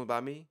really influenced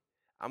by me,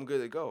 I'm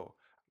good to go.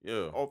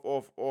 Yeah,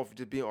 Off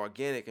just being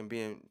organic and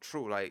being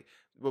true. Like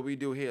what we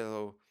do here.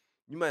 So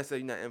you might say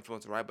you're not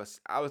influencer, right? But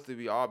obviously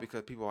we are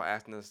because people are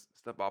asking us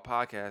stuff about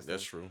that's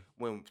podcasting. true.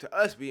 When to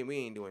us we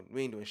ain't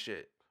doing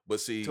shit. But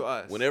To see,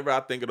 us. whenever I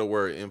think of the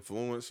word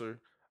influencer,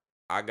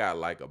 I got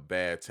like a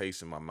bad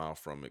taste in my mouth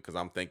from it because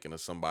I'm thinking of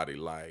somebody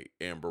like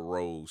Amber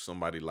Rose,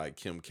 somebody like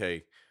Kim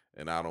K,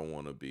 and I don't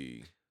want to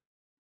be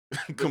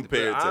But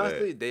compared to that.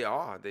 honestly, they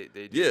are.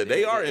 Yeah,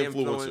 they are They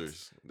influence.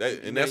 influencers. You, That you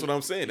and know that's you, what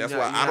I'm saying. you That's know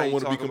why you know I how don't you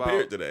want to be talk about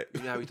compared to that.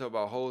 you know how we talk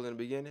about hoes in the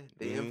beginning.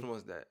 They Hmm.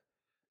 influence that.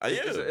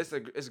 It's Yeah,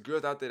 it's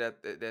girls out there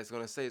that's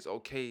gonna say it's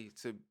okay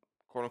to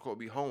quote unquote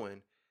be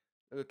hoeing.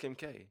 Look at Kim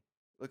K.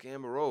 Look at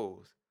Amber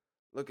Rose.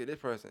 Look at this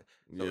person.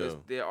 So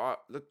yeah,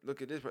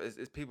 look at this.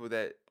 It's people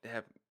that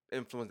have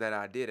influenced that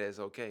idea that it's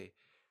okay.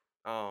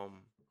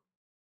 Um,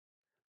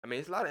 I mean,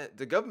 it's a lot of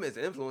the government's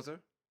an influencer.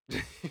 You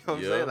know what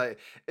I'm saying? yeah. Like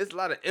it's a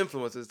lot of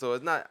influencers, so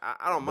it's not.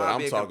 I don't But mind I'm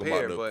being talking about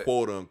compared, the but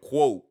quote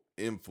unquote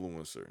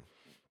influencer.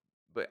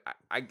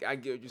 I get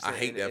what you're I saying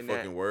hate that in that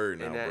fucking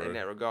word in now, that in bro.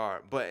 that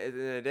regard. But at the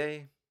end of the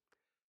day,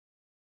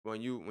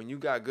 when you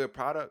got good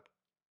product,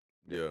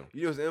 Yeah.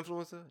 you know who's an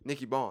influencer?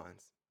 Nicky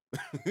Barnes.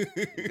 He's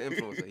an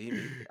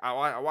influencer.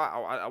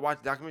 I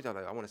watched the documentary. I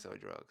was like, I want to sell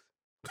drugs.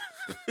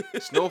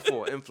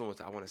 Snowfall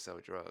influencer. I want to sell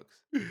drugs.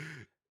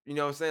 You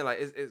know what I'm saying? Like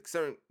it's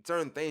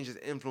certain things just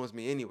influence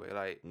me anyway.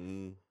 Like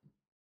Mm.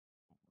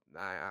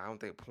 I don't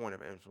think porn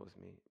ever influenced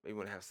me. Maybe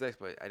when I have sex,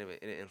 but it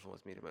didn't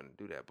influence me to want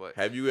to do that. But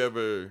Have you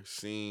ever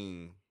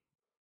seen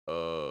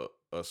uh,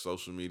 a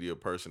social media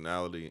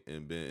personality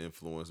and been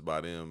influenced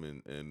by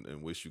them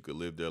and wish you could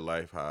live their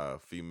life how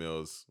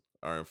females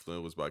are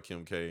influenced by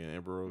Kim K and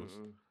Amber Rose?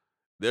 mm-mm.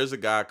 There's a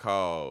guy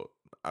called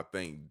I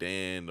think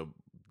Dan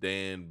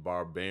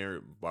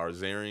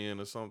Barzarian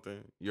or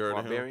something. You heard of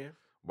him? Barbarian.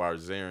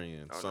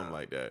 Barzarian, Oh something no.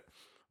 like that.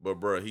 But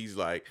bro, he's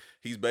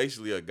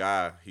basically a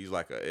guy. He's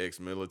like an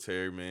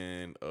ex-military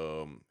man.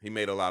 He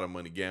made a lot of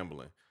money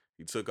gambling.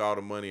 He took all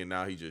the money and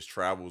now he just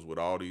travels with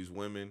all these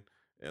women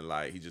and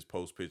like he just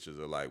posts pictures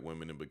of like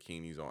women in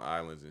bikinis on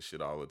islands and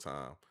shit all the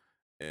time.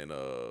 And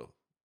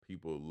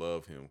people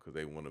love him because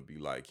they want to be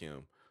like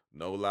him.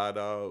 No lie,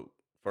 dog.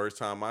 First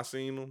time I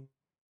seen him,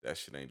 that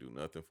shit ain't do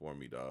nothing for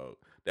me, dog.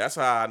 That's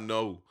how I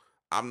know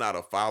I'm not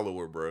a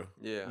follower, bro.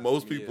 Yeah,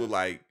 Most me people neither.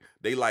 like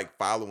they like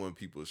following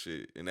people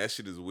shit, and that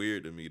shit is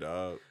weird to me,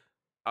 dog.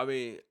 I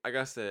mean, like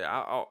I said,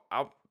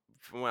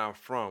 from where I'm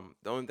from,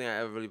 the only thing I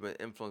ever really been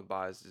influenced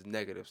by is just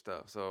negative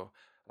stuff. So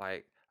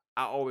like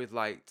I always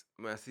liked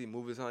when I see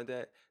movies like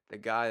that, the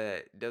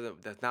guy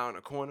that's not on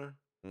the corner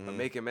but Hmm.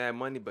 making mad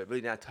money, but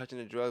really not touching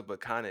the drugs, but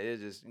kind of is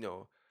just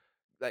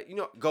like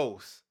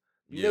Ghost.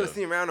 You never Yeah,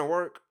 see him around to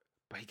work,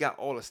 but he got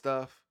all the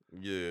stuff.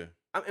 yeah,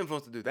 I'm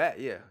influenced to do that,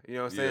 yeah. You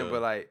know what I'm saying? yeah,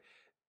 But like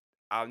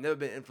I've never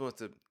been influenced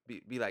to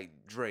be like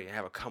Dre and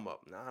have a come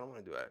up. Nah, I don't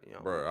want to do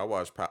that. bro. I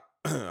watched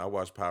I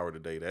watched Power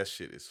today. That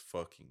shit is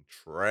fucking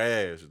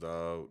trash,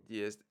 dog.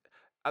 Yes.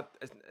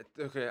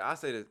 Okay, I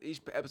say this.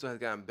 Each episode has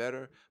gotten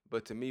better,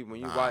 but to me,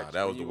 Nah,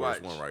 that was the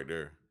worst one right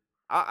there.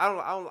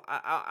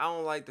 I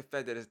don't like the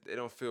fact that they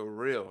don't feel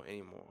real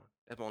anymore.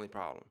 That's my only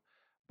problem.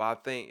 But I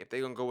think if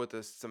they're gonna go with the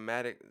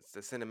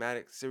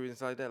cinematic series and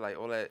stuff like that, like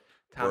all that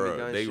Tommy Bro,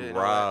 Gun they shit and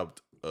all that,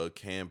 robbed a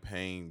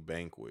campaign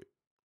banquet.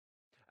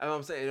 that's what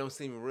I'm saying. It don't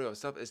seem real. It's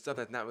stuff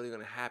that's not really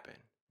gonna happen.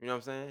 You know what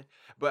I'm saying?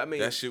 But I That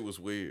mean, shit was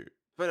weird.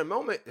 for the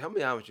moment, help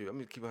me out with you. Let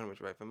me keep 100 with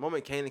you, right? For the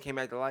moment Kanan came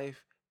back to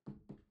life,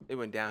 it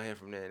went downhill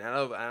from there. And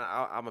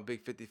I'm a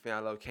big 50 fan. I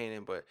love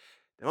Kanan, but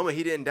the moment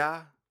he didn't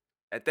die,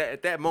 at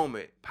that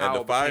moment, At the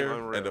Powell became fire, at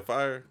the unreal.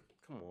 fire.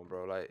 Come on,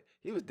 bro. Like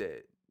he was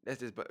dead. That's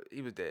just, but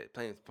he was dead.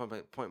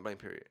 Point blank.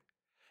 Period.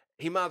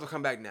 He might as well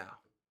come back now.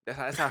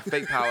 That's how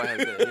fake Power has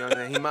been. You know what I'm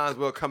saying? He might as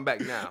well come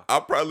back now. I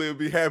probably would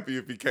be happy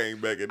if he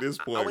came back at this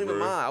I point, wouldn't even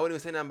bro. mind. I wouldn't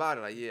even say nothing about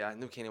it. Like, yeah, I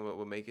knew Kanan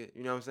would make it.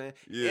 You know what I'm saying?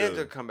 And Yeah,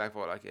 to come back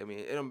for it. Like, I mean,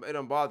 it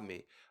don't bother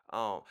me.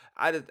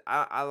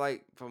 I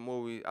like for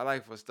movies. I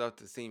like for stuff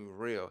to seem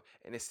real,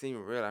 and it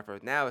seemed real at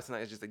first. Now it's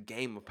like it's just a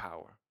game of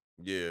power,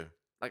 yeah.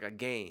 like a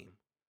game.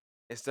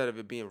 instead of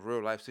it being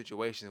real life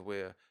situations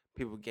where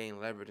people gain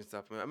leverage and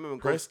stuff. I remember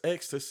Press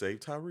X to save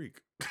Tyreek.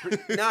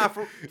 Nah,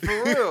 for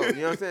real. You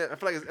know what I'm saying? I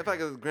feel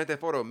like it's Grand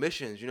Theft Auto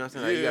missions. You know what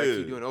I'm saying? Like you gotta keep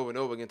Yeah. doing it over and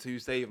over again until you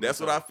save them. That's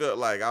what I felt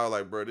like. I was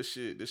like, bro, this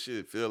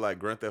shit feel like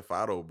Grand Theft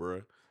Auto,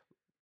 bro.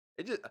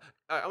 It just.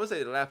 I'm gonna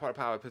say the last part of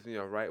Power pissed me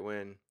off. Right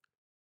when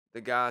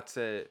the guy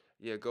said,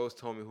 "Yeah, Ghost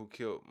told me who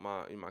killed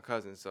my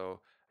cousin, so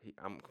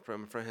I'm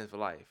from friend him for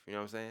life." You know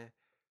what I'm saying?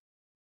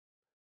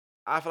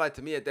 I feel like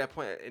to me at that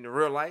point in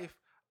real life,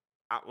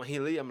 when he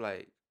leave, I'm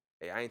like,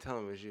 "Hey, I ain't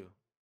telling him it was you,"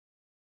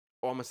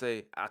 or I'm gonna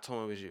say, "I told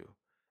him it was you."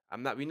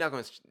 I'm not. We're not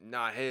gonna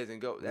nod heads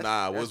and go. Nah,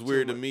 That's what's too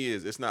weird to much. me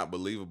is it's not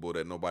believable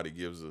that nobody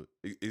gives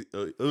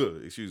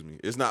excuse me.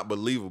 It's not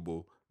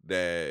believable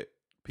that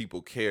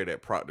people care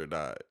that Proctor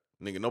died.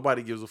 Nigga,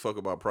 nobody gives a fuck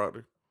about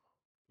Proctor.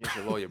 You're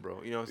just a lawyer,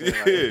 bro. You know what I'm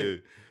saying? Yeah.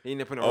 Like, he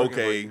ain't putting no work in for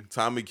Okay, you.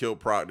 Tommy killed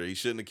Proctor. He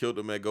shouldn't have killed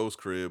him at Ghost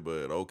Crib,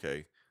 but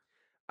okay.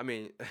 I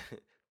mean,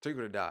 Trick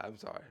would have died. I'm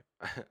sorry.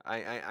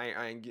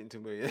 I ain't getting too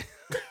many.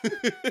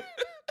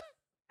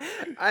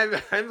 I'm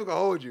gonna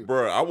hold you.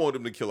 Bruh, I want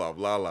him to kill off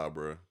Lala,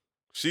 bruh.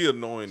 She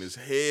annoying as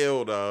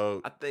hell,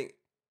 dog. I think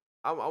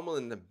I'm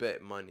willing to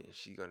bet money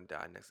she's gonna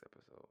die next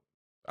episode.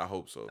 I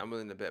hope so. I'm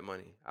willing to bet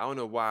money. I don't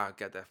know why I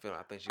got that feeling.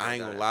 I think she's gonna I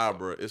ain't die gonna next lie, episode.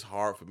 bro. It's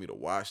hard for me to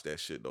watch that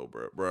shit though,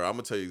 bro. Bro, I'm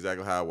gonna tell you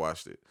exactly how I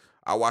watched it.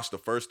 I watched the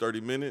first 30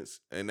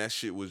 minutes, and that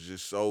shit was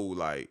just so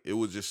like it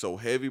was just so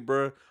heavy,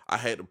 bro. I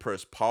had to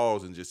press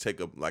pause and just take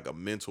a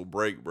mental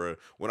break, bro.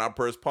 When I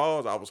pressed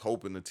pause, I was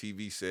hoping the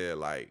TV said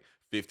like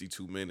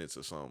 52 minutes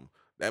or something.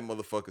 That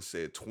motherfucker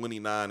said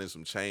 29 and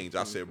some change.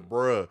 I said,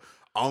 bruh,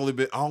 I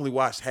only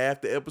watched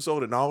half the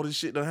episode and all this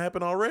shit done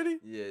happened already?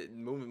 Yeah,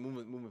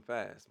 moving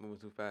fast, moving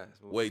too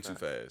fast, Way too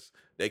fast.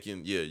 They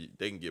can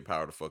get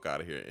power the fuck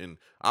out of here. And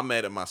I'm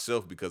mad at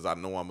myself because I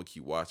know I'm gonna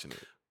keep watching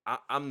it.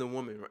 I'm the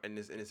woman in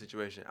this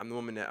situation. I'm the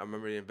woman that I'm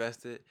already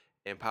invested,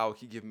 and Power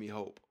keep giving me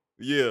hope.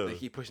 Yeah. They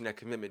keep pushing that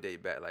commitment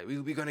date back. Like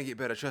we're gonna get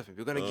better. Trust me.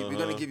 We're gonna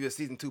Uh-huh. give you a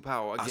season 2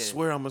 Power again. I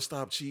swear I'm gonna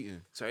stop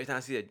cheating. So every time I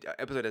see an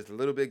episode that's a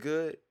little bit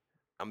good,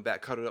 I'm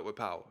back cuddled up with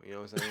Power. You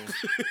know what I'm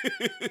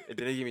saying? And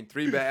then they give me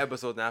 3 bad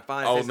episodes, and I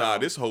finally Oh say nah,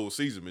 something. this whole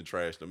season been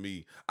trash to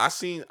me. I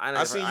seen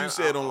I you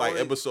said on like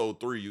only- episode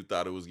 3 you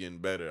thought it was getting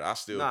better. I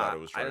still thought it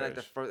was I trash. didn't like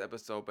the first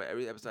episode, but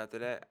every episode after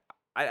that,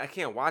 I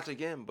can't watch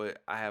again.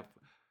 But I have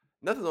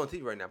nothing's on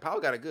TV right now.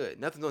 Power got it good.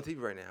 Nothing's on TV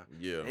right now.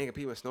 Yeah. Ain't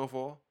competing with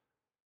Snowfall.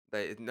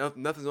 Like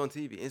nothing's on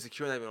TV.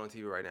 Insecure not even on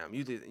TV right now.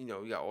 Usually,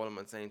 we got all of them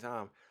at the same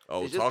time.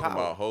 Oh, It's just talking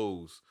Power. about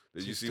hoes.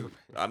 Did you She's see? stupid.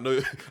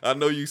 I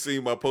know you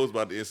seen my post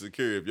about the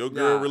Insecure. If your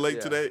girl Nah, relate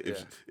to yeah,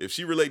 that, if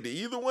she relate to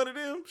either one of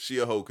them, she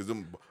a hoe. Cause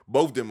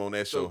both them on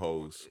that show So-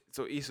 hoes.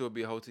 So Issa would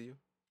be a hoe to you.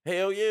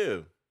 Hell yeah.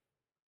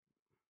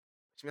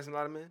 She messing a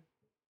lot of men.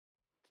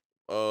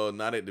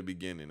 Not at the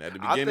beginning. At the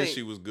I beginning think-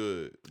 she was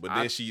good, but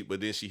I-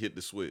 then she hit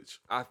the switch.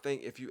 I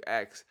think if you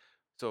ask,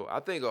 so I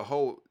think a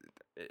whole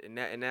in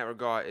that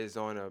regard is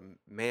on a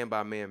man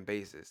by man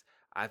basis.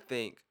 I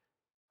think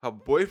her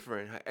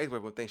boyfriend, her ex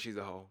boyfriend, thinks she's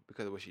a hoe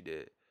because of what she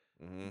did.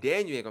 Mhm.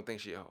 Daniel ain't gonna think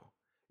she a hoe.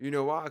 You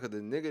know why? Because the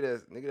nigga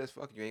that's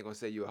fucking you ain't gonna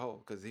say you a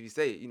hoe. Because if you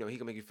say it, he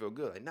gonna make you feel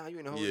good. Like, nah, you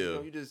ain't a hoe.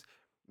 Yeah. You just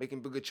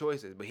making good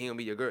choices. But he don't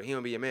be your girl. He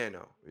don't be your man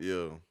though.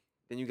 Yeah.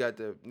 Then you got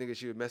the nigga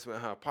she was messing with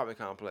in her apartment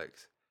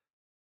complex.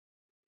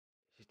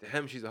 To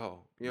him, she's a hoe.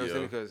 You know what I'm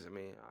saying? Yeah. Because I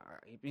mean,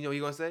 you know what he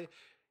gonna say?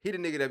 He the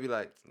nigga that be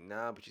like,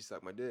 nah, but you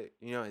suck my dick.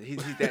 You know, he's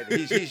that.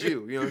 He's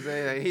you. You know what I'm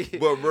saying? Like,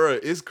 But bruh,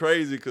 it's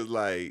crazy because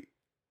like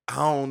I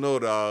don't know,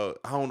 dog.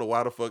 I don't know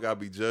why the fuck I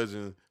be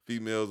judging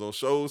females on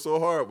shows so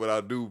hard, but I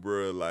do,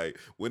 bruh. Like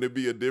when it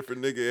be a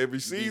different nigga every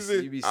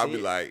season, you be I be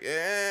seeing- like,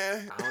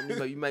 eh. I don't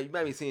know. You might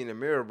be seeing in the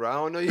mirror, bro. I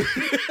don't know you.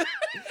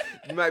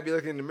 You might be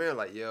looking in the mirror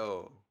like,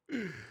 yo.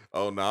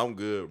 Oh no, I'm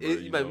good, bro.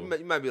 You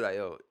might be like,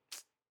 yo,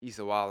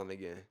 Issa wilding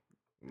again.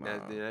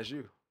 Nah, Then that's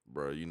you.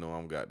 bro. You know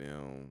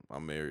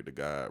I'm married to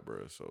God,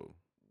 bro. So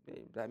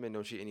Hey, black men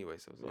don't cheat anyway,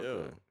 so it's all yeah,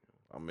 good.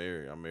 I'm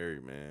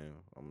married, man.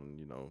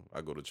 I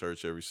go to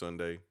church every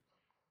Sunday.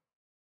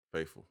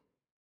 Faithful,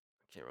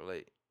 Can't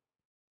relate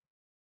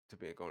to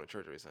being going to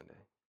church every Sunday.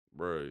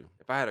 bro.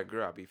 If I had a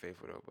girl, I'd be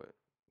faithful though. But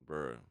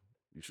Bruh,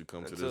 you should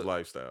come to this Until-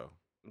 lifestyle.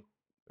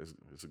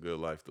 It's a good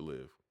life to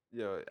live.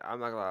 yo, I'm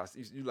not gonna lie.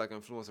 You like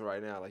influencer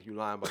right now, like you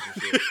lying about some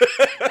shit.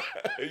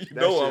 You That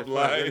know shit I'm fun,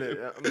 lying. isn't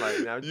it? I'm like,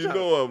 now You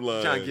know I'm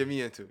lying. trying to get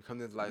me into come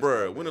to this lifestyle.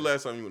 Bruh, when the man.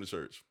 last time you went to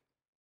church?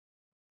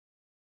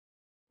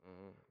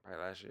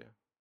 Probably last year,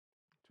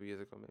 2 years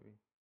ago maybe.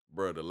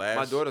 Bruh, the last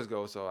My daughters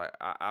go, so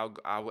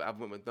I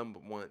went with them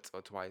once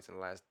or twice in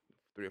the last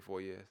 3 or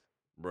 4 years.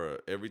 Bruh,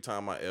 every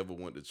time I ever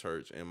went to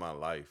church in my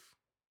life,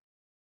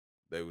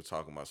 they were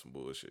talking about some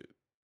bullshit.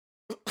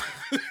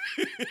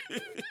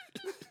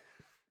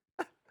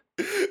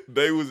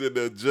 They was in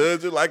there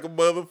judging like a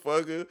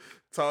motherfucker,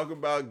 talking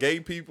about gay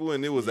people,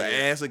 and it was an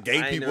ass of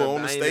gay people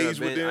on the stage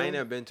with them. I ain't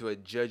never been to a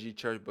judgy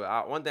church,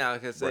 but one thing I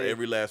can Bruh, say,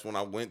 every last one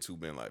I went to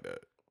been like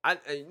that.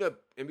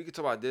 and we can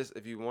talk about this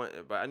if you want,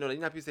 but I know how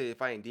people say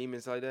fighting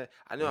demons like that.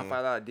 I know I fight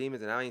a lot of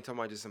demons, and I ain't talking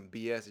about just some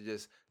BS. It's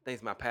just things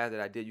in my past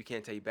that I did you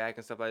can't take back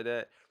and stuff like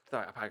that.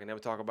 Stuff I probably can never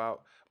talk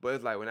about. But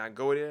it's like when I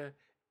go there,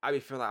 I be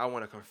feeling like I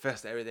want to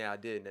confess to everything I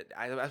did.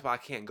 And that's why I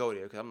can't go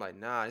there because I'm like,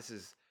 nah,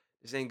 this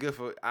ain't good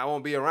for. I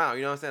won't be around.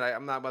 You know what I'm saying? Like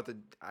I'm not about to.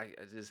 I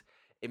just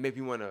it make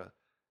me want to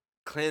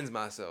cleanse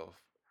myself.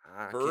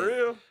 I For can't.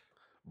 real,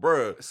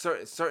 bruh.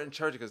 Certain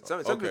churches because some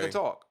people can Okay.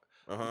 talk.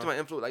 Uh You huh. talking about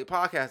influence like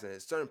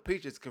podcasting? Certain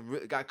preachers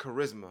got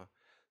charisma.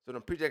 So the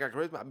preacher that got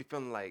charisma, I be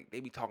feeling like they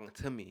be talking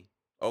to me,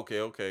 Okay.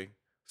 Okay. and I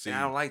See,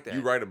 don't like you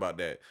that. right about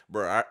that,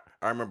 bro.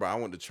 I remember I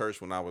went to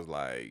church when I was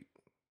like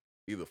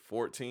either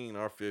 14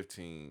 or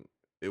 15.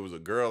 It was a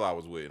girl I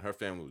was with, and her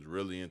family was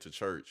really into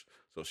church.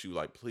 So she was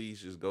like,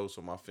 please just go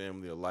so my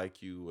family will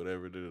like you,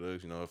 whatever it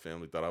is. You know, her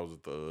family thought I was a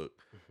thug.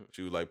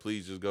 She was like,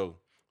 please just go.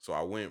 So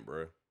I went,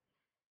 bro.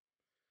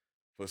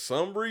 For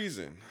some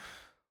reason,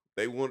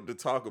 they wanted to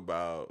talk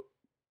about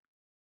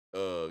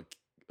uh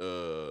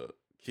uh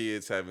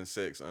kids having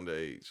sex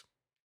underage.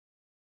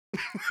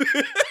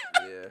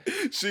 Yeah.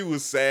 She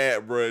was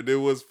sad, bro. And it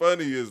was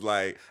funny is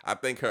like I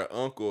think her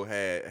uncle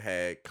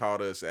had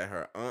caught us at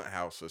her aunt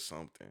house or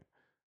something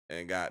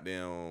and got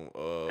them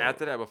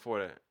After that, before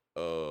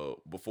that.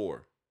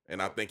 before.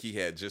 And I Oh. think he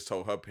had just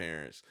told her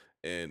parents.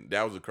 And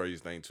that was the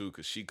craziest thing too,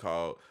 because she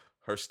called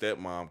her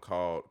stepmom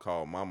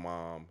called my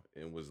mom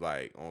and was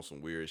like on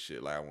some weird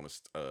shit. Like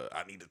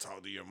I need to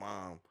talk to your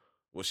mom.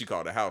 Well, she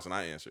called the house and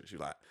I answered. She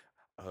like,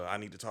 I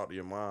need to talk to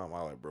your mom.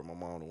 I like, bro, my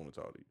mom don't want to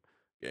talk to you.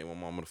 Gave my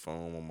mom the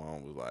phone. My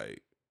mom was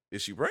like,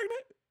 is she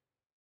pregnant?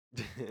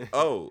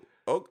 Oh,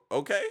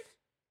 okay.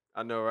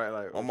 I know, right?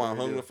 Like, My what you mom want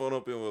hung me the phone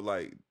up and was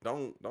like,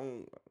 don't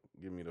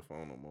give me the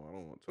phone no more. I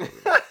don't want to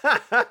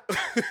talk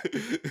to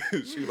to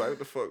her. She was like, what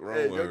the fuck do? wrong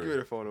Hey, with don't give me her?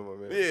 the phone number,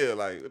 man. Yeah,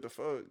 like, what the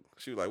fuck?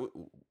 She was like,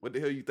 what the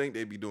hell you think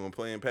they be doing?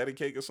 Playing patty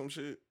cake or some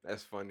shit?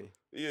 That's funny.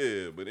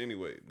 Yeah, but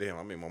anyway, damn,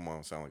 I made my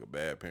mom sound like a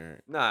bad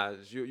parent. Nah,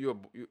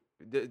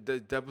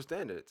 the double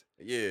standards.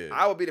 Yeah,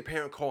 I would be the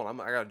parent calling.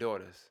 I got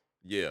daughters.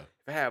 yeah,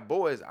 If I had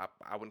boys, I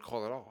wouldn't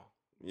call at all.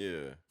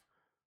 yeah,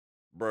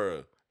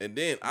 bruh. And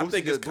then I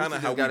think it's kind Boosie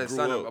of how just we got his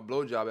son grew a up.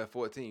 blowjob at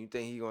 14. You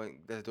think he going to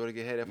let his daughter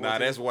get head at Nah,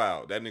 14? that's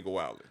wild. That nigga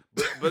wildin'.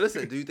 But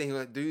listen, do you think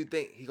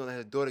he gonna let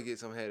his daughter get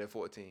some head at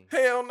 14?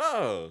 Hell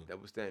no.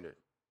 Double standard,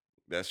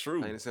 That's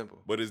plain true. and simple.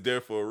 But it's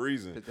there for a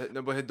reason.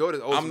 No, but his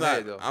daughter owes some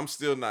head though. I'm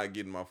still not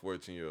getting my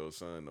 14-year-old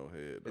son no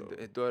head though.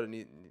 His daughter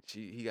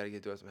he got to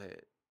get daughter some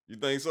head. You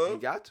think He so?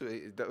 got to.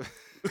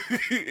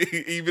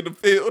 Even the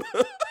field.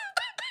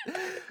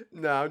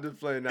 Nah, I'm just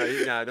playing.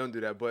 Nah, don't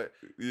do that. But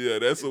Yeah,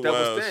 that's it's a double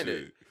wild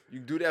standard. shit. You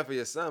do that for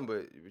your son,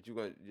 but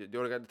your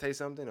daughter got to taste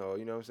something, or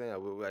you know what I'm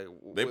saying?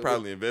 Like, They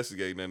probably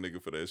investigating that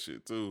nigga for that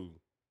shit too.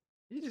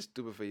 he just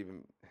stupid for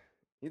even.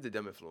 He's a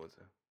dumb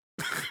influencer.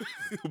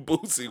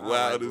 Boosie I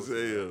wild like as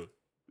Boosie,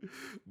 hell.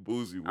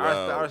 Boosie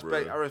I wild,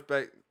 respect bro. I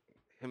respect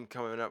him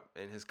coming up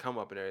and his come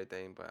up and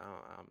everything, but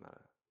I'm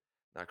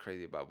not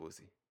crazy about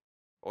Boosie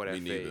or Me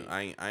that neither.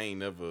 fade. I ain't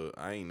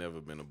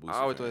never been a I Boosie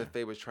always thought fan. his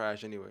fade was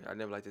trash anyway. I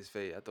never liked his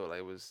fade. I thought like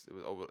it was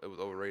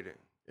overrated.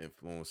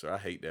 Influencer. I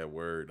hate that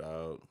word,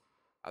 dog.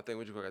 I think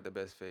what you got the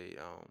best fade.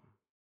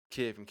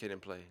 Kid from Kid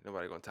and Play.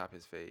 Nobody gonna top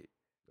his fade.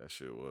 That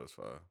shit was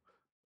fire.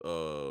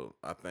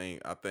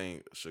 I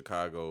think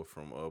Chicago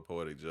from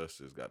Poetic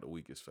Justice got the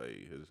weakest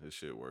fade. His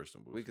shit worse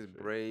than Boosie's Weakest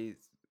shit.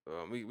 braids,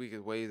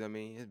 weakest waves. I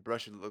mean, his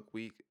brush would look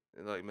weak,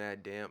 and like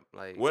mad damp.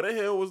 Like Where the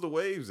hell was the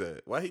waves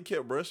at? Why he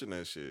kept brushing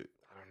that shit?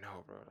 I don't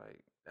know, bro. Like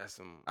that's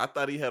some. I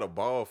thought he had a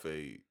ball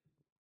fade.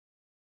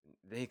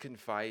 Then he couldn't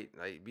fight.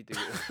 Like beat the.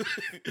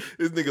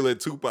 This nigga let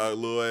Tupac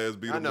little ass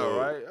beat I him know,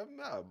 up. right? I'm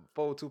not a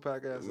full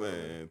Tupac ass.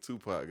 Man,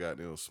 Tupac got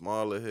them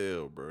small as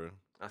hell, bro.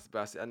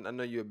 I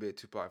know you're a big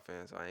Tupac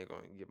fan, so I ain't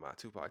gonna get my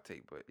Tupac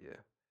take, but yeah.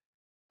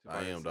 I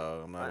Tupac am, is-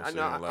 dog. I'm not gonna I sit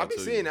know. here and lie I'll be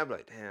to seeing you. that, but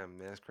like, damn,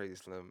 man, that's crazy.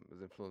 Slim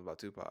was influenced by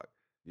Tupac.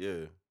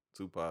 Yeah,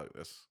 Tupac.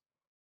 That's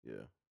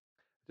yeah.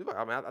 Tupac.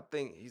 I mean, I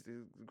think he's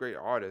a great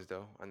artist,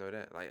 though. I know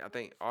that. Like, I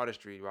think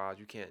artistry wise,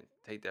 you can't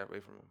take that away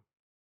from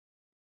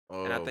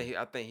him. And I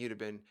think he would have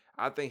been.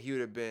 I think he would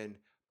have been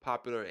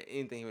popular in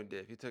anything he would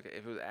did. If he took it,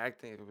 if it was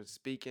acting, if it was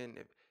speaking,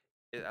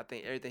 I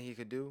think everything he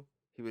could do,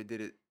 he would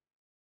did it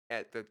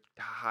at the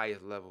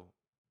highest level.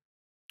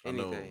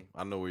 Anything.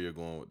 I know where you're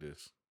going with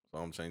this, so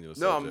I'm changing the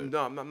No, subject.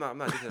 I'm not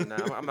dissing him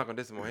now. I'm not gonna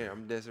diss him on here.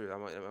 I'm dead serious.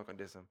 I'm not gonna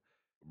diss him.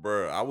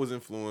 Bruh, I was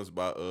influenced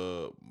by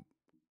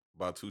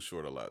Too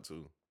Short a lot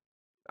too.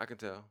 I can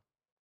tell.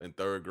 In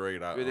third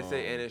grade, I What they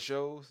say, and it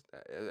shows.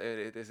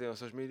 They say on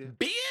social media.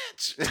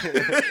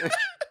 bitch.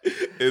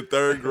 In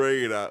third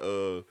grade,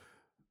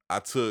 I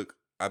took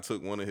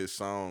one of his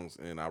songs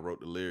and I wrote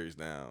the lyrics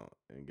down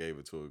and gave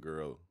it to a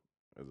girl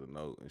as a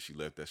note, and she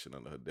left that shit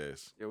under her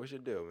desk. Yo, what's your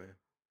deal, man?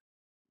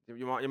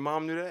 Your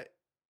mom knew that.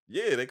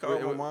 Yeah, they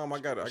called my What- mom. I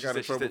got she in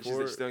said- trouble she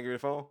for said she it. don't give you the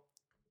phone.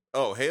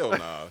 Oh hell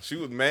nah. She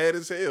was mad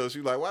as hell. She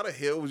was like, why the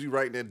hell was you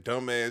writing that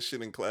dumbass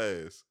shit in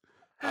class?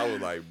 I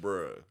was like,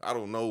 bruh, I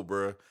don't know,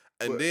 bruh.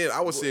 And But- then I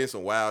was but- saying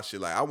some wild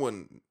shit. Like I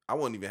wasn't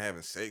even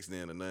having sex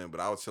then or nothing, but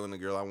I was telling the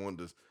girl I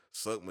wanted to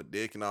suck my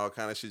dick and all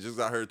kind of shit. Just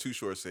 'cause I heard Too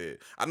Short said.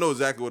 I know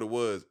exactly what it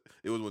was.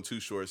 It was when Too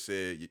Short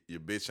said, your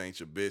bitch ain't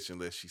your bitch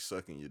unless she's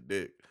sucking your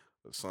dick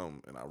or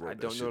something. And I wrote I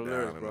that don't shit know the down.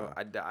 lyrics,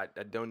 And bro.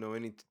 I don't know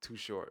any Too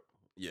Short.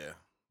 yeah.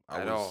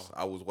 at all.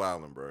 I was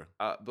wilding, bro.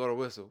 Blow the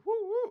whistle. Woo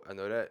woo. I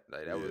know that.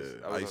 Like that was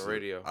Yeah, I was on the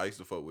radio. I used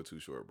to fuck with Too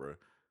Short, bro.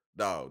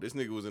 Dog, this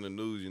nigga was in the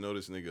news. You know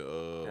this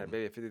nigga. Had a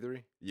baby at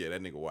 53. Yeah,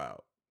 that nigga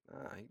wild.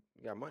 Nah,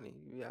 he got money.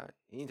 He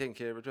ain't taking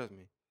care of it. Trust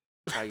me.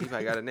 Like he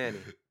probably got a nanny.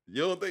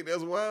 You don't think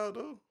that's wild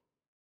though?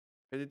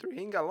 53.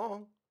 He ain't got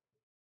long.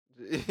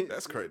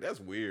 That's crazy. That's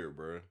weird,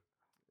 bro.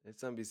 His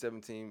son be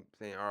 17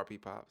 saying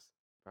RP pops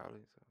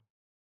probably. So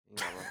he ain't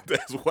got long.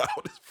 That's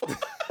wild as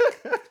fuck.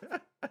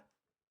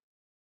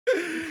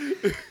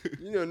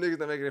 You know niggas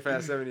not making it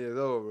past 70 years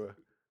old, bro.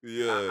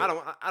 Yeah, I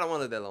don't want to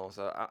live that long.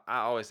 So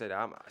I always say that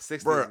I'm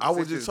 60. bro. I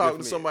was 60 just is good talking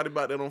for to me. somebody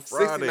about that on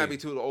Friday. 60 might be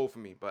too old for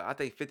me, but I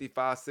think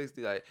 55,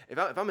 60. Like if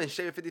I'm in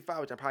shape at 55,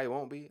 which I probably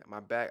won't be. My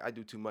back, I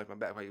do too much. My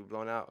back probably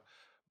blown out.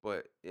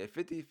 But yeah,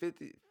 50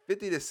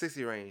 to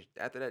 60 range.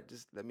 After that,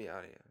 just let me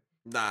out of here.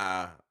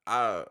 Nah,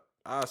 I'll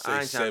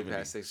say ain't trying to be 70.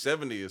 past 60.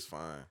 70 is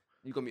fine.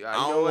 You gonna be. I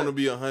don't want to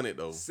be 100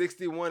 though.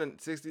 61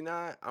 and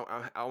 69.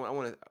 I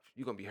want to.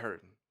 You gonna be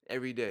hurting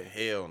every day.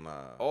 Hell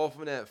nah. All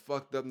from that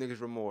fucked up niggas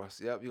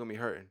remorse. Yep, you gonna be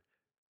hurting.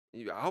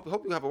 I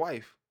hope you have a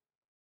wife.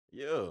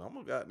 Yeah, I'm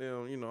gonna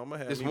goddamn. You know, I'm gonna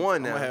have Just me, one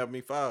I'm now. gonna have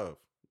me 5.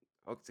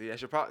 Okay,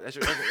 that's your problem. That's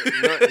your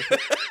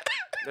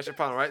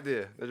problem right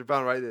there. That's your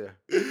problem right there.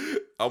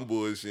 I'm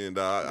bullshitting,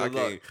 dog. Good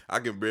luck. I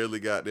can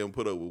barely goddamn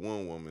put up with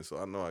one woman, so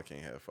I know I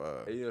can't have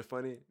 5. Hey, you know it's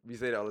funny? We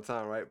say that all the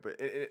time, right? But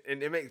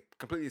it makes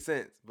completely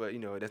sense. But you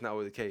know that's not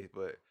always the case.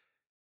 But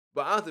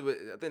honestly,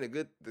 I think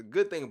the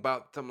good thing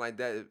about something like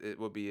that it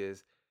would be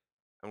is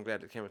I'm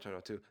glad the camera turned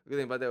on too. The good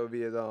thing about that would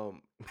be is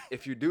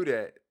if you do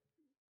that,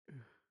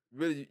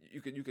 really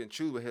you can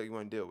choose what hell you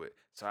want to deal with.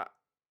 So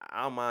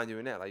I don't mind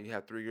doing that. Like you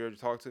have 3 girls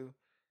to talk to.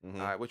 Mhm.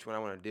 All right, which one I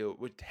want to deal with?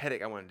 Which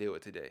headache I want to deal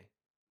with today?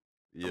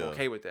 Yeah. I'm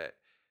okay with that.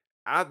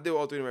 I deal with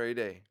all 3 of them every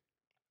day.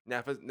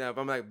 Now if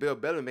I'm like Bill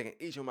Bellamy making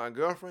each of my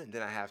girlfriend,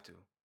 then I have to.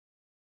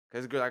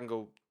 Cause girl I can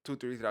go 2,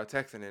 3 weeks without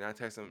texting, and I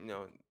text them,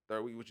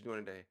 third week, what you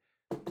doing today?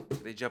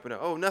 They jumping up.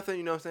 Oh, nothing.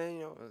 You know what I'm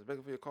saying? I was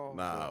waiting for your call.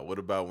 Nah. So, What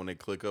about when they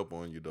click up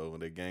on you though? When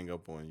they gang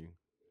up on you?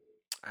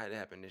 I had it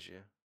happen this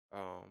year.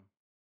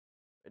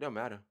 It don't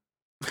matter.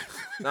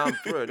 No, I'm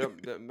for real.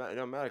 It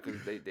don't matter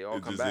because they all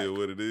It come just back. is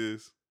what it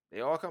is. They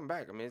all come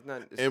back. I mean, it's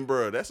not. And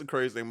bro, that's the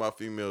crazy thing about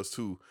females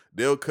too.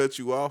 They'll cut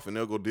you off and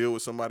they'll go deal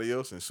with somebody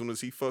else. And as soon as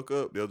he fuck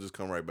up, they'll just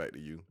come right back to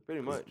you.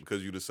 Pretty much.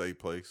 Because you the safe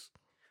place.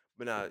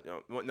 But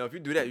no, if you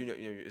do that, you know,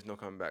 it's no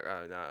coming back.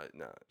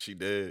 Nah. She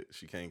dead.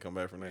 She can't come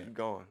back from You that.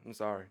 gone. I'm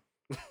sorry.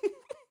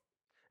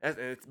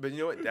 But you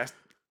know what?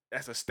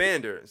 That's a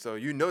standard. So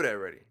you know that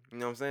already. You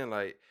know what I'm saying?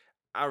 Like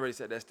I already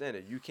set that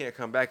standard. You can't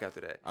come back after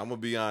that. I'm gonna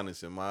be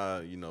honest. In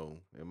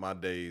my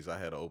days, I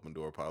had an open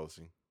door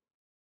policy.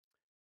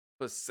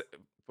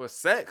 For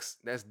sex,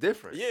 that's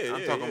different. Yeah,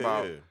 I'm talking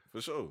about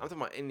for sure. I'm talking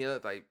about any other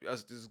like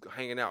us just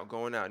hanging out,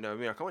 going out. No, I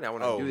mean, come on, I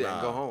want to do that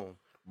and go home.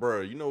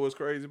 Bro, you know what's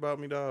crazy about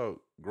me, dog?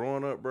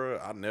 Growing up, bro,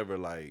 I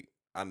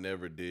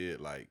never did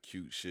like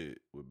cute shit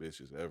with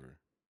bitches ever.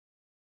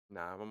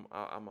 Nah,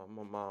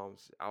 my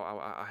mom's.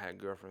 I had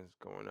girlfriends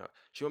growing up.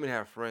 She want me to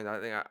have friends. I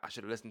think I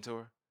should have listened to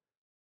her.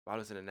 But I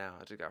listen now.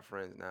 I just got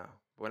friends now.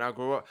 But when I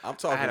grew up, I'm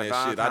talking I had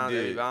that shit. I every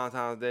did.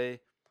 Valentine's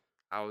Day.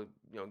 I would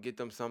get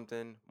them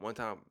something. One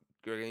time,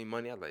 girl gave me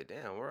money. I was like,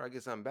 damn, where I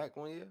get something back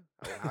one year?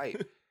 I was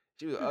hype.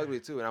 She was ugly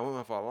too, and I went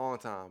with her for a long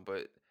time.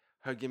 But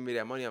her giving me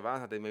that money on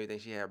Valentine's Day made me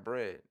think she had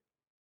bread.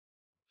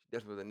 She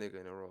definitely was a nigga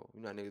in the role.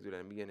 You know how niggas do that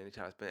in the beginning. They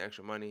try to spend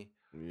extra money.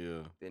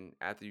 Yeah. Then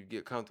after you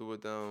get comfortable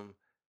with them,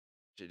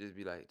 should just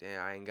be like,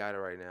 damn, I ain't got it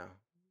right now.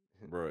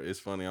 Bro, it's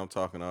funny. I'm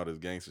talking all this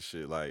gangster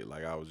shit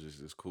like I was just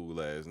this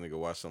cool ass nigga.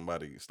 Watch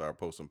somebody start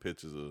posting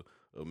pictures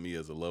of me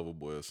as a lover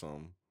boy or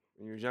something.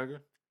 When you was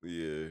younger?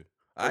 Yeah.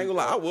 I ain't gonna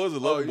lie, I was a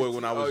lover boy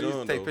when I was you young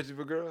used to take though. pictures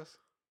of girls?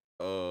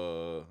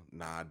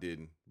 Nah, I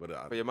didn't. But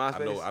For your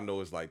MySpace? I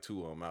know it's like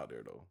 2 of them out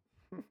there though.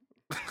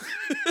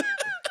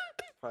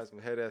 Probably some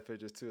head ass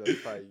pictures too.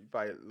 Like, you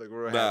probably look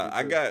real Nah,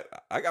 happy too.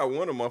 I got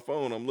one on my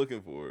phone. I'm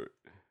looking for it.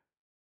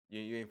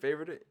 You ain't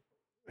favorite it?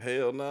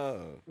 Hell nah.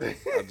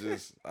 I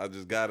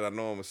just got it. I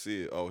know I'm gonna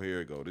see it. Oh,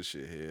 here it go. This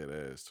shit head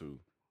ass too.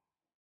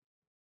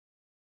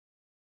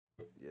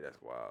 Yeah,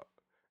 that's wild.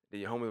 Then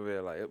your homie over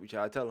there like, we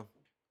try to tell him.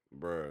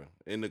 Bruh.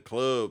 In the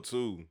club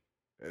too.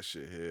 That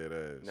shit head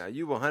ass. Now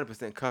you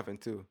 100% cuffing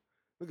too.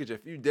 Look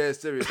at you dead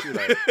serious too.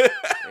 Like,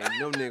 ain't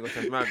no nigga gonna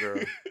touch my girl.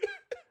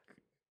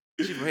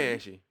 She from here,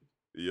 ain't she?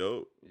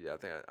 Yo. Yeah, I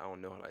think I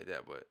don't know her like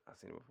that, but I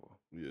seen her before.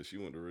 Yeah, she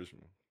went to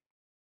Richmond.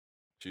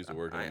 She used to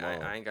work in the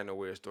mall. I ain't got no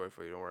weird story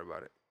for you. Don't worry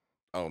about it.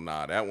 Oh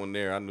nah, that one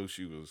there, I knew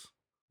she was,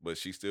 but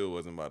she still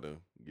wasn't about to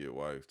get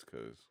wifed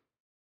because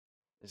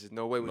There's just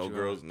no way with no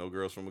you. no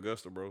girls from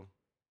Augusta, bro.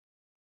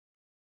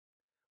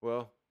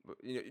 Well,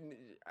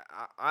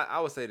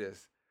 I would say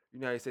this. You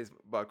know how you say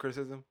about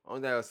criticism?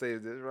 Only thing I would say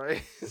is this,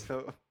 right?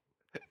 So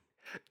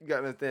you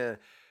gotta understand.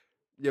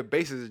 Your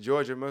base is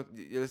Georgia.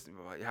 You listen,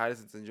 high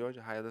listeners in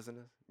Georgia. High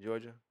listeners,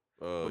 Georgia.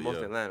 But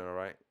mostly Yeah. Atlanta,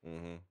 right?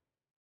 Mm-hmm.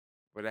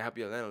 But that help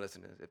your Atlanta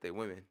listeners if they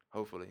women.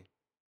 Hopefully,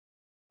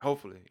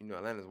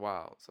 Atlanta's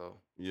wild, so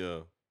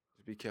Yeah.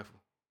 just be careful.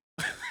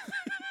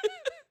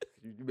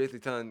 you basically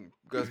telling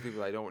Gus people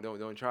like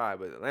don't try,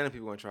 but Atlanta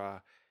people gonna try.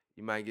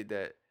 You might get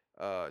that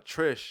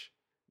Trish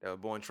that was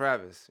born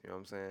Travis. You know what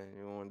I'm saying?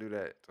 You don't want to do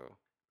that. So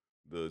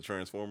The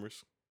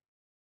Transformers.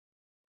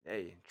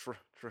 hey,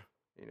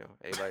 you know,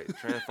 hey, like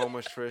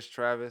Transformers, Trish,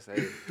 Travis.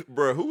 Hey,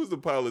 Bro, who was the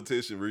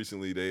politician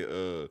recently they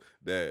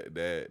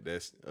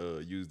that's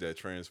used that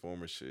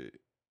Transformer shit?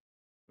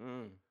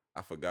 mm.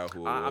 I forgot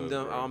who it I'm was,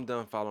 done. bro. I'm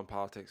done following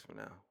politics for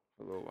now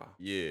for a little while.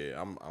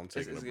 Yeah, I'm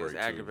taking a It's break too.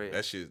 aggravating.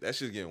 That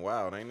shit's getting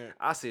wild, ain't it?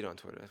 I see it on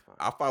Twitter. That's fine.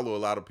 I follow a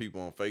lot of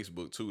people on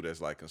Facebook too that's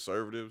like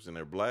conservatives and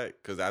they're black.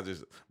 Cause I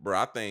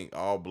think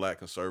all black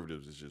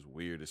conservatives is just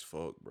weird as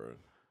fuck, bro.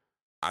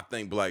 I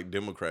think black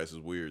Democrats is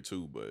weird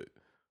too, but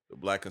the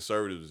black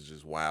conservatives is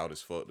just wild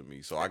as fuck to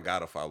me. So I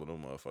gotta follow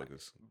them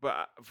motherfuckers.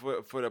 But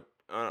for the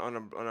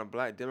on a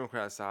black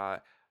Democrat side,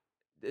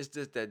 it's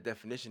just that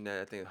definition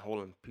that I think is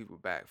holding people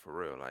back for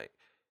real. Like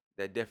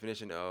that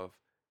definition of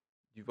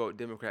you vote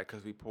Democrat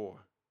because we poor.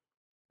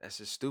 That's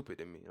just stupid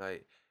to me.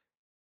 Like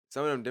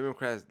some of them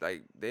Democrats,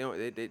 like they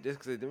just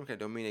because they're Democrat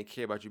don't mean they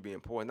care about you being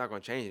poor. It's not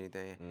gonna change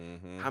anything.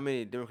 Mm-hmm. How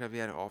many Democrats we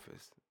had in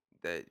office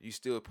that you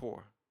still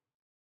poor?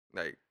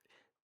 Like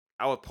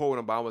I was poor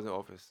when Obama was in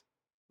office.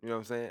 You know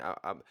what I'm saying?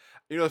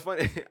 You know, it's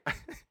funny.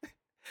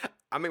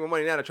 I make more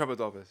money now that Trump is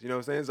in office. You know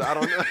what I'm saying? So I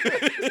don't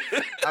know.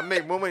 I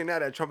make more money now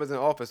that Trump is in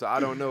office, so I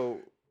don't know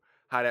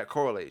how that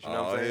correlates. You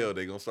know what I'm saying? Hell,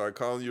 they gonna start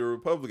calling you a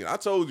Republican. I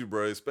told you,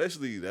 bro.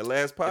 Especially that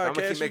last If I'm podcast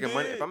gonna keep making you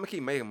money, did. if I'm gonna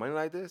keep making money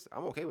like this,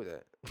 I'm okay with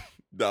that.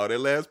 Dog, that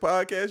last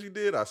podcast you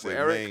did, I said,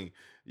 Eric? man,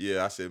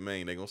 yeah, I said,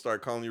 man, they gonna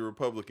start calling you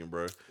Republican,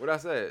 bro. What I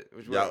said?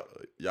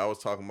 Y'all was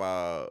talking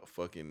about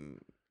fucking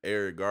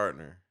Eric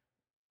Gardner.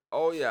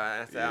 Oh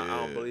yeah, I said I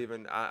don't Yeah. believe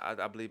in.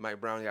 I believe Mike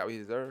Brown got what he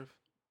deserved.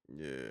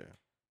 Yeah.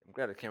 I'm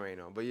glad the camera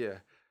ain't on, but yeah.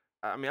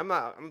 I mean,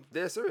 I'm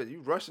dead serious.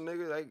 You rush a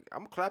nigga, like I'm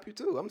gonna clap you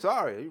too. I'm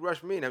sorry. You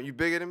rush me now. You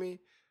bigger than me.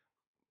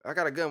 I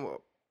got a gun.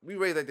 We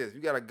raised like this. You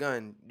got a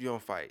gun. You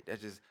don't fight.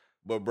 That's just.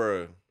 But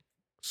bro,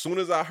 soon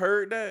as I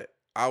heard that,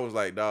 I was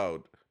like,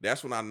 dog,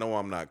 that's when I know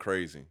I'm not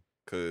crazy.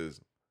 Cause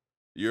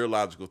you're a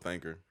logical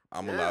thinker.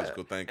 I'm a Yeah,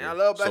 logical thinker. and I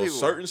love black so people.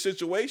 certain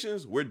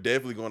situations, we're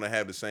definitely gonna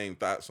have the same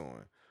thoughts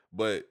on.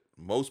 But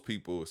most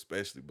people,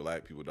 especially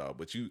black people, dog.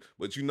 But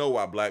you know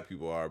why black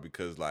people are,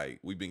 because like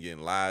we've been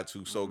getting lied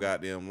to so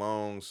goddamn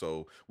long.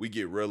 So we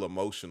get real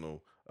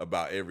emotional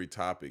about every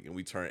topic and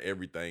we turn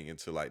everything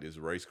into like this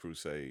race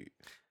crusade.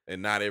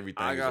 And not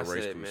everything I is gotta a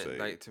race say, crusade. man,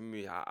 like to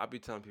me, I be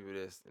telling people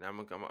this, and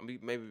I'm gonna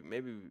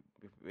maybe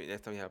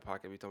next time we have a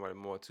podcast, we talk about it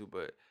more too.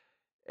 But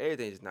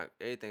everything is not.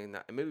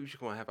 Maybe we should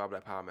come on Half Our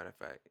Black Power. Matter of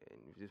fact, and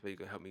this way you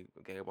can help me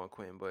gang up on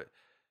Quentin. But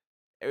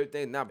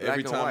everything not black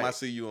Every and time white. I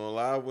see you on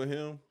live with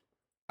him,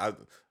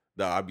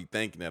 I be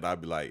thinking that.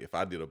 I'd be like, if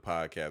I did a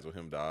podcast with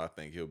him, dog, I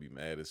think he'll be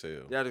mad as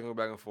hell. Y'all just go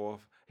back and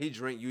forth. He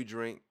drink, you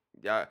drink.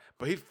 Yeah,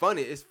 but he's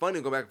funny. It's funny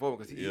to go back and forth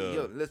because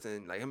he'll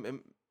listen. Like him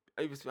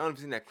I don't know if you've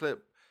seen that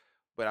clip,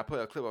 but I put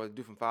a clip I was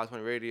do from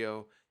 520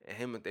 Radio, and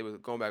him they was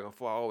going back and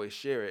forth. I always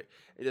share it.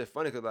 It's just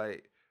funny because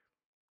like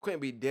Quentin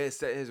be dead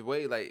set in his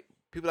way. Like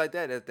people like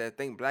that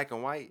think black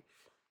and white.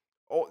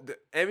 Oh,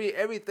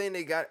 everything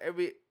they got,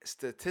 every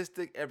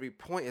statistic, every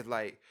point is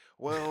like,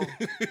 well,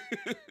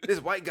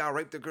 this white guy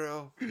raped a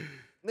girl.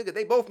 Nigga,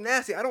 they both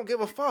nasty. I don't give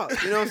a fuck.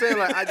 You know what I'm saying?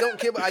 Like I don't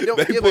give a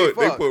fuck.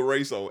 They put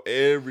race on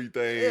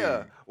everything.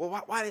 Yeah.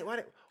 Well,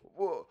 why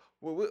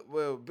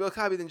well, Bill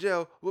Cosby's in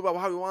jail. What about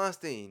Harvey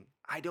Weinstein?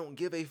 I don't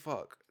give a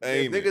fuck.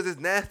 If niggas is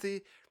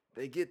nasty,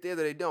 they get there or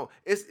they don't.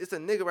 It's a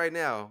nigga right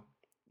now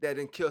that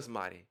didn't kill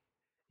somebody.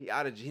 He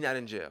not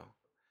in jail.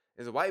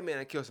 There's a white man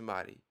that killed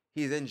somebody.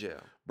 He's in jail.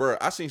 Bro,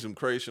 I seen some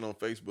crazy shit on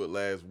Facebook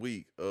last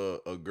week.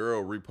 A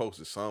girl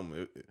reposted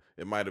something.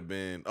 It might have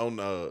been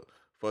on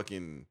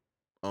fucking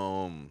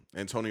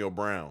Antonio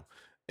Brown.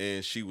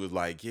 And she was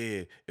like,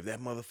 yeah, if that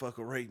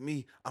motherfucker raped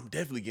me, I'm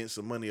definitely getting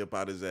some money up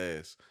out his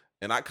ass.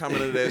 And I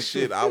commented that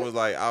shit. I was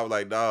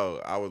like,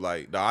 dog,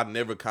 I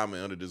never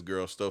comment under this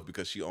girl's stuff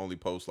because she only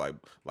posts like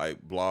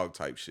blog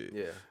type shit.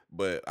 Yeah.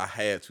 But I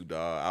had to,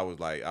 dog. I was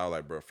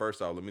like, bro,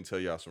 first off, let me tell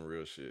y'all some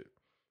real shit.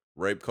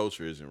 Rape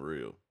culture isn't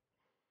real.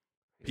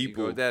 People, you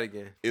go with that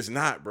again. It's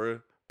not, bro.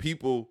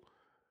 People,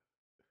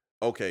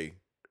 okay,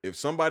 if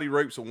somebody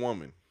rapes a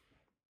woman,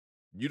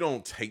 you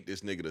don't take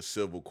this nigga to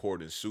civil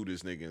court and sue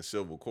this nigga in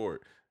civil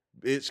court.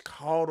 Bitch,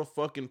 call the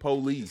fucking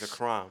police. It's a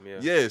crime, yeah.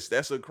 Yes,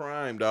 that's a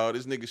crime, dog.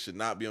 This nigga should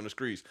not be on the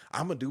streets.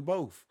 I'm gonna do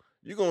both.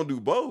 You gonna do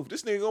both.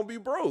 This nigga gonna be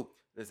broke.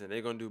 Listen,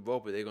 they gonna do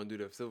both, but they gonna do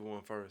the civil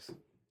one first.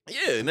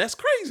 Yeah, and that's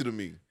crazy to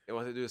me. They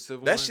want to do the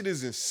civil one? That shit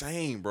is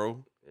insane,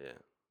 bro. Yeah.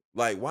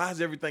 Like, why is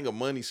everything a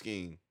money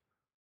scheme?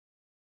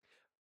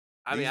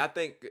 I mean, I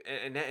think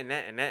in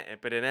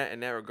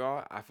that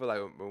regard, I feel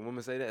like when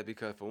women say that, it's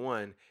because for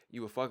one,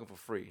 you were fucking for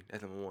free.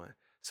 That's number one.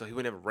 So he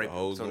would never rape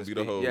you. So gonna to be the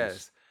speak. hoes.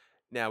 Yes.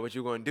 Now what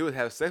you're gonna do is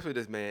have sex with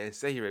this man and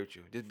say he raped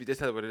you. Just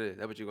tell what it is.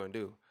 That's what you're gonna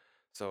do.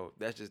 So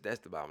that's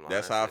the bottom line.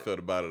 That's how I felt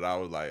about it. I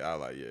was like,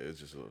 yeah, it's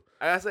just a.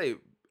 I say,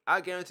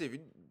 I guarantee if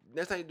you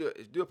next time you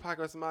do a podcast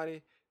with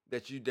somebody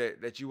that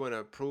you want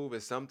to prove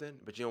is something,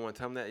 but you don't want to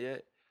tell them that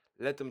yet,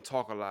 let them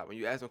talk a lot. When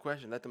you ask them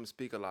questions, let them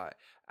speak a lot.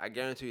 I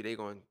guarantee you, they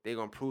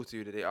gonna prove to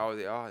you that they are what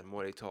they are. The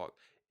more they talk,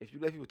 if you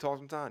let people talk,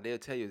 sometimes they'll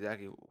tell you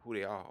exactly who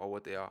they are or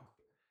what they are.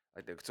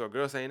 Like so, a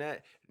girl saying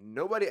that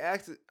nobody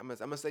asked. I'm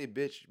gonna say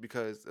bitch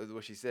because of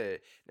what she said.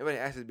 Nobody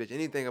asked this bitch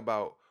anything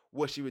about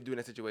what she would do in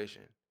that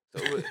situation.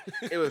 So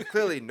it was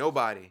clearly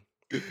nobody.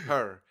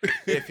 Her.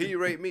 If he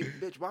raped me,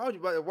 bitch, why would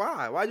you?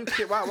 Why? Why you?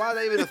 Why is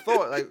that even a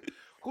thought? Like,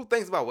 who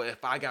thinks about well,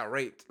 if I got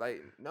raped?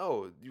 Like,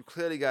 no, you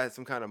clearly got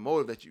some kind of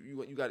motive that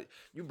you got it.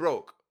 You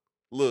broke.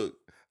 Look,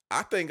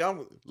 I think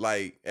I'm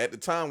like at the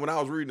time when I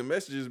was reading the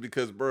messages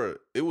because, bro,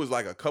 it was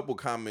like a couple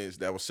comments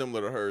that were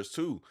similar to hers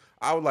too.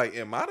 I was like,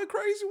 "Am I the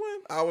crazy one?"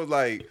 I was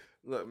like,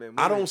 Look, man,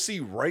 "I don't women.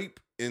 see rape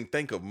and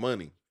think of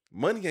money.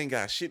 Money ain't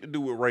got shit to do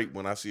with rape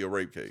when I see a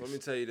rape So let me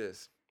case." tell you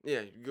this.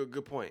 Yeah,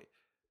 good point.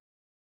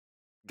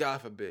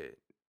 God forbid,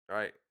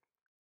 right?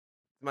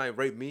 Somebody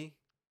rape me.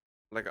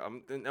 Like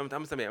I'm saying, I'm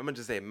gonna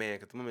just say man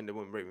because the woman that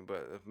wouldn't rape me,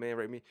 but if a man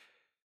rape me,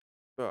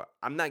 bro,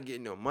 I'm not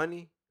getting no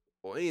money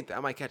or anything. I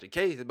might catch a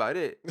case. That's about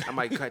it. I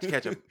might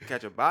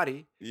catch a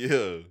body.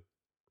 Yeah,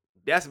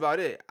 That's about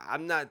it.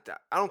 I'm not.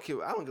 I don't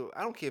care. I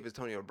don't care if it's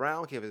Tony Brown. I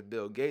don't care if it's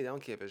Bill Gates. I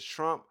don't care if it's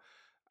Trump.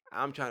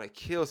 I'm trying to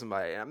kill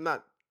somebody. I'm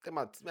not thinking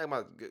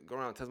about go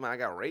around and tell somebody I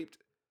got raped.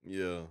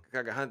 yeah,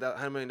 I got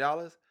 $100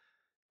 million.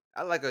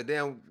 I like a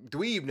damn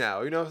dweeb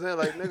now. You know what I'm saying?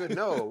 Like, nigga,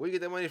 no. Where you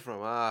get that money from?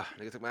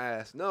 Nigga took my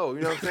ass. No,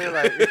 you know what I'm saying?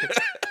 Like,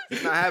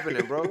 it's not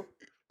happening, bro.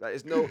 Like,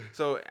 it's no.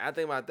 So I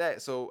think about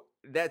that. So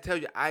that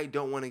tells you I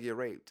don't want to get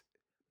raped.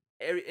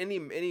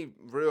 Any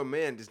real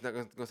man just not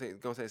gonna say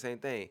the same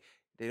thing.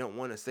 They don't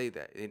want to say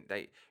that.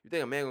 Like, you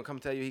think a man gonna come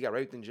tell you he got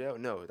raped in jail?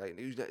 No. Like,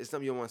 it's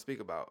something you don't want to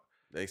speak about.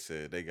 they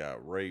said they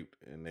got raped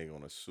and they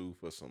gonna sue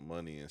for some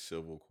money in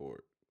civil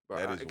court. But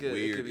That is it could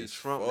weird be as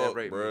Trump that fuck,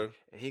 raped me, bro.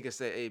 and he can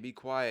say, "Hey, be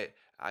quiet.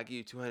 I give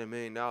you $200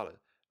 million,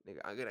 nigga.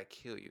 I gotta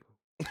kill you."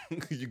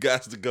 You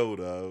got to go,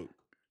 dog.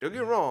 Don't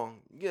get me wrong,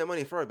 you get that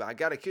money first, but I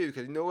gotta kill you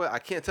because you know what? I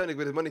can't tell nigga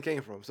where the money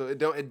came from, so it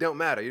don't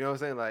matter. You know what I'm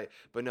saying? Like,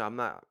 but no, I'm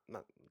not.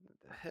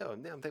 Hell,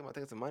 damn, I'm thinking about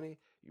taking some money.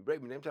 You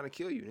break me, I'm trying to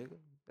kill you, nigga.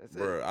 That's it.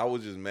 Bro, I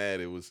was just mad.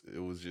 It was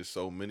just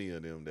so many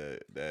of them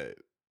that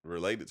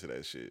related to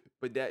that shit.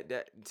 But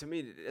that to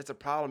me, that's a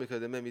problem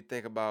because it made me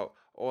think about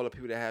all the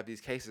people that have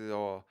these cases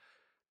or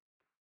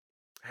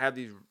have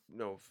these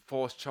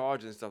false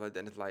charges and stuff like that.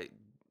 And it's like,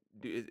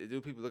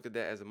 do people look at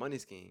that as a money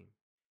scheme?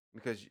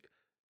 Because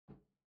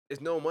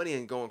it's no money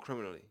in going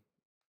criminally.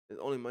 There's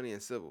only money in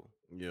civil.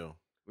 Yeah.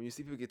 When you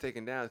see people get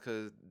taken down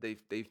because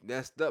they've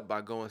messed up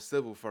by going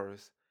civil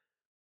first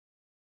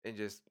and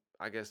just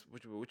I guess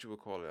what you would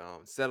call it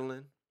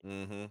settling.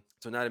 Mm-hmm.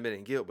 So not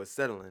admitting guilt but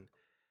settling,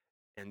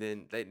 and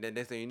then the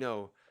next thing you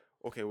know,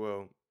 okay,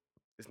 well,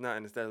 it's not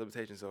in the statute of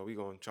limitations, so we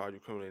gonna charge you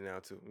criminally now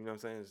too. You know what I'm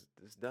saying?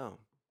 It's dumb,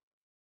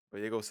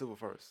 but they go civil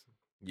first.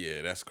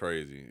 Yeah, that's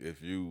crazy.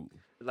 If you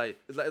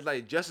It's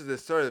like justice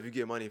is served if you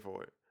get money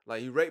for it.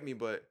 Like you rape me,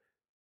 but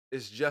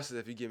it's justice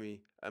if you give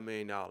me $1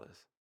 million.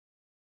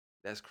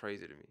 That's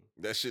crazy to me.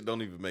 that shit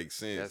don't even make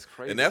sense. That's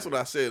crazy And to that's what me.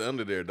 I said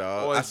under there,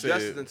 dog. Or I it's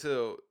justice said,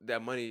 until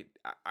that money,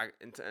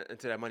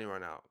 until that money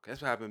run out. 'Cause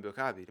that's what happened to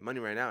Bill Cosby. The money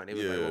ran out, and they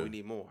was like, "Well, yeah, we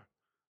need more."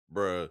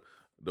 bruh.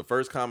 The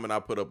first comment I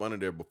put up under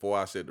there before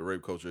I said the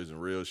rape culture isn't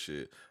real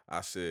shit.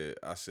 I said,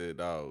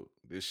 dog,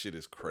 this shit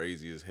is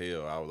crazy as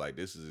hell. I was like,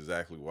 this is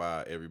exactly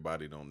why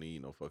everybody don't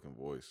need no fucking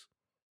voice,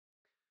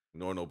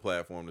 nor no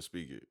platform to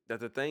speak it.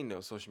 That's the thing, though.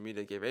 Social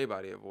media gave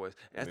everybody a voice.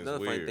 And And that's it's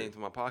another funny thing weird. to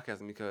my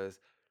podcasting because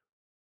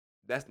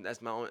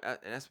that's my own. And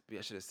that's I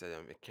should have said that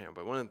on the camera.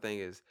 But one of the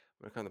things is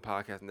when it comes to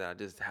podcasting that I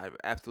just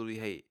absolutely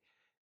hate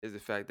is the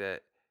fact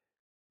that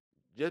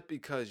just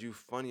because you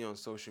funny on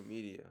social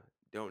media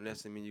don't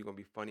necessarily mean you're gonna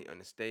be funny on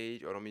the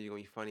stage or don't mean you're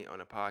gonna be funny on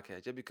a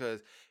podcast. Just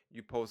because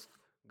you post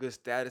good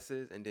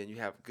statuses and then you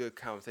have good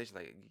conversation,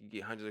 like you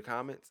get hundreds of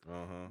comments,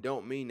 Uh-huh.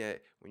 don't mean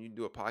that when you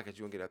do a podcast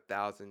you're gonna get a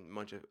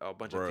bunch of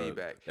Bruh,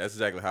 feedback. that's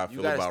exactly how I You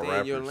feel gotta about stay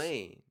in your rappers.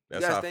 lane. You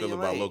That's gotta how I stay in feel your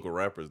about lane. local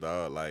rappers,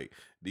 dog. Like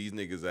these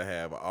niggas that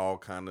have all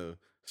kind of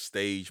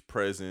stage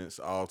presence,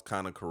 all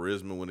kind of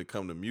charisma when it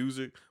come to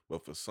music,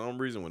 but for some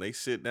reason when they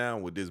sit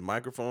down with this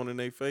microphone in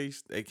their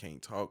face, they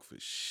can't talk for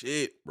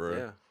shit, bruh.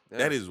 Yeah,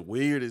 That yeah. is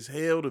weird as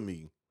hell to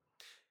me.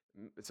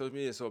 Social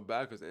media is so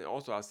bad because, and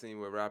also I've seen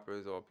where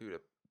rappers or people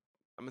that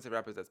I'm gonna say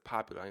rappers that's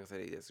popular. I ain't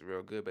gonna say that's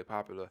real good, but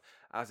popular.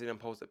 I see them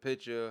post a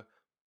picture.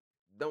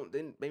 Don't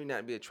they maybe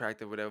not be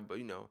attractive, whatever, but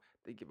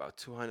they get about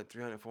 200,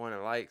 300,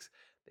 400 likes.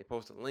 They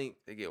post a link,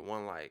 they get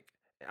one like.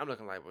 And I'm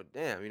looking like, well,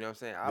 damn, you know what I'm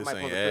saying? I This might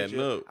ain't post a adding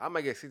picture, up. I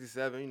might get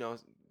 67,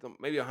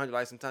 maybe 100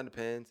 likes. Sometimes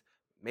depends,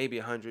 maybe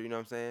 100. You know what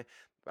I'm saying?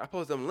 But I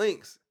post them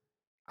links.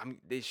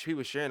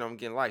 People sharing them, I'm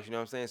getting likes. You know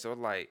what I'm saying? So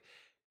it's like,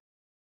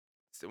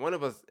 so one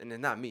of us, and it's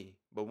not me,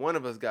 but one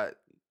of us got,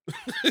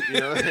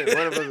 one of us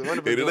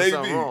And it doing ain't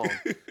something me. wrong.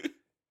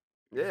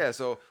 Yeah,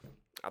 so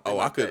I think Oh,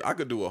 I about could that. I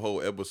could do a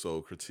whole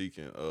episode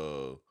critiquing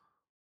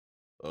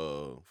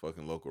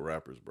fucking local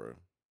rappers, bro.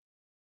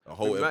 A We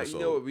whole might, you know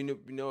episode.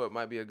 what, we know it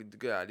might be a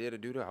good idea to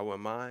do that. I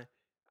wouldn't mind.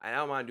 I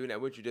don't mind doing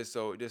that with you just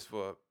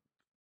for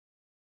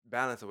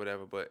balance or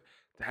whatever. But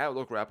to have a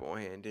local rapper on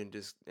here and then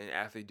just and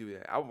actually do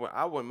that.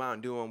 I wouldn't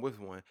mind doing one with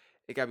one.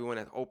 It gotta be one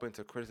that's open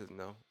to criticism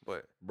though.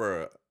 But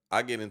Bruh,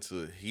 I get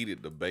into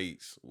heated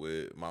debates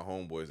with my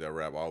homeboys that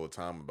rap all the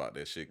time about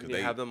that shit you because need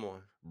to have them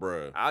on.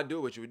 bruh, I'll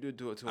do what you would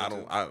do it two I and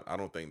don't, two. I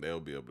don't think they'll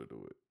be able to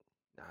do it.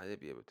 Nah, they'd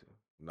be able to.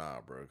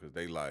 Nah, bro, because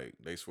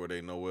they swear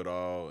they know it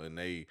all, and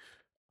the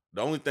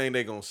only thing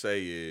they gonna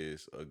say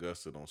is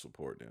Augusta don't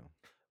support them.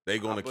 They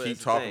gonna But keep it's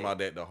the talking thing. about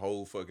that the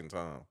whole fucking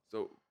time.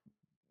 So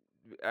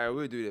I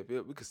will do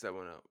that. We could set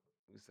one up.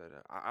 We could set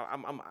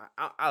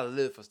that. I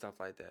live for stuff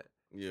like that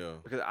Yeah,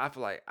 because I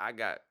feel like I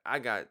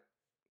got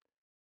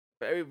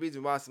for every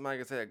reason why somebody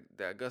can say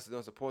that Augusta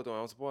don't support them, I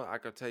don't support. I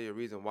could tell you a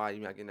reason why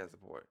you're not getting that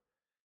support.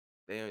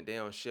 They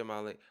don't share my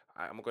link.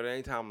 I'm gonna go to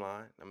any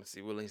timeline. I'm gonna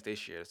see what links they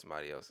share to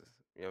somebody else's.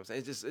 You know what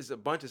I'm saying? It's a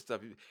bunch of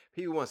stuff.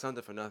 People want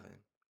something for nothing.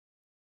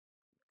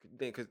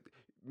 Because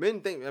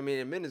men think, I mean,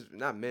 and men is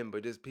not men,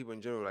 but just people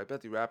in general, like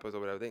especially rappers or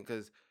whatever. Think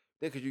because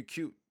you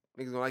cute,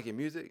 niggas don't like your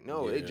music.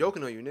 No, they yeah,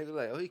 joking on you, nigga.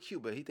 Like, oh, he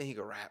cute, but he think he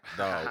can rap.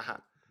 dog, That's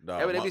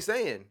dog. what they be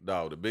saying.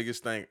 The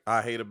biggest thing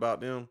I hate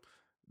about them,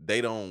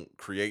 they don't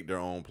create their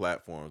own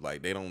platforms.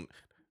 Like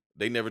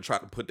they never try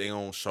to put their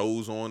own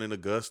shows on in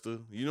Augusta.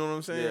 You know what I'm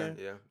Yeah, saying?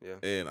 yeah, yeah.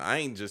 And I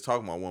ain't just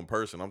talking about one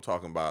person. I'm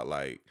talking about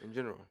like, In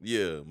general,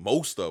 yeah,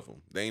 most of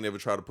them. They ain't never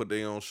try to put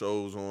their own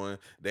shows on.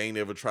 They ain't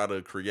never try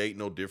to create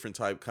no different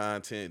type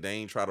content. They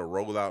ain't try to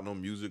roll out no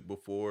music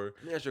before.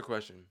 let me ask you a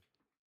question.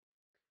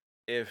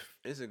 If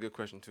this is a good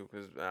question too,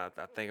 because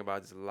I think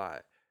about this a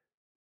lot.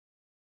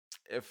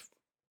 If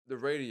the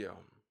radio,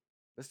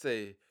 let's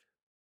say,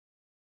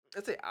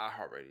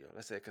 iHeartRadio,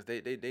 let's say, because they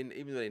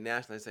even though they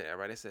national, they say that,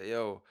 right? They say,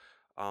 yo,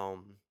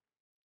 um,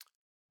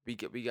 we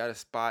got a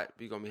spot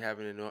we gonna be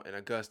having in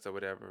Augusta,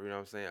 whatever. You know what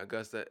I'm saying?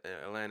 Augusta,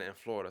 Atlanta, and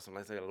Florida, something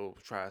like that, little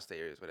tri-state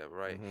areas, whatever,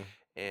 right? Hmm.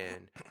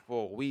 And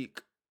for a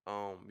week,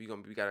 we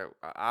got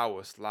a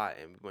hour slot,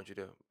 and we want you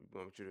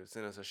to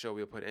send us a show.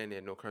 We'll put it in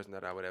there, no cursing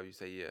that out, whatever. You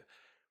say, yeah.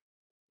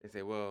 They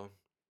say, well,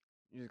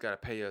 you just gotta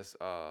pay us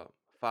 $500.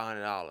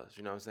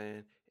 You know what I'm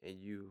saying? And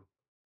you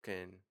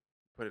can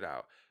put it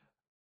out.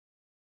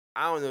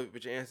 I don't know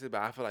what your answer is,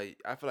 but I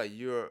feel like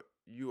you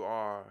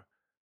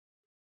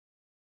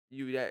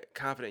that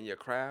confident in your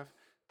craft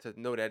to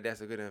know that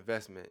that's a good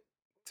investment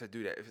to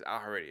do that. If it's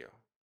iHeartRadio,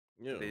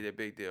 Yeah. they're a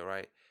big deal,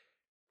 right?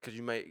 Because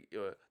you might,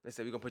 let's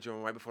say we're gonna put you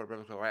on right before the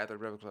Breakfast Club, right after the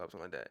Breakfast Club,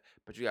 something like that.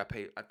 But you got to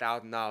pay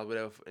 $1,000,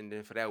 whatever, and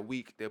then for that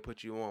week they'll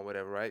put you on,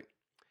 whatever, right?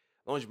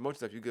 As long as you promote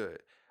stuff, you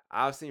good.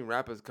 I've seen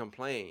rappers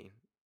complain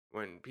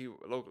when people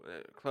local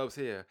clubs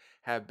here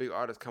have big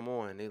artists come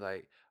on, and they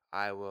like, all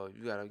right, well,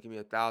 you gotta give me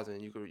 1,000,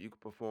 and you could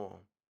perform,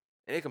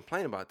 and they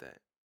complain about that.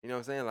 You know what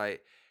I'm saying?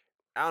 Like,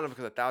 I don't know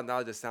because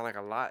 $1,000 just sound like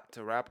a lot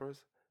to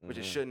rappers, which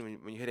it Hmm.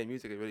 shouldn't. When you hear their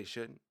music, it really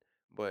shouldn't.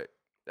 But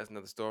that's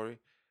another story.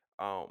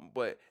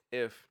 But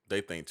if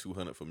They think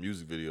 200 for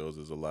music videos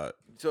is a lot.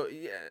 so,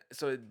 yeah,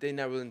 so they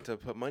not willing to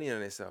put money on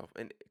themselves,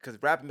 and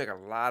because rapping make a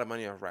lot of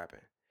money off rapping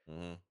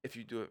Hmm. if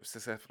you do it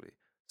successfully.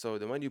 So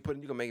the money you put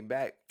in, you can make it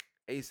back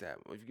ASAP.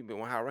 If you can be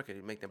one high record,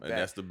 you make them And back.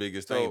 that's the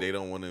biggest thing. So They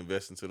don't want to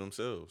invest into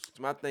themselves.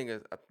 So my thing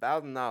is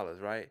 $1,000,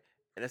 right?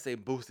 And let's say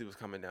Boosie was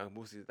coming down.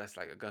 Boosie, that's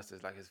like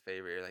Augusta's like his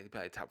favorite. Like he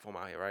probably top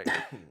performer out here, right?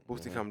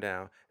 Boosie Hmm. come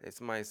down, and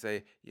somebody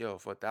say, "Yo,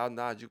 for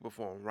 $1,000, you can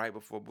perform right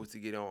before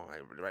Boosie get on,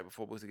 like, right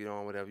before Boosie get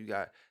on, whatever. You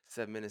got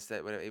 7 minutes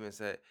set, whatever, 8 minutes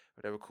set,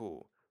 whatever.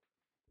 Cool.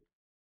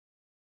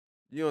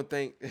 You don't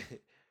think?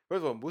 First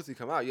of all, when Boosie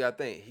come out, you gotta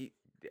think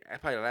That's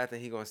probably the last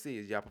thing he gonna see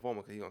is y'all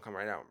performing because he gonna come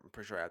right out. I'm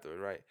pretty sure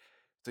afterwards, right?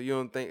 So you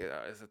don't think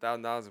it's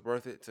 $1,000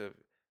 worth it to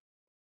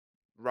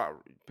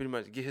pretty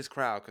much get his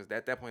crowd because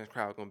at that point his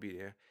crowd gonna be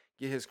there.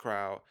 Get his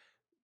crowd,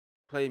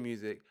 play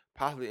music,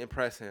 possibly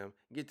impress him,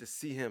 get to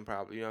see him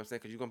probably. You know what I'm saying?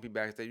 Because you're gonna be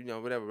backstage,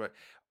 whatever. But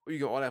you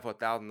get all that for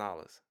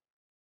 $1,000.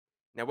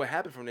 Now what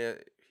happened from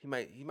there? He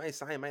might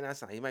sign, might not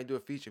sign. He might do a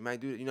feature, might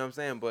do you know what I'm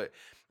saying? But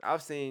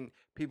I've seen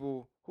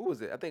people. Who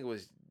was it? I think it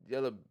was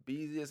Yellow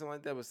Beezy or something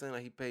like that was saying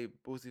like he paid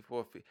Boosie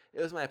for a feature.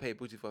 It was somebody paid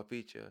Boosie for a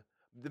feature.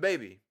 The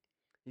baby.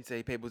 He said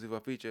he paid Boosie for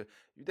a feature.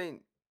 You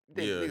think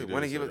Yeah, he niggas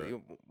want did to give say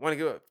it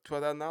that.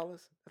 $12,000?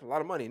 That's a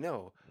lot of money.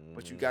 No,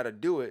 but you Hmm. got to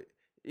do it.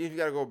 Even if you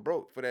got to go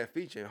broke for that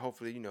feature, and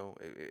hopefully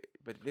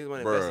but niggas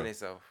want to invest in Bruh,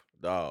 themselves.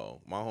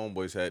 dog, my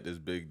homeboys had this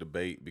big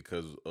debate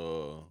because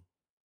one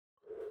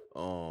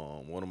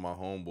of my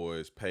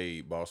homeboys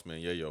paid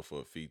Bossman Yayo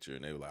for a feature,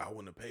 and they were like, I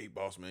wouldn't have paid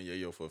Bossman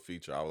Yayo for a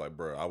feature. I was like,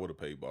 bro, I would have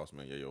paid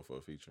Bossman Yayo for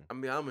a feature. I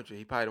mean, I'm with you.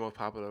 He probably the most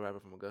popular rapper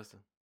from Augusta.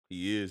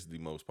 He is the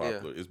most Yeah,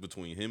 popular. It's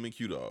between him and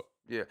Q Dog.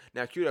 yeah.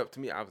 Now, Q'd Up to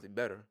me obviously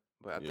better,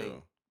 but I think Yeah,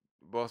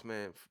 Boss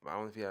Man. I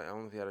don't know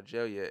if he out of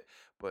jail yet,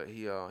 but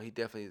he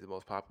definitely is the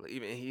most popular.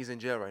 Even he's in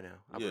jail right now,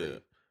 I yeah.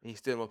 believe. And he's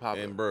still the most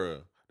popular. And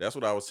bruh, that's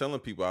what I was telling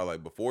people. I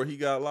like before he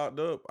got locked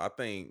up. I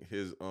think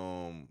his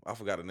I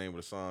forgot the name of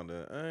the song.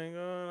 That I ain't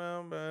going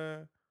out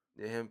bad.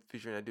 Yeah, him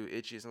featuring that dude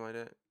Itchy or something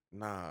like that.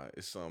 Nah,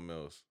 it's something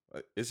else.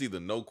 It's either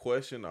No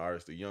Question or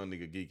it's the Young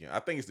Nigga Geeking. I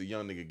think it's the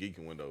Young Nigga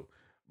Geeking one though.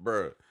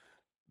 Bruh,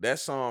 that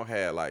song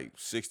had like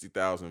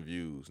 60,000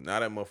 views. Now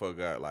that motherfucker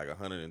got like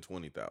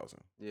 120,000.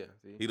 Yeah,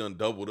 see. He done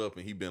doubled up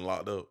and he been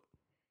locked up.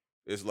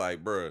 It's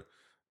like, bruh.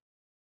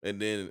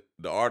 And then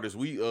the artists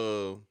we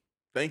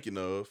thinking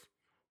of,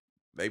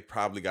 they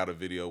probably got a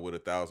video with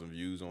 1,000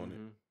 views on it.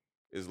 Hmm.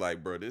 It's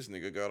like, bro, this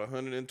nigga got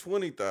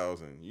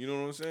 120,000. You know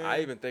what I'm I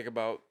saying? even think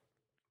about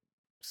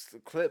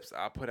clips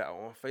I put out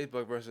on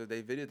Facebook versus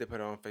they videos they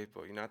put out on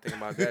Facebook. You know, I think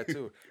about that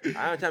too.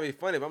 I ain't trying to be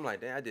funny, but I'm like,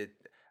 damn,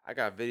 I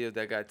got videos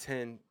that got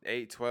 10,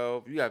 8,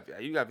 12. You got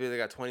videos that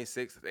got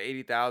 26,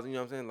 80,000. You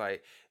know what I'm saying?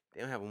 Like,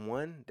 they don't have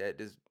one that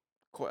just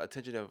caught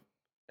attention of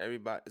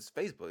everybody. It's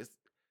Facebook.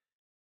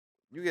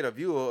 You get a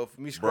view of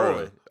me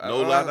scrolling. Bruh,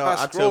 no lie, If I dog. I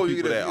tell scroll, you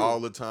get people a that all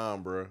view. the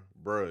time, bruh.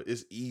 Bruh,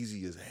 it's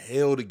easy as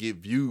hell to get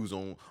views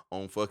on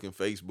fucking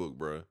Facebook,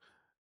 bruh.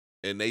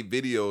 And they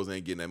videos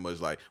ain't getting that much.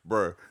 Like,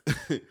 bruh,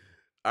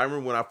 I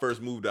remember when I first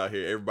moved out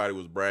here, everybody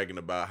was bragging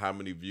about how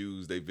many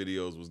views they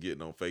videos was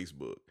getting on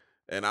Facebook.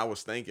 And I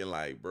was thinking,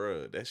 like,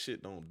 bruh, that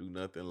shit don't do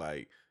nothing.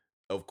 Like,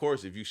 of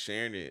course, if you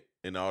sharing it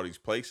in all these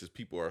places,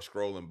 people are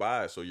scrolling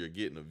by it, so you're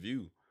getting a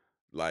view.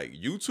 Like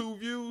YouTube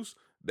views,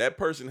 that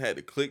person had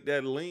to click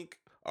that link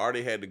or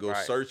they had to go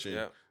Right. searching.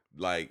 Yep.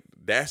 Like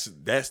that's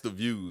the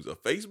views. A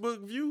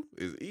Facebook view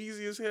is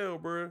easy as hell,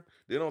 bruh.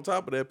 Then on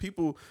top of that,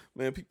 people,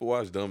 man, people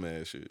watch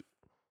dumbass shit.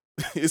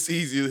 It's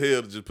easy as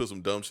hell to just put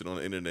some dumb shit on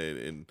the internet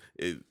and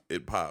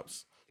it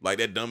pops. Like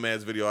that dumbass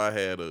video I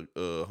had a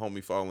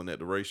homie falling at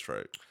the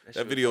racetrack. That That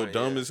shit was video funny.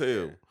 dumb Yeah. as Yeah.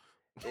 hell.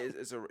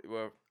 It's a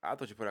well. I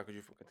thought you put out because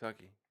you're from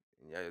Kentucky.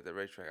 Yeah, at the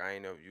racetrack. I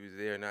ain't know if you was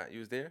there or not. You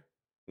was there?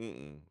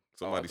 Mm-mm.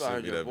 Oh, I Somebody thought I sent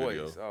heard me your that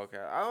voice. video. Oh, okay.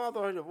 I thought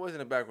I heard your voice in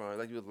the background,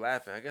 like you was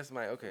laughing. I guess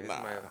somebody. Okay,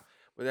 somebody. Nah.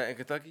 Was that in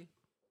Kentucky?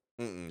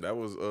 Mm-mm. That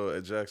was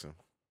at Jackson.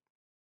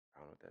 I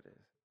don't know what that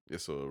is.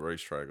 It's a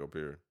racetrack up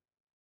here.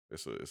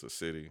 It's a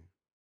city.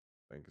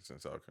 I think it's in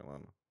South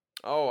Carolina.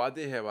 Oh, I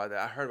did hear about that.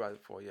 I heard about it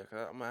before. Yeah,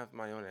 cause I'm gonna have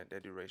somebody on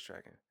that do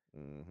racetracking.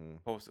 Mm-hmm.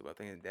 Posted, but I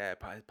think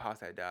his pops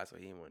had died, so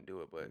he didn't want to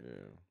do it. But Yeah.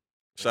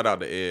 that's Shout out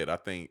dope. to Ed. I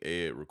think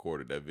Ed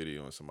recorded that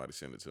video and somebody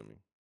sent it to me.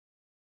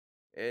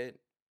 Ed,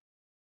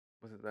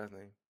 what's his last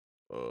name?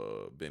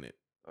 Bennett.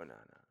 Oh no,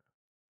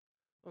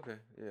 no. Okay,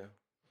 yeah.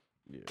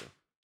 Yeah.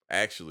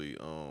 Actually,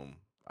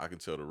 I can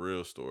tell the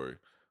real story.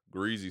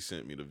 Greasy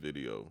sent me the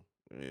video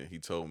and he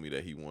told me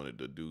that he wanted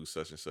to do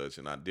such and such,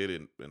 and I did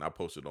it and I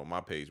posted it on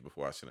my page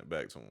before I sent it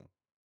back to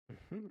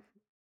him.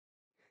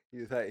 He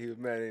was hot. He was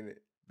mad in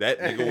That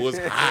nigga was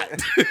hot.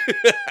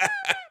 it.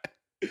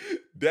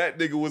 That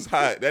nigga was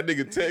hot. That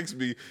nigga text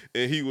me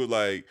and he was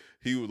like,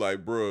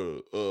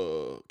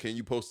 bruh, can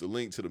you post a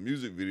link to the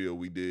music video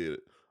we did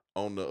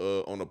on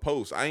the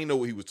post? I ain't know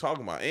what he was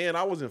talking about. And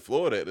I was in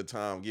Florida at the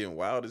time getting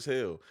wild as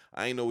hell.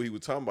 I ain't know what he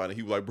was talking about. And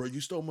he was like, bro,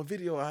 you stole my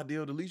video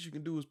idea. The least you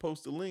can do is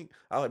post a link.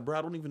 I like, bro,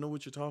 I don't even know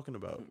what you're talking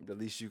about. The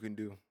least you can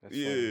do. That's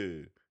funny.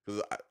 Yeah.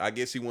 Cause I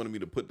guess he wanted me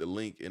to put the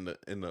link in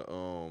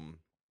the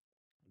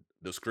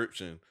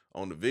description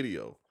on the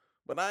video.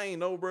 But I ain't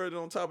know, bro.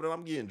 On top of that,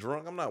 I'm getting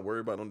drunk. I'm not worried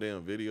about no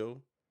damn video.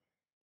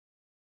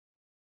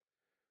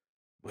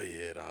 But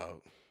yeah,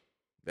 dog.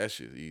 That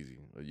shit's easy.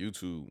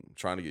 YouTube,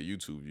 trying to get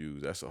YouTube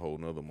views, that's a whole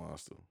nother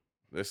monster.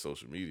 That's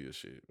social media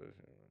shit. But,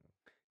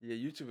 Yeah,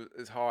 YouTube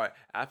is hard.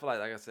 I feel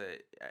like I said,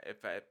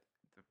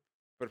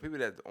 for the people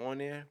that's on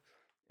there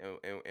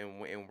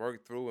and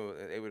work through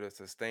and able to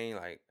sustain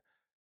like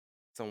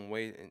some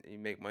way and you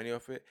make money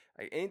off it,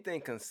 like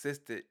anything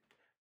consistent.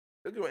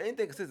 Look,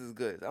 anything consistent is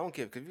good. I don't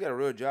care because if you got a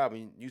real job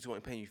and YouTube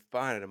ain't paying you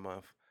 $500 a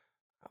month.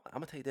 I'm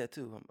gonna take that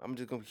too. I'm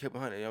just gonna keep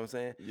 100. You know what I'm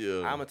saying? yeah.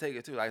 I'm gonna take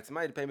it too. Like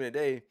somebody paid me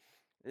today,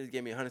 they just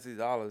gave me $160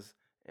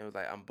 and was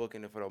like, I'm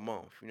booking it for the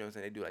month. You know what I'm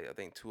saying? They do like I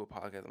think 2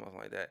 podcasts a month, something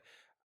like that.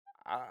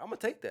 I'm gonna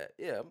take that.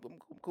 Yeah, I'm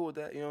cool with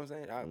that. You know what I'm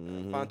saying? I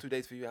Mm-hmm. find 2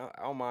 days for you. I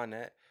don't mind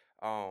that.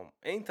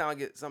 Anytime I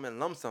get something in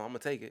lump sum, I'm gonna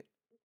take it.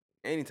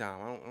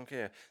 Anytime. I don't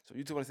care. So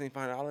YouTube want to send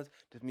 $500,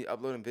 just me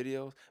uploading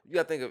videos. You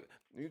gotta think of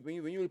when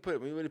you really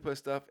put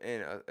stuff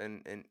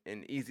in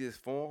easiest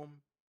form,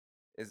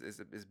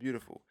 it's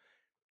beautiful.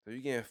 So you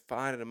getting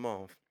 $500 a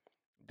month,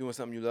 doing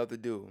something you love to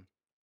do,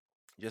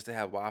 just to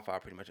have Wi-Fi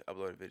pretty much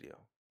upload a video.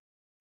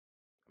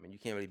 I mean, you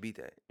can't really beat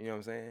that. You know what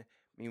I'm saying?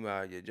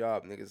 Meanwhile, your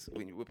job, niggas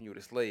whipping you with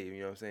a slave. You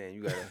know what I'm saying?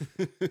 You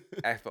gotta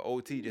ask for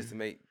OT just to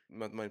make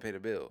money to pay the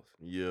bills.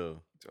 Yeah.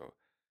 So,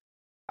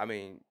 I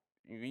mean,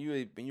 when you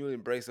really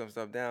break some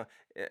stuff down,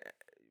 I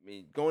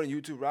mean, going to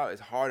YouTube route is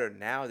harder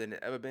now than it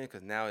ever been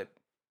because now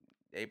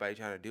everybody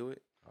trying to do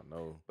it. I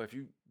know. But if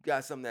you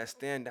got something that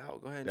stand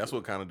out, go ahead and That's do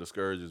what it. kind of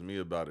discourages me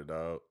about it,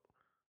 dog.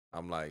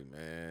 I'm like,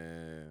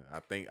 man, I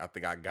think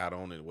I got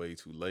on it way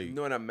too You late.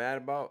 know what I'm mad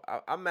about?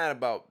 I'm mad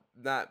about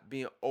not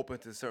being open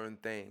to certain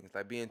things,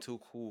 like being too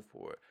cool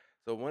for it.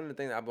 So one of the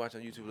things I've watched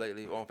on YouTube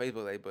lately, on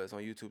Facebook lately, but it's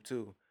on YouTube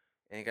too,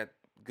 and got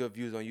good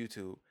views on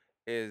YouTube,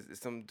 is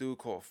some dude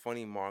called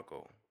Funny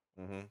Marco.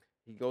 Mm-hmm.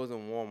 He goes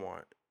in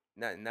Walmart,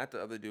 not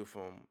the other dude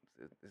from,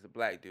 it's a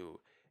black dude,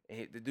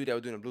 and the dude that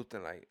was doing the blue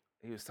thing, like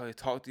he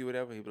talk to you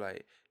whatever, he'd be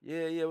like,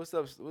 yeah, what's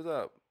up,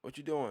 what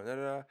you doing, da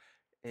da da.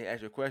 And he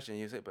ask you a question,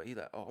 you say, but he's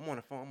like, oh, I'm on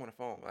the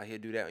phone. Like he'll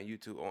do that on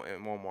YouTube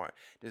in Walmart,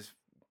 just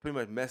pretty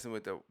much messing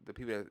with the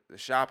people that are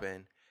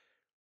shopping,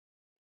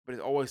 but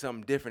it's always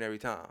something different every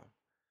time.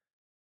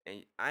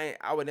 And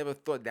I would never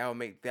thought that would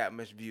make that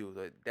much views.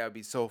 Like, that would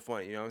be so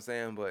funny. You know what I'm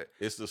saying? But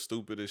It's the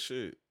stupidest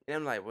shit. and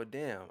I'm like, well,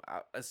 damn.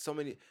 So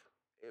many.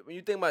 When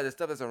you think about the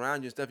stuff that's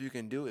around you, and stuff you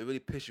can do, it really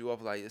piss you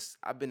off. Like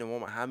I've been to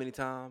Walmart how many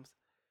times,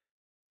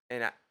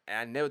 and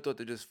I never thought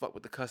to just fuck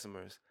with the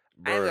customers.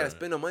 I ain't gotta Bruh.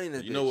 spend no money in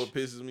this You know what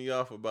bitch. pisses me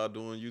off about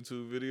doing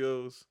YouTube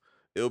videos?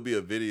 It'll be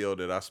a video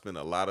that I spend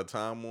a lot of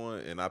time on,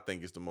 and I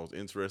think it's the most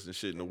interesting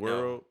shit in the No.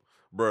 world.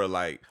 Bruh,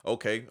 like,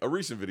 okay, a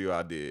recent video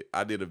I did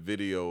a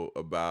video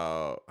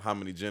about how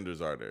many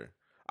genders are there.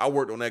 I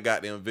worked on that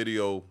goddamn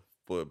video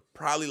for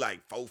probably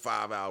like 4,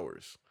 5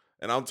 hours.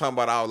 And I'm talking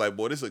about, I was like,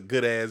 boy, this is a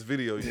good ass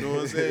video. You know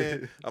what I'm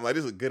saying? I'm like,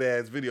 this is a good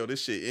ass video.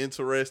 This shit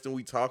interesting.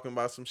 We talking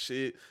about some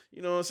shit.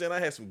 You know what I'm saying? I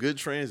had some good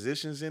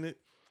transitions in it.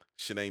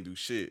 Shit ain't do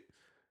shit.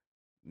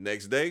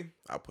 Next day,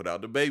 I put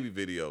out the baby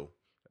video.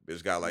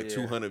 Bitch got like Yeah.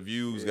 200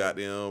 views, Yeah.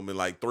 goddamn, in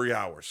like 3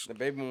 hours. The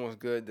baby one was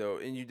good though,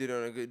 and you did it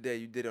on a good day.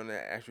 You did it on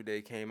that actual day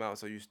it came out,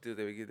 so you still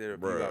did get their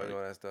review out and Bruh,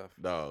 all that stuff.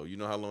 dog, you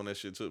know how long that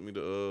shit took me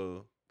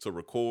to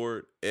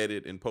record,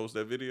 edit, and post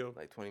that video?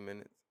 Like 20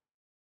 minutes.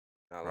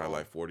 Not Probably long.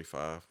 like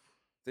 45.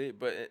 See,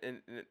 but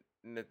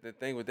the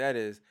thing with that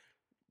is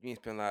you ain't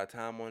spend a lot of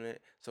time on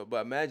it. So,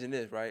 but imagine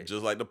this, right?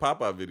 Just like the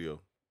Popeye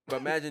video. But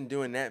imagine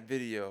doing that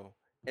video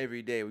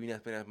every day where you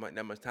not spending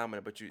that much time on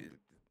it, but you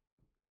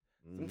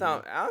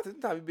sometimes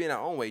sometimes you be in our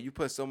own way. You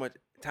put so much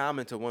time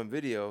into one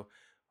video,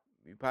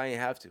 you probably ain't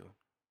have to.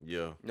 Yeah. You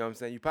know what I'm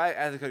saying? You probably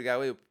actually could have got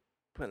away with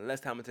putting less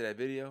time into that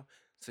video,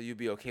 so you'd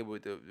be okay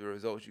with the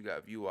results you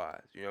got view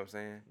wise. You know what I'm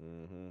saying?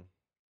 Mm-hmm.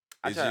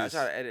 I try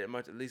to edit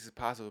at least as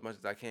possible, as much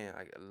as I can,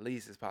 like at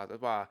least as possible.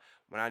 That's why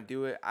when I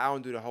do it, I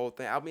don't do the whole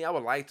thing. I mean, I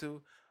would like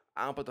to.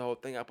 I don't put the whole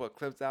thing. I put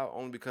clips out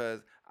only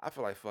because I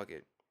feel like fuck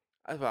it.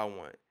 That's what I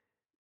want.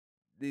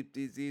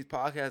 These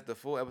podcasts, the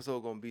full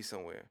episode gonna be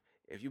somewhere.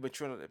 If you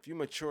mature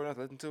enough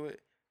to listen to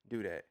it,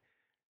 do that.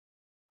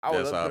 I would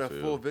That's love to how I put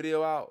a full feel.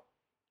 video out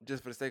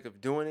just for the sake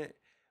of doing it.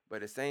 But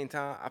at the same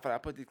time, I feel like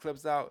I put these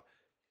clips out.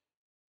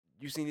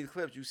 You seen these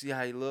clips, you see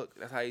how he look,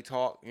 that's how he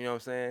talk, you know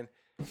what I'm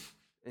saying?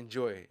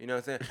 Enjoy it, you know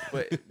what I'm saying?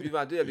 But you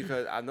might do that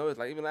because I know it's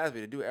like even last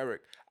week to do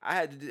Eric. I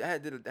had to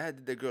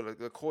the girl,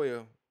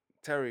 Lakoya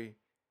Terry,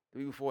 the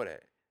week before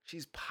that.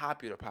 She's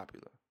popular.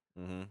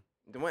 Mm-hmm.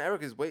 The one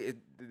Eric is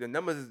the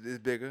numbers is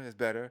bigger, it's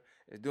better,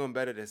 it's doing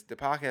better. The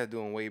podcast is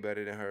doing way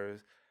better than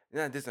hers.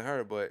 Not dissing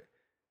her, but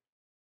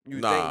you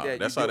think Nah, that you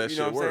that's how do, that you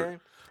know shit what I'm work. saying?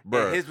 And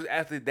Bruh, his was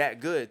actually that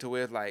good to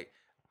where it's like,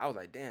 I was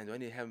like, damn, do I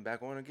need to have him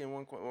back on again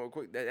one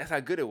quick? That's how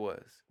good it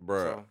was.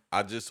 bruh, So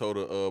I just told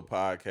a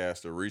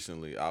podcaster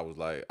recently, I was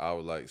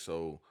like,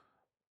 so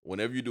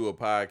whenever you do a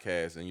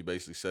podcast and you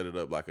basically set it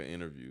up like an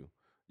interview,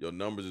 your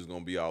numbers is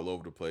gonna be all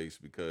over the place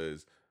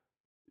because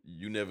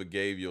you never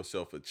gave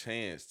yourself a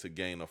chance to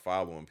gain a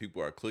following.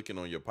 People are clicking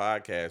on your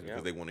podcast because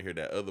yeah, they want to hear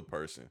that other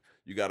person.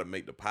 You got to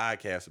make the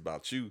podcast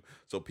about you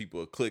so people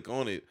will click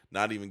on it,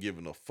 not even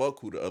giving a fuck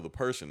who the other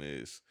person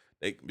is.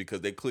 Because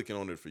they clicking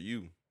on it for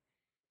you.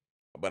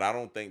 But I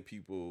don't think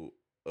people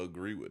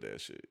agree with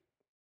that shit.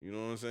 You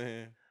know what I'm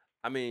saying?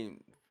 I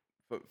mean,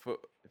 for for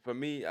for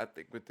me, I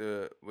think with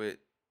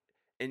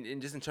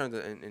and just in terms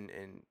of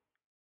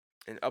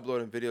and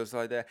uploading videos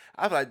stuff like that,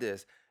 I feel like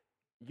this.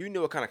 You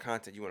know what kind of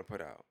content you want to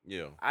put out.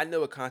 Yeah. I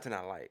know what content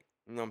I like.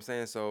 You know what I'm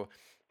saying? So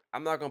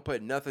I'm not gonna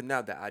put nothing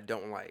out that I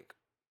don't like.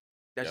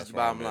 That's just That's the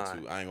where I'm bottom at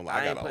line. too. I ain't gonna lie. I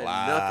I got ain't a putting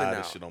nothing lot of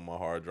out. shit on my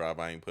hard drive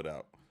I ain't put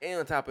out. And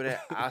on top of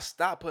that, I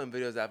stopped putting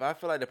videos out. If I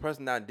feel like the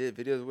person that I did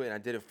videos with and I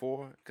did it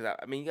for, because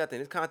I mean, you got to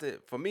think, this content,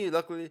 for me,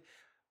 luckily,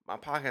 my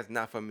podcast is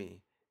not for me.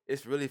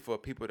 It's really for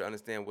people to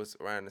understand what's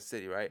around the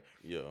city, right?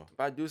 Yeah. If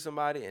I do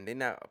somebody and they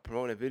not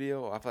promoting a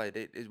video, or I feel like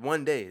it's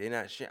one day, they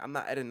not sharing, I'm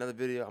not editing another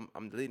video,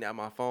 I'm deleting it out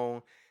my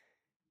phone.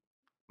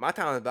 My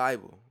time is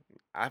valuable.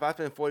 If I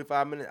spend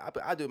 45 minutes,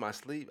 I do it in my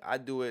sleep. I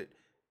do it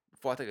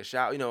before I take a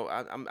shower. You know,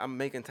 I'm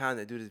making time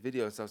to do this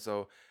video and stuff.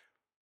 So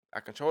I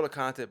control the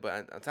content,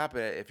 but on top of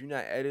that, if you're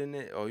not editing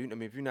it or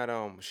if you're not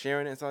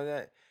sharing it and stuff like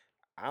that,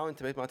 I don't need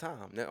to waste my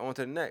time. On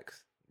to the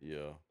next.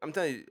 Yeah. I'm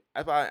telling you,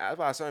 if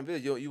I certain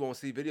videos, you won't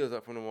see videos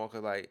up from the wall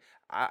because like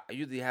I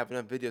usually have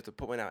enough videos to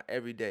put one out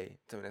every day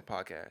to the next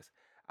podcast.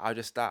 I'll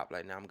just stop.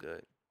 Like, nah, I'm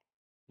good.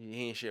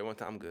 He ain't share one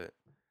time. I'm good.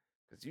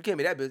 Cause you can't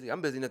be that busy. I'm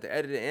busy enough to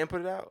edit it and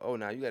put it out. Oh,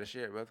 nah, you gotta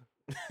share it, brother.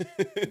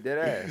 Dead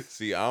ass.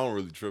 See, I don't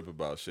really trip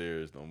about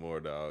shares no more,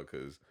 dog,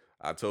 because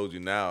I told you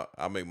now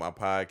I make my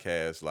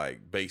podcast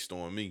like based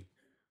on me.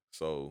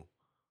 So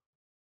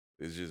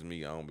it's just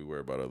me. I don't be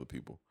worried about other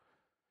people.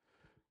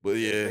 But Said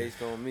yeah,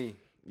 based on me.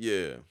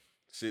 yeah.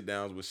 Sit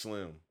downs with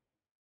Slim.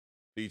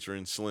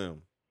 Featuring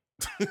Slim.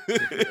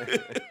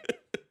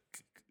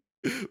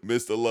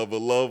 Mr. Lover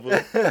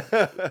Lover.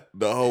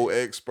 The whole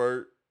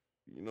expert.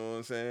 You know what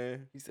I'm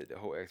saying? He said the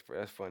whole expert.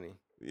 That's funny.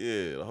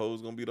 Yeah, the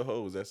hoes gonna be the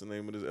hoes. That's the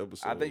name of this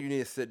episode. I think you need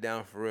to sit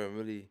down for real and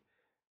really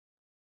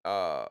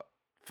uh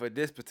for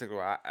this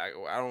particular I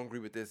don't agree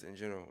with this in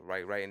general,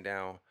 right? Writing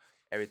down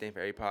everything for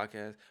every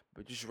podcast,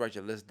 but you should write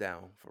your list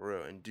down for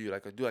real and do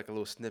like a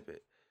little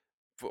snippet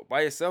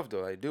by yourself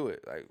though. Like do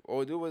it. Like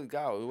or do it with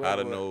God. Or How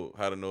to whatever. know?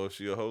 How to know if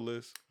she a hoe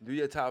list? Do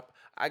your top.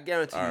 I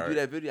guarantee you. All Do right,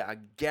 that video. I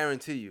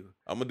guarantee you.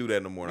 I'm gonna do that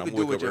in the You morning. I'm can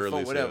gonna do it wake with up your early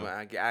phone, as whatever.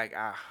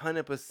 hell. I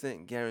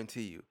 100%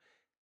 guarantee you.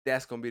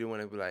 That's gonna be the one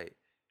that be like,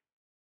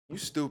 you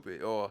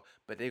stupid, or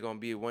but they gonna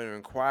be one to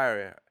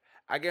inquire.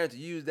 I guarantee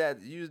use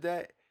that. Use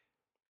that.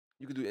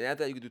 You could do and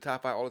after that. You could do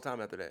top 5 all the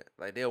time after that.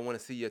 Like they'll want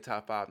to see your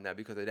top 5 now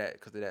because of that.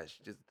 Because of that.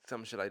 Just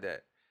some shit like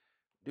that.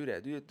 Do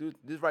that. Do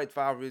just write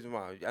 5 reasons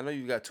why. I know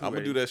you got 2 I'm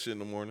gonna ready. do that shit in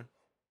the morning.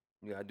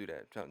 You gotta do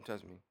that.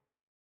 Trust me.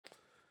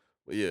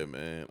 But yeah,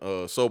 man.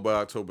 Sober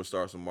October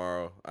starts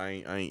tomorrow. I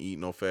ain't eating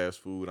no fast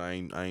food. I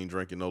ain't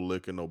drinking no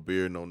liquor, no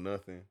beer, no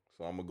nothing.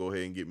 So I'm gonna go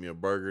ahead and get me a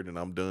burger, then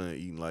I'm done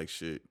eating like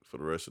shit for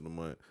the rest of the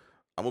month.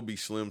 I'm gonna be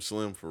slim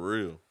for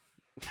real.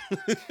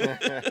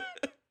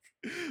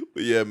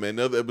 But yeah, man,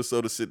 another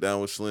episode of Sit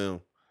Down with Slim.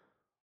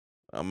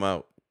 I'm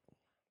out.